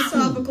 4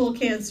 esophageal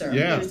cancer.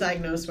 Yeah. He was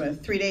diagnosed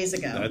with 3 days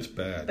ago. That's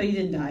bad. But he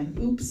didn't die.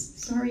 Oops.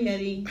 Sorry,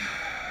 Eddie.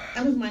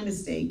 That was my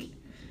mistake.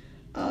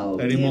 Oh,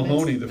 Eddie damn it.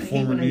 Mahoney, the I hate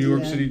former when I New do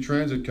York that. City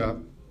Transit cop.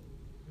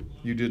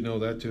 You did know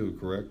that too,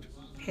 correct?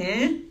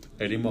 Huh?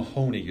 Eddie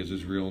Mahoney is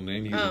his real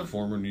name. He's Oh. a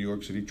former New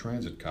York City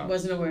Transit cop.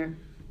 Wasn't aware.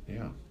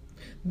 Yeah.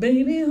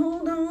 Baby,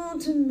 hold on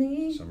to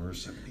me. Summer of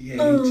 78.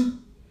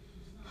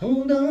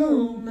 Hold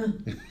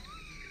on.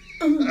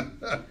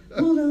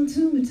 Hold on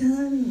to me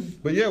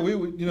tight. But yeah, we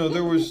would,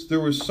 there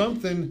was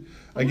something.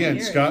 Again,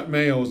 hear it. Scott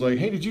Mayo was like,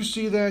 "Hey, did you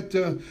see that?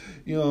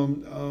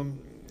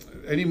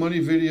 Eddie Money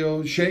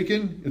video,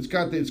 Shaken? It's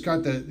got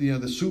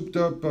the souped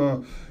up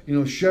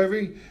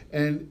Chevy,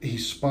 and he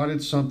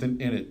spotted something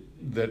in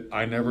it that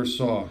I never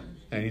saw."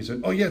 And he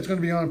said, "Oh yeah, it's going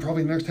to be on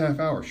probably the next half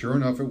hour." Sure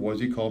enough, it was.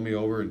 He called me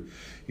over and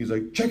he's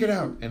like, "Check it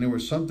out." And there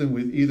was something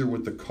with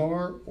the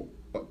car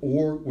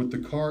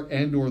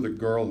and or the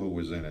girl who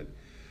was in it.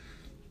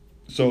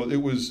 So it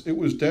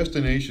was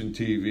destination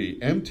TV.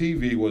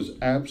 MTV was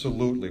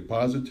absolutely,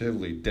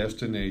 positively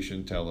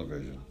destination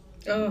television.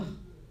 Oh.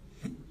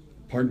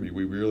 Pardon me,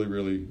 we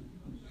really.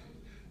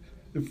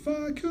 If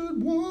I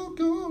could walk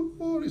on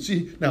water.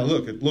 See, now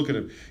look at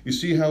him. You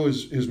see how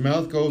his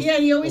mouth goes? Yeah,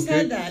 he always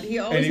had that. He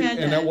always had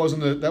that. And that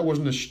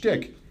wasn't a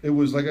shtick. It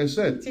was like I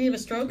said. Did he have a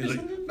stroke or He's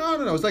something? like,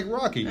 no. It's like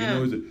Rocky.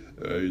 Oh. He's like,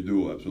 how you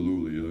doing?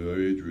 Absolutely.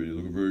 Adrian, you're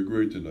looking very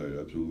great tonight.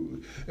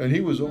 Absolutely. And he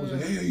was always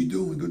like, hey, how you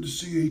doing? Good to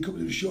see you. You coming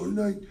to the show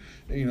tonight?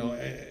 And,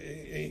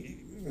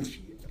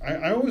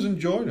 I always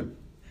enjoyed him.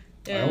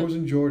 Yeah. I always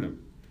enjoyed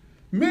him.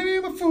 Maybe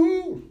I'm a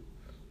fool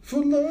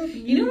for love.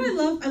 You know what I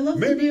love? I love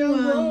Maybe the new.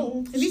 I'm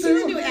wrong. Have you seen the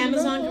Still new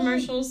Amazon hanging on.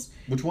 commercials?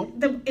 Which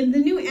one? In the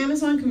new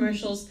Amazon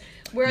commercials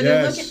where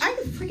they're Yes. looking. I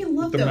freaking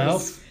love The those.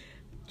 mouth?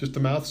 Just the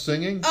mouth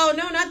singing? Oh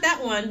no, not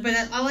that one, but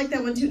I like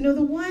that one too. No,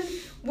 the one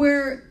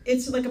where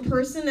it's like a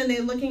person and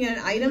they're looking at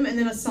an item and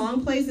then a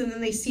song plays and then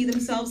they see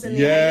themselves in the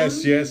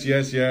Yes.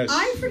 item.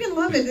 I freaking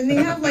love it. And they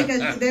have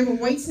they have a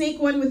white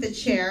snake one with a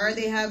chair.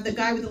 They have the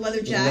guy with the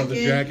leather jacket. The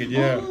leather jacket,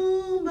 yeah.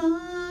 All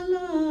my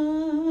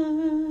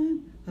life,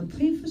 I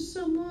pray for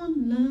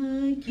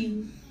someone like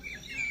you.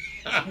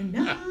 And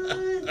I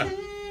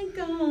thank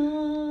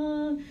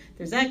God.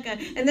 There's that guy.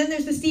 And then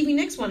there's the Stevie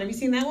Nicks one. Have you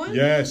seen that one?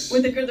 Yes.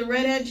 With the girl, the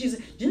redhead, she's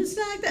just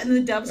like that. And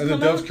the doves And come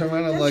the doves out. come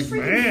out and That's like,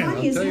 freaking man,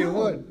 funny I'll as tell you hell.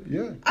 what.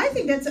 Yeah. I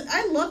think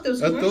I love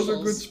those commercials. Those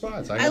are good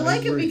spots. I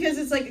like it agree. because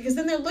it's like, because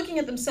then they're looking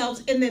at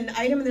themselves in the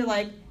item and they're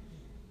like,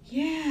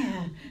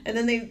 yeah. And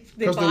then they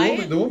buy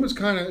it. The woman's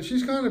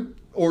she's kind of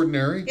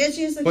ordinary. Yeah,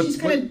 she's like, she's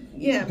kind of,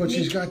 yeah. But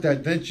she's got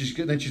that. Then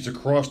she's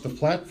across the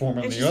platform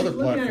on And the she's, other like,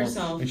 looking at platform,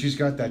 herself. and she's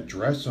got that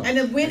dress on, And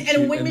a wind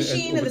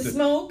machine and with the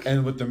smoke.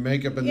 and with the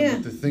makeup and Yeah.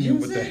 with the thing and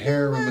with the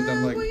hair and with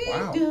them like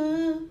wow.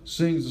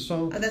 Sings the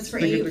song. Oh, that's for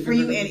you, and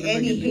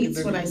Andy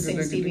hates when I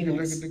sing Stevie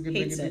Nicks.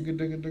 Hates it.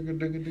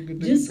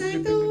 Just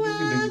like the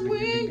wild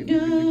wind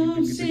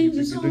dove sings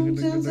a song,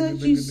 sounds like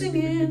she's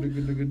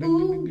singing.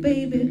 Ooh,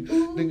 baby,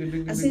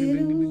 ooh. I said,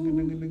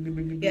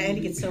 ooh. Yeah,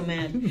 Andy gets so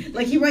mad.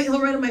 Like he'll write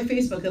on my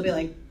Facebook. He'll be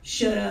like,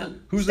 "Shut up!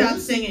 Who's Stop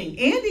that? singing."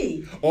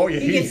 Andy. Oh yeah,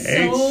 He gets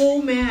hates.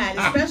 so mad,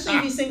 especially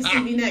if he sings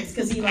Stevie Nicks,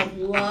 because he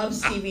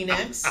loves Stevie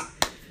Nicks.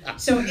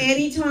 So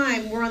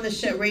anytime we're on the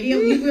show radio,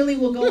 he really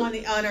will go on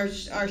our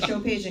show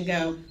page and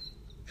go,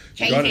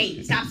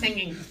 Casey, stop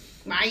singing.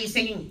 Why are you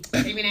singing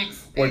Stevie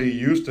Nicks? What he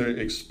used to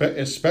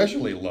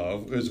especially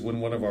love is when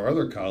one of our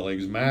other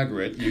colleagues,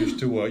 Margaret, used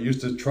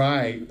to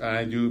try.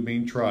 I do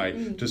mean try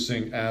to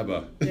sing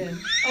ABBA. Yeah.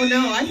 Oh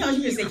no, I thought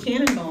you were going to say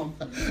Cannonball.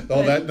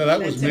 Oh, that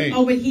was me.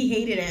 Oh, but he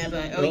hated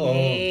ABBA. Oh. He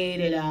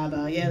hated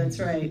ABBA. Yeah, that's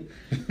right.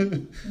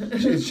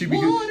 she'd be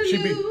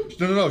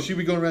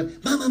going around,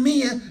 Mamma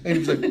Mia, and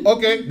he's like,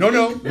 okay, no.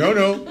 Maggie,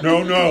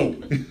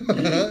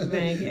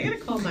 I gotta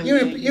call my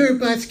You're Maggie. a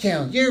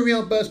buzzkill. You're a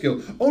real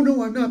buzzkill. Oh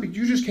no, I'm not. But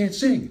you just can't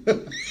sing.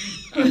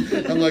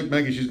 I'm like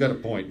Maggie. She's got a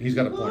point. He's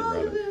got a point,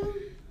 brother.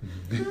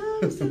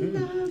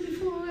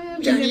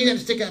 Johnny, you got to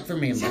stick up for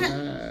me.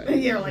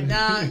 You're like,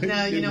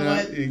 no, you know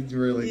what? He's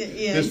really.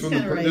 Yeah, this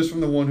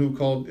from the one who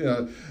called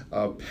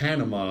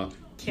Panama.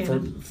 For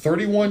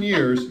 31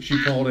 years,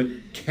 she called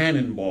it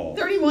Cannonball.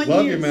 31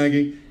 Love years. you,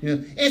 Maggie. You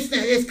know,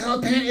 it's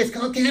called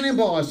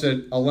Cannonball. I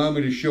said, allow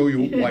me to show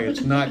you why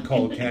it's not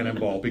called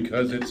Cannonball,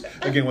 because it's,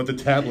 again, with the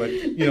tablet,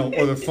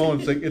 or the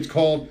phone, it's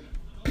called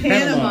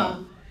Panama.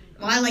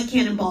 Well, I like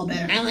Cannonball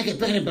better. I like it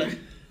better, but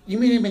you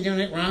mean you've been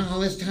doing it wrong all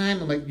this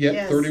time? I'm like, yep,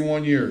 yes.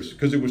 31 years,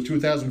 because it was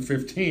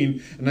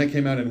 2015, and I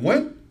came out in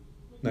when?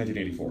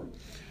 1984.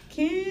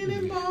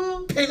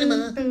 Cannonball.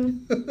 Panama.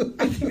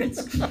 I think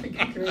that's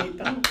freaking great,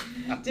 though.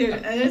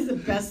 Dude, that is the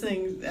best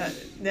thing.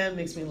 That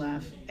makes me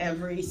laugh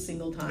every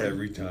single time.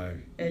 Every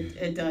time.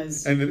 It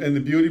does. And the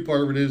beauty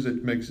part of it is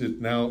it makes it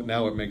now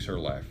it makes her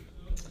laugh.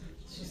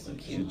 She's so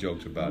cute. She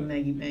jokes about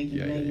Maggie, it. Maggie.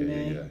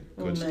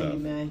 Good stuff. Maggie,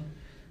 May.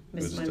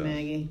 Miss Good my stuff.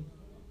 Maggie.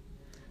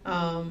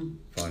 Fun.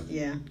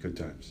 Yeah. Good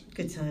times.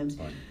 Good times.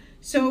 Fun.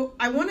 So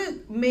I want to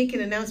make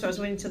an announcement. I was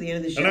waiting until the end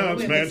of the show.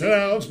 Announcements.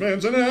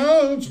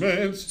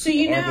 So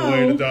you know. A horrible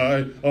way to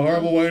die. A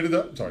horrible way to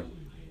die. Sorry.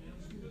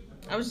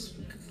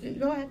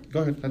 Go ahead.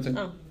 Go ahead. That's it.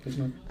 Oh. That's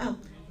enough.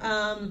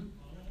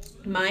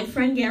 My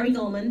friend Gary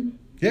Goldman.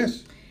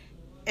 Yes.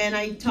 And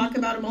I talk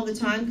about him all the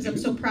time because I'm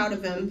so proud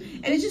of him.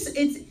 And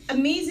it's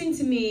amazing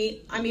to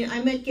me. I mean,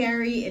 I met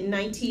Gary in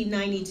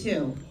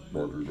 1992.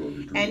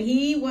 And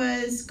he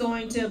was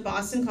going to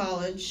Boston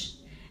College.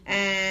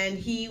 And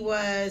he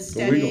was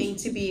studying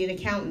to be an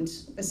accountant,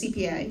 a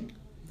CPA.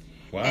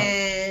 Wow.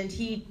 And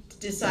he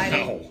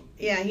decided,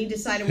 he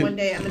decided one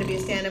day I'm going to be a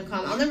stand-up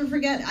comic. I'll never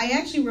forget. I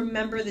actually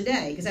remember the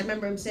day because I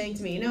remember him saying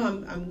to me,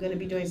 I'm going to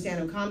be doing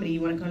stand-up comedy.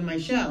 You want to come to my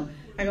show?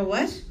 I go,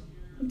 what?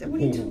 What are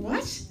you doing?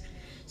 What?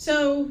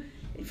 So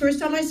first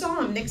time I saw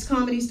him, Nick's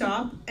Comedy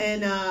Stop,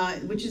 and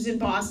which is in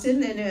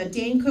Boston, and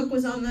Dane Cook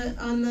was on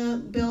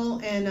the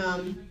bill, and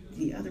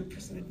the other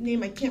person's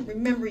name I can't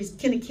remember. He's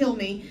gonna kill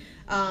me.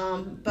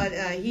 But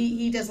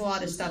he does a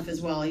lot of stuff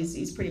as well.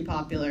 He's pretty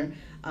popular.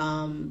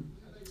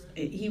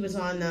 He was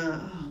on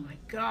oh my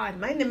God,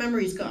 my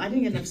memory's gone. I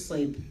didn't get enough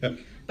sleep.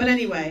 But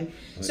anyway,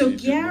 so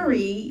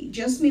Gary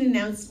just made an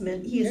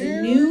announcement. He has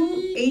a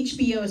new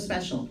HBO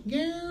special.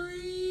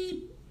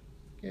 Gary.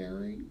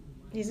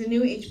 He's a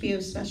new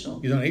HBO special.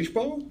 He's on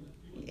HBO?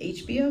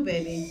 HBO,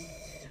 baby.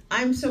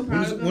 I'm so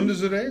proud of him. When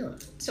does it air?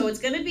 So it's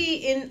going to be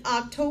in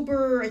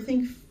October, I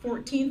think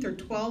 14th or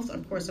 12th.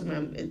 Of course,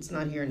 it's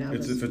not here now.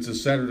 If it's a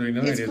Saturday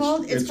night, it's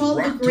called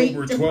The Great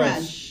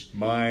Depression.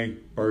 My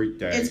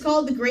birthday. It's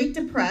called The Great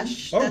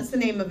Depression. That's the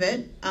name of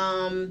it.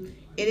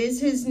 It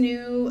is his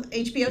new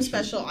HBO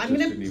special. I'm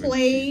going to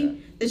play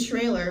the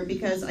trailer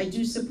because I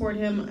do support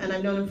him and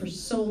I've known him for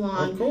so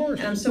long. Of course.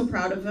 And I'm so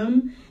proud of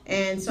him.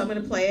 And so I'm going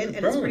to play it.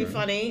 And it's pretty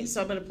funny. So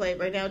I'm going to play it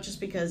right now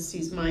just because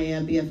he's my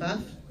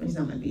BFF. He's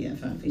not my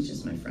BFF. He's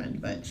just my friend.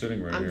 But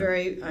sitting right I'm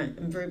here.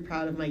 I'm very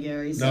proud of my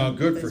Gary. So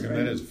good for him.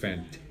 That is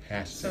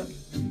fantastic.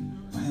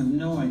 I have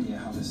no idea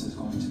how this is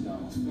going to go.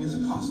 Is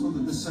it possible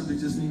that this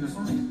subject isn't even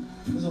funny?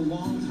 It was a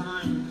long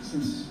time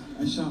since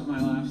I shot my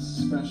last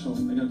special.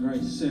 I got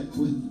very sick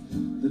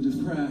with the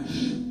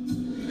depression.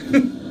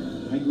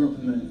 I grew up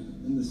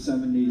in the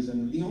 70s,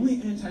 and the only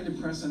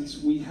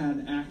antidepressants we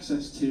had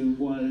access to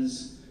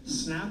was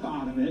Snap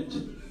Out of It.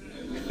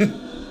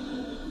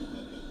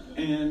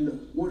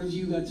 And what have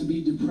you got to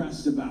be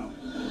depressed about?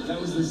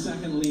 That was the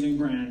second leading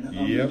brand of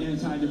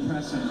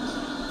antidepressant.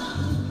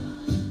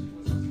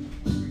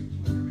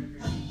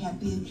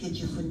 Be a kid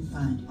you couldn't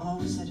find.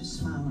 Always had a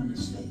smile on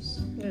his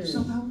face.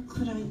 So how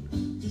could I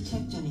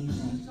detect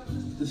anything?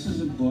 This is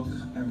a book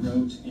I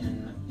wrote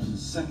in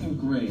second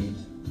grade.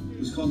 It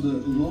was called The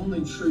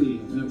Lonely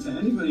Tree. And to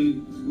anybody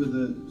with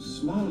a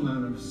small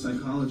amount of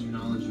psychology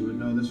knowledge, you would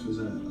know this was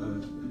a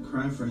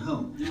cry for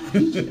help.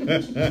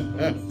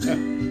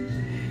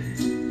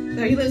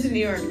 So he lives in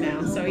New York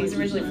now, so he's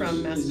originally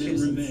from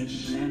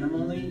Massachusetts. And I'm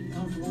only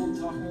comfortable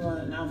talking about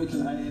it now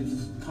because I have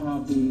come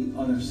out the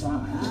other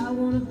side.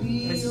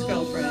 This is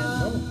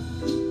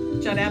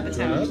girlfriend. Judd Apatow.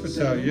 Judd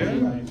Apatow, yeah.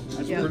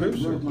 That's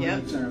producer.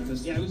 My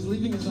therapist. Yeah, I was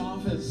leaving his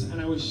office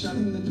and I was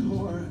shutting the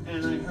door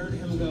and I heard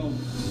him go.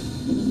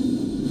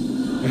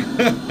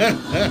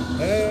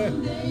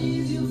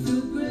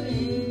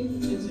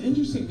 It's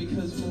interesting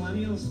because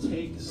millennials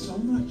take so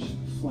much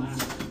flack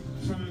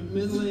from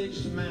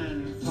middle-aged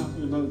men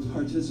talking about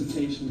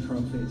participation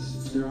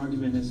trophies. Their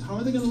argument is, how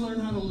are they going to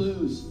learn how to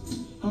lose?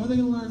 How are they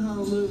going to learn how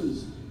to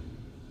lose?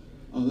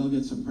 Oh, they'll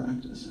get some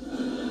practice.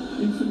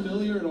 Are you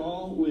familiar at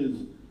all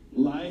with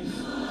life?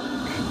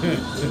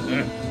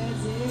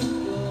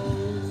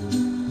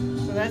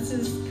 So that's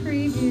his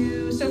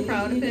preview. So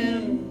proud of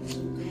him.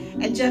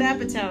 And Judd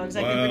Apatow,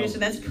 executive producer.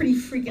 That's pretty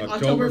freaking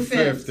October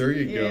 5th. There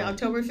you go. Yeah,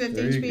 October 5th,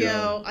 there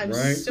HBO. I'm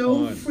right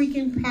so on.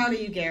 freaking proud of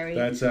you, Gary.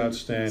 That's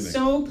outstanding.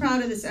 So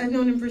proud of this. I've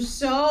known him for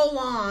so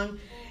long.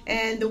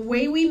 And the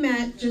way we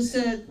met,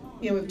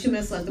 we have 2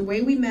 minutes left. The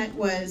way we met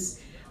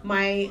was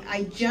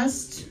I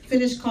just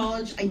finished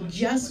college. I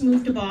just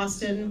moved to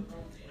Boston.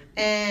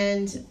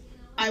 And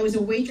I was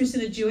a waitress in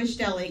a Jewish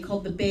deli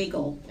called The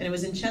Bagel. And it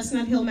was in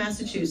Chestnut Hill,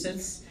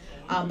 Massachusetts.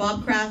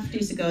 Bob Kraft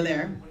used to go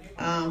there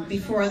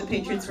before the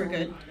Patriots were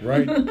good.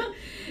 Right.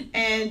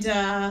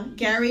 And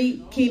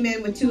Gary came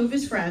in with 2 of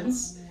his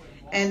friends,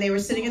 and they were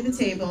sitting at the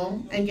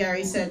table, and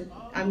Gary said,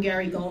 "I'm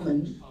Gary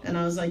Goldman." And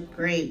I was like,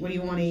 "Great, what do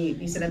you want to eat?"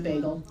 He said, "A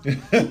bagel."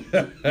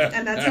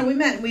 And that's how we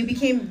met. And we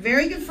became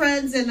very good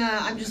friends, and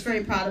I'm just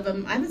very proud of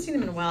him. I haven't seen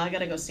him in a while. I got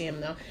to go see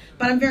him, though.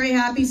 But I'm very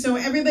happy. So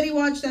everybody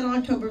watch that on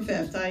October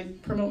 5th. I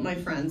promote my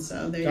friends,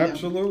 so there you go.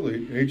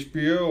 Absolutely.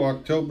 HBO,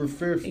 October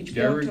 5th. HBO,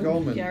 Gary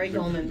Goldman. Gary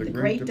Goldman, The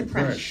Great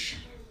Depression.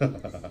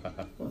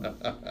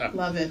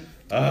 Love it.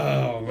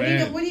 Oh,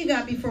 man. What do you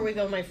got before we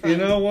go, my friend?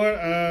 You know what?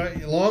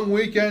 Long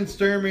weekend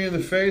staring me in the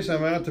face.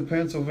 I'm out to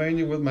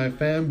Pennsylvania with my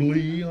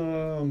family.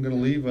 I'm going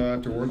to leave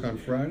after work on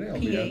Friday. I'll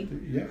be out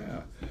there.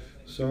 Yeah.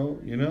 So,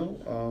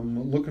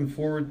 looking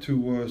forward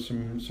to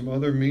some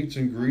other meets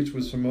and greets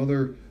with some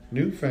other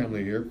new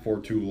family here for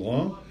too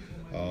long.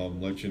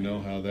 Let you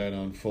know how that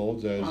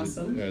unfolds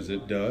as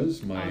it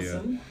does.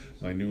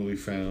 My newly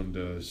found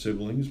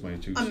siblings, my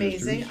 2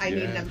 Amazing. sisters. I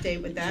need an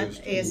update with that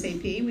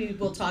ASAP. We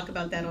will talk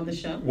about that on the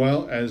show.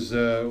 Well, as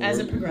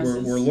it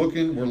progresses, we're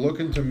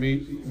looking to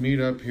meet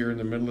up here in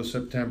the middle of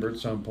September at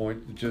some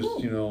point. Just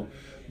cool.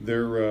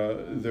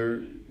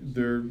 We're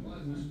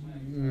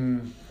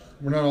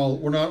not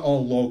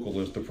all local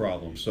is the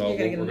problem. So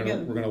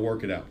we're gonna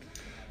work it out.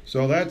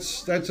 So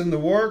that's in the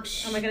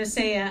works. Am I going to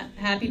say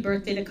happy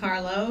birthday to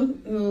Carlo,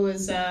 who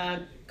is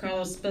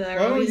Carlos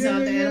Spadaro. He's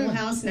on the Animal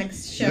House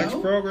next show. Next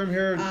program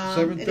here at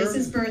 7:30. It is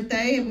his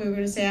birthday, and we were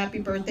going to say happy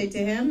birthday to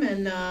him.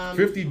 And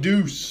 50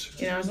 deuce.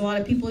 There's a lot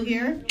of people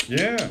here.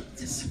 Yeah.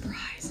 It's a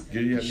surprise.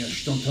 Yeah.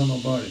 Don't tell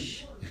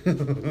nobody.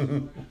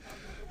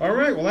 All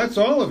right. Well, that's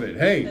all of it.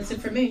 Hey. That's it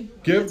for me.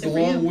 Give the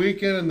long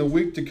weekend and the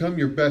week to come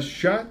your best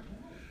shot.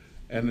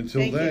 And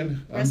until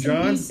then, I'm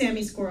John. In peace,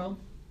 Sammy Squirrel.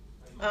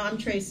 I'm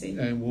Tracy.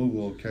 And we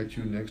will catch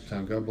you next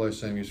time. God bless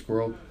Sammy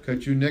Squirrel.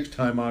 Catch you next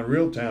time on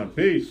Real Town.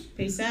 Peace.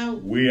 Peace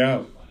out. We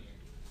out.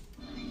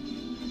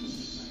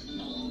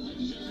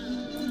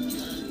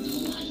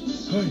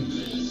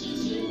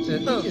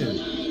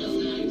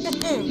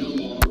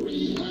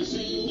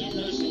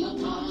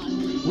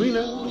 We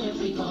know.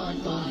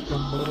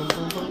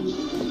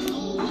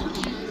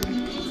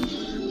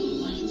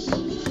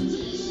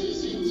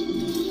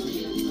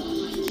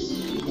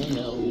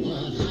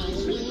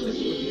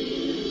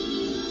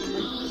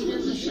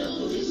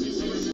 Show.